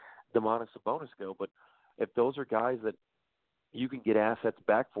Domantas Sabonis go. But if those are guys that you can get assets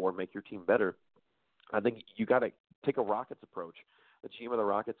back for and make your team better, I think you got to take a Rockets approach. The GM of the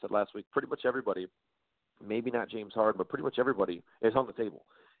Rockets said last week, pretty much everybody, maybe not James Harden, but pretty much everybody is on the table.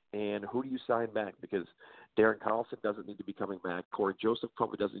 And who do you sign back? Because Darren Carlson doesn't need to be coming back. Corey Joseph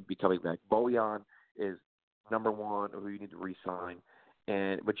probably doesn't need to be coming back. Bojan is number one who you need to re-sign.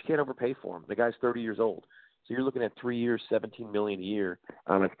 But you can't overpay for him. The guy's 30 years old. So you're looking at 3 years, $17 million a year.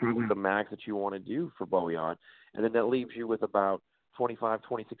 That's probably the max that you want to do for Bojan. And then that leaves you with about $25,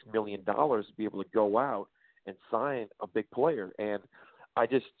 $26 million to be able to go out and sign a big player. And I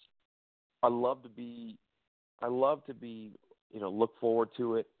love to be, look forward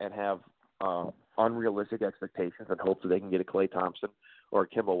to it and have unrealistic expectations and hope that they can get a Klay Thompson or a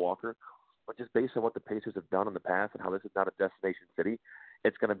Kemba Walker. But just based on what the Pacers have done in the past and how this is not a destination city,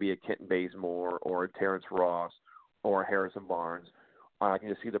 it's going to be a Kenton Bazemore or a Terrence Ross or a Harrison Barnes. I can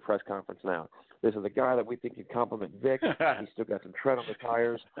just see the press conference now. This is a guy that we think can complement Vic. He's still got some tread on the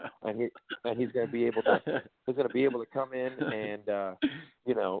tires, and he's going to be able to come in and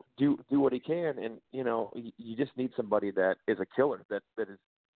do what he can. And you just need somebody that is a killer that is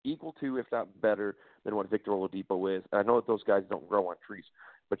equal to, if not better than what Victor Oladipo is. I know that those guys don't grow on trees,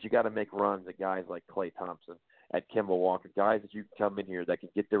 but you got to make runs at guys like Klay Thompson, at Kemba Walker, guys that you can come in here that can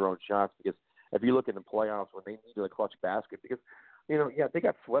get their own shots. Because if you look in the playoffs when they needed a clutch basket, because they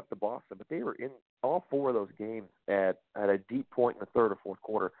got swept to Boston, but they were in all 4 of those games at a deep point in the third or fourth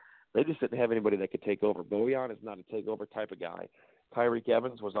quarter. They just didn't have anybody that could take over. Bojan is not a takeover type of guy. Tyreek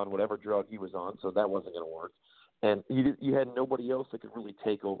Evans was on whatever drug he was on, so that wasn't going to work. And you had nobody else that could really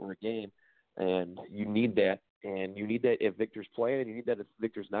take over a game, and you need that. And you need that if Victor's playing, and you need that if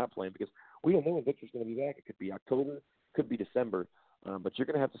Victor's not playing, because we don't know when Victor's going to be back. It could be October, could be December, but you're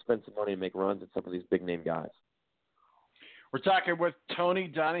going to have to spend some money and make runs at some of these big-name guys. We're talking with Tony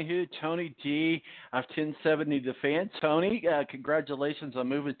Donahue, Tony D of 1070 The Fan. Tony, congratulations on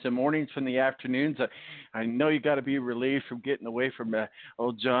moving to mornings from the afternoons. I know you got to be relieved from getting away from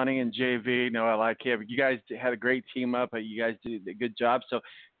old Johnny and JV. No, I like him. You guys had a great team up. You guys did a good job. So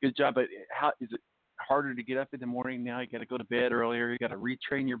good job. But how is it harder to get up in the morning now. You got to go to bed earlier. You got to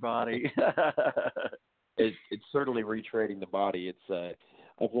retrain your body. It's certainly retraining the body.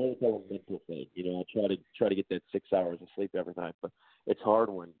 I've learned it's all a mental thing. I try to get that 6 hours of sleep every night, but it's hard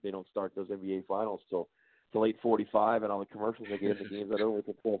when they don't start those NBA finals till 8:45, and all the commercials they get in the games are over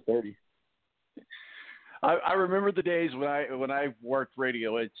till 12:30. I remember the days when I worked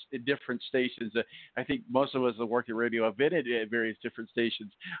radio. It's in different stations. I think most of us that work at radio have been at various different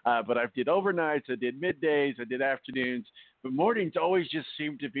stations. But I did overnights, I did middays, I did afternoons. But mornings always just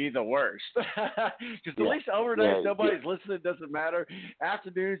seem to be the worst. Because at least overnight nobody's listening. It doesn't matter.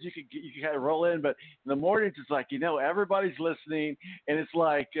 Afternoons you can kind of roll in, but in the mornings it's like everybody's listening, and it's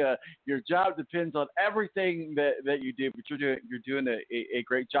like your job depends on everything that you do. But you're doing a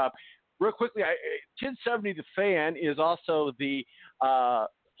great job. Real quickly, 1070 The Fan is also the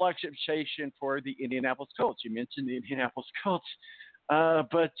flagship station for the Indianapolis Colts. You mentioned the Indianapolis Colts.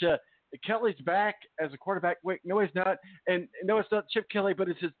 But Kelly's back as a quarterback. Wait, no, he's not. And no, it's not Chip Kelly, but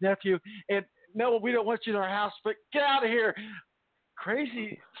it's his nephew. And no, we don't want you in our house, but get out of here.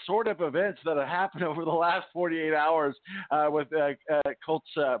 Crazy sort of events that have happened over the last 48 hours with Colts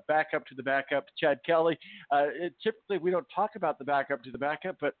backup to the backup, Chad Kelly. Typically, we don't talk about the backup to the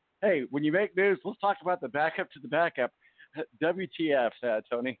backup, but hey, when you make news, let's talk about the backup to the backup. WTF,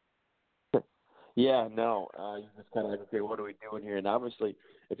 Tony? Yeah, no. You just kind of like, okay, what are we doing here? And obviously,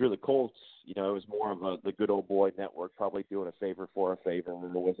 if you're the Colts, it was more of the good old boy network, probably doing a favor for a favor, or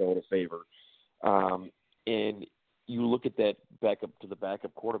was owed a favor. And you look at that backup to the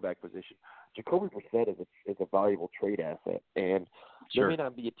backup quarterback position, Jacoby Brissett is a valuable trade asset. And there may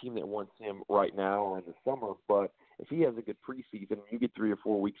not be a team that wants him right now or in the summer, but if he has a good preseason, you get 3 or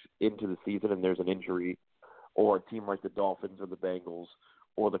 4 weeks into the season and there's an injury, or a team like the Dolphins or the Bengals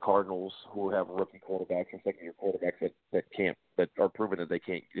or the Cardinals who have rookie quarterbacks or second-year quarterbacks that are proven that they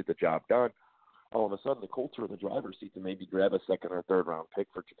can't get the job done, all of a sudden the Colts are in the driver's seat to maybe grab a second or third round pick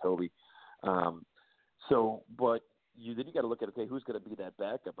for Jacoby. But then you got to look at, okay, who's going to be that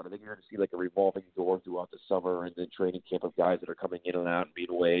backup? But I think you're going to see like a revolving door throughout the summer and then training camp of guys that are coming in and out and being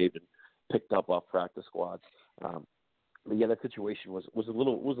waived and picked up off practice squads. But yeah, that situation was a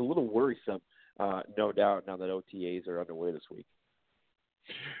little worrisome, no doubt. Now that OTAs are underway this week.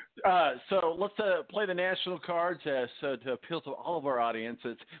 So let's play the national cards. So to appeal to all of our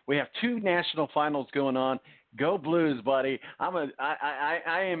audiences, we have 2 national finals going on. Go Blues, buddy!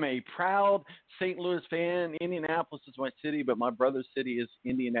 I am a proud St. Louis fan. Indianapolis is my city, but my brother's city is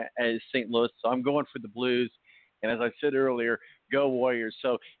St. Louis, so I'm going for the Blues. And as I said earlier, go Warriors.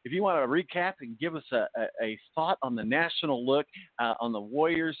 So if you want to recap and give us a thought on the national look on the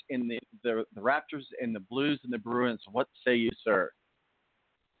Warriors and the Raptors and the Blues and the Bruins, what say you, sir?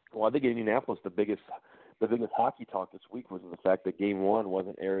 Well, I think in Indianapolis, the biggest hockey talk this week was the fact that Game 1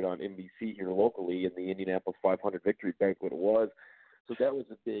 wasn't aired on NBC here locally, and the Indianapolis 500 victory banquet was. So that was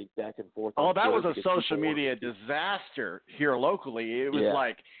a big back and forth. Oh, that was a social media disaster here locally. It was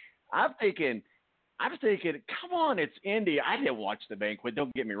like, I'm thinking, come on, it's Indy. I didn't watch the banquet.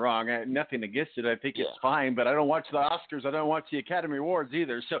 Don't get me wrong. I have nothing against it. I think it's fine, but I don't watch the Oscars. I don't watch the Academy Awards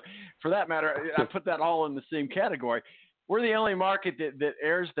either. So for that matter, I put that all in the same category. We're the only market that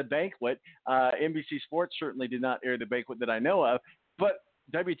airs the banquet. NBC Sports certainly did not air the banquet that I know of, but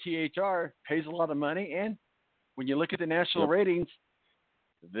WTHR pays a lot of money, and when you look at the national ratings,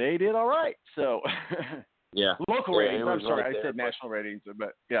 they did all right. So local ratings. I'm sorry, I said national ratings,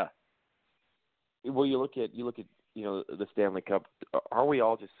 but yeah. Well, you look at the Stanley Cup. Are we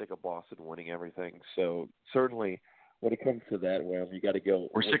all just sick of Boston winning everything? So certainly, when it comes to that, well, you got to go.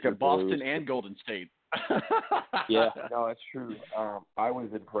 We're sick of Boston and Golden State. Yeah, no, that's true. I was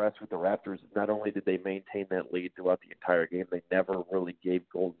impressed with the Raptors. Not only did they maintain that lead throughout the entire game, they never really gave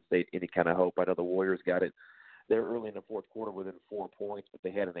Golden State any kind of hope. I know the Warriors got it there early in the fourth quarter within 4 points, but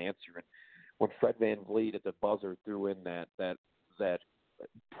they had an answer. And when Fred VanVleet at the buzzer threw in that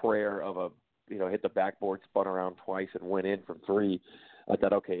prayer of hit the backboard, spun around twice, and went in from 3, I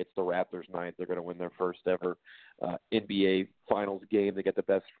thought, okay, it's the Raptors' night. They're going to win their first ever NBA Finals game. They have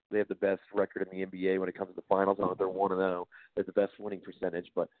the best record in the NBA when it comes to the Finals. I don't know if they're 1-0. They have the best winning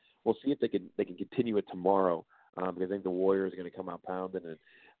percentage, but we'll see if they can continue it tomorrow. Because I think the Warriors are going to come out pounding. And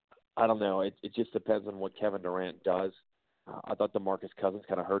I don't know. It just depends on what Kevin Durant does. I thought DeMarcus Cousins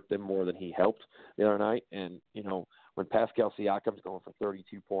kind of hurt them more than he helped the other night. And when Pascal Siakam's going for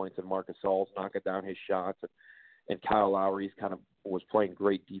 32 points and Marc Gasol's knocking down his shots, and Kyle Lowry's kind of was playing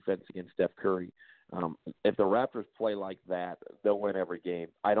great defense against Steph Curry. If the Raptors play like that, they'll win every game.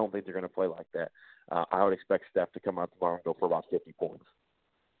 I don't think they're going to play like that. I would expect Steph to come out tomorrow and go for about 50 points.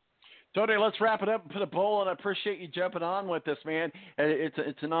 Tony, let's wrap it up and put a bow on. I appreciate you jumping on with us, man.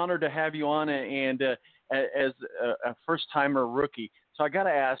 It's an honor to have you on, and as a first-timer rookie. So I got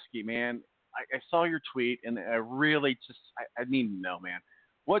to ask you, man, I saw your tweet, and I really just I need to know, man.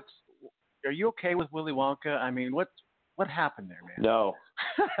 Are you okay with Willy Wonka? I mean, what happened there, man? No.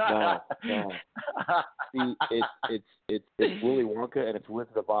 See, it's Willy Wonka, and it's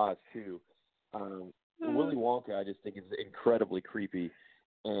Wizard of Oz too. Willy Wonka, I just think is incredibly creepy,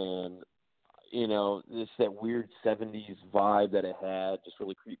 and it's that weird '70s vibe that it had just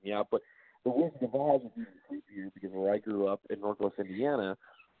really creeped me out. But the Wizard of Oz is even creepier because where I grew up in Northwest Indiana,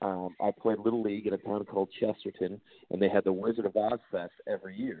 I played Little League in a town called Chesterton, and they had the Wizard of Oz Fest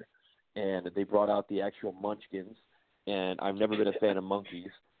every year, and they brought out the actual Munchkins. And I've never been a fan of monkeys,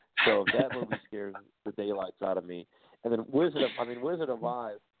 so that movie scares the daylights out of me. And then Wizard of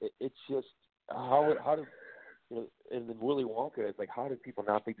Oz, it's just how does and then Willy Wonka, it's like how do people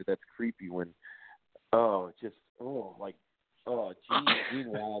not think that that's creepy when Gene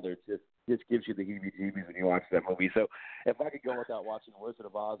Wilder just gives you the heebie-jeebies when you watch that movie. So if I could go without watching Wizard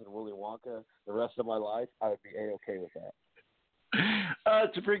of Oz and Willy Wonka the rest of my life, I would be A-okay with that.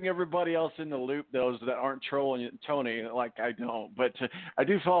 To bring everybody else in the loop, those that aren't trolling Tony like I don't, but I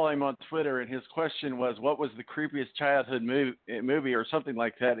do follow him on Twitter, and his question was, what was the creepiest childhood movie or something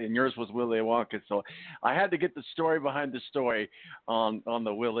like that, and yours was Willy Wonka. So I had to get the story behind the story on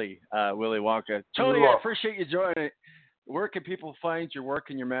the Willy Wonka. Tony, I appreciate you joining. Where can people find your work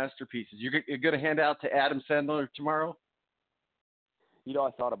and your masterpieces? You're going to hand out to Adam Sandler tomorrow?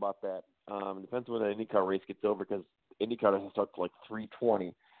 I thought about that. It depends when the IndyCar race gets over because IndyCar doesn't start till like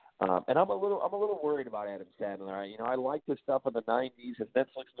 3:20, and I'm a little worried about Adam Sandler. I like this stuff in the '90s. His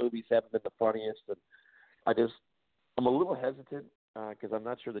Netflix movies haven't been the funniest, and I'm a little hesitant because I'm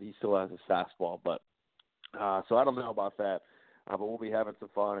not sure that he still has his fastball. But so I don't know about that. But we'll be having some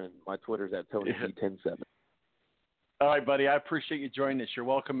fun, and my Twitter's at TonyC107. All right, buddy. I appreciate you joining us. You're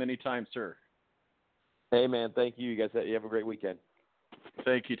welcome anytime, sir. Hey, man. Thank you. You guys have a great weekend.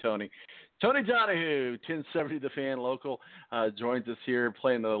 Thank you, Tony. Tony Donahue, 1070 The Fan local, joins us here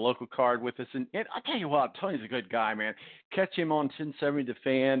playing the local card with us. And I'll tell you what, Tony's a good guy, man. Catch him on 1070 The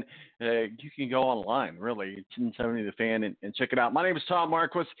Fan. You can go online, really, 1070 The Fan, and check it out. My name is Tom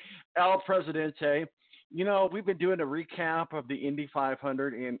Marquis, El Presidente. We've been doing a recap of the Indy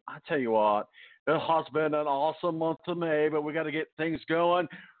 500, and I tell you what, it has been an awesome month of May, but we got to get things going.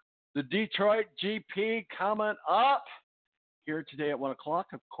 The Detroit GP coming up here today at 1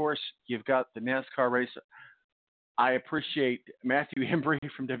 o'clock. Of course, you've got the NASCAR race. I appreciate Mathew Embury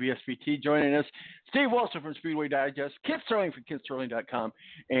from WSBT joining us, Steve Wilson from Speedway Digest, Kit Sterling from KitSterling.com,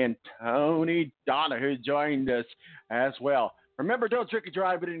 and Tony Donahue joined us as well. Remember, don't drink and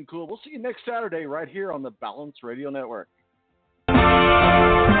drive it in cool. We'll see you next Saturday right here on the Balance Radio Network.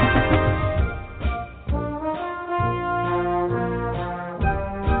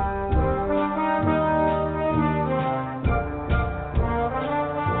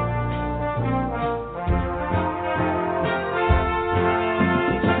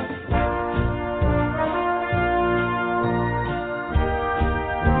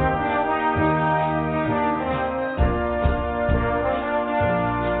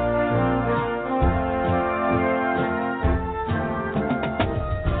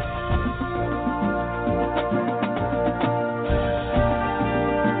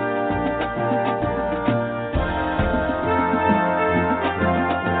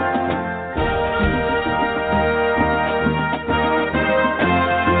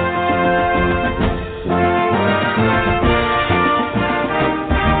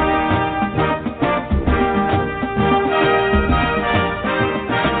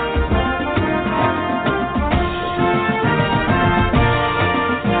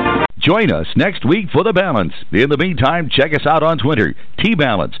 Join us next week for The Balance. In the meantime, check us out on Twitter,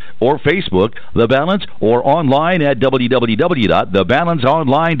 T-Balance, or Facebook, The Balance, or online at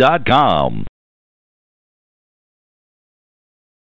www.thebalanceonline.com.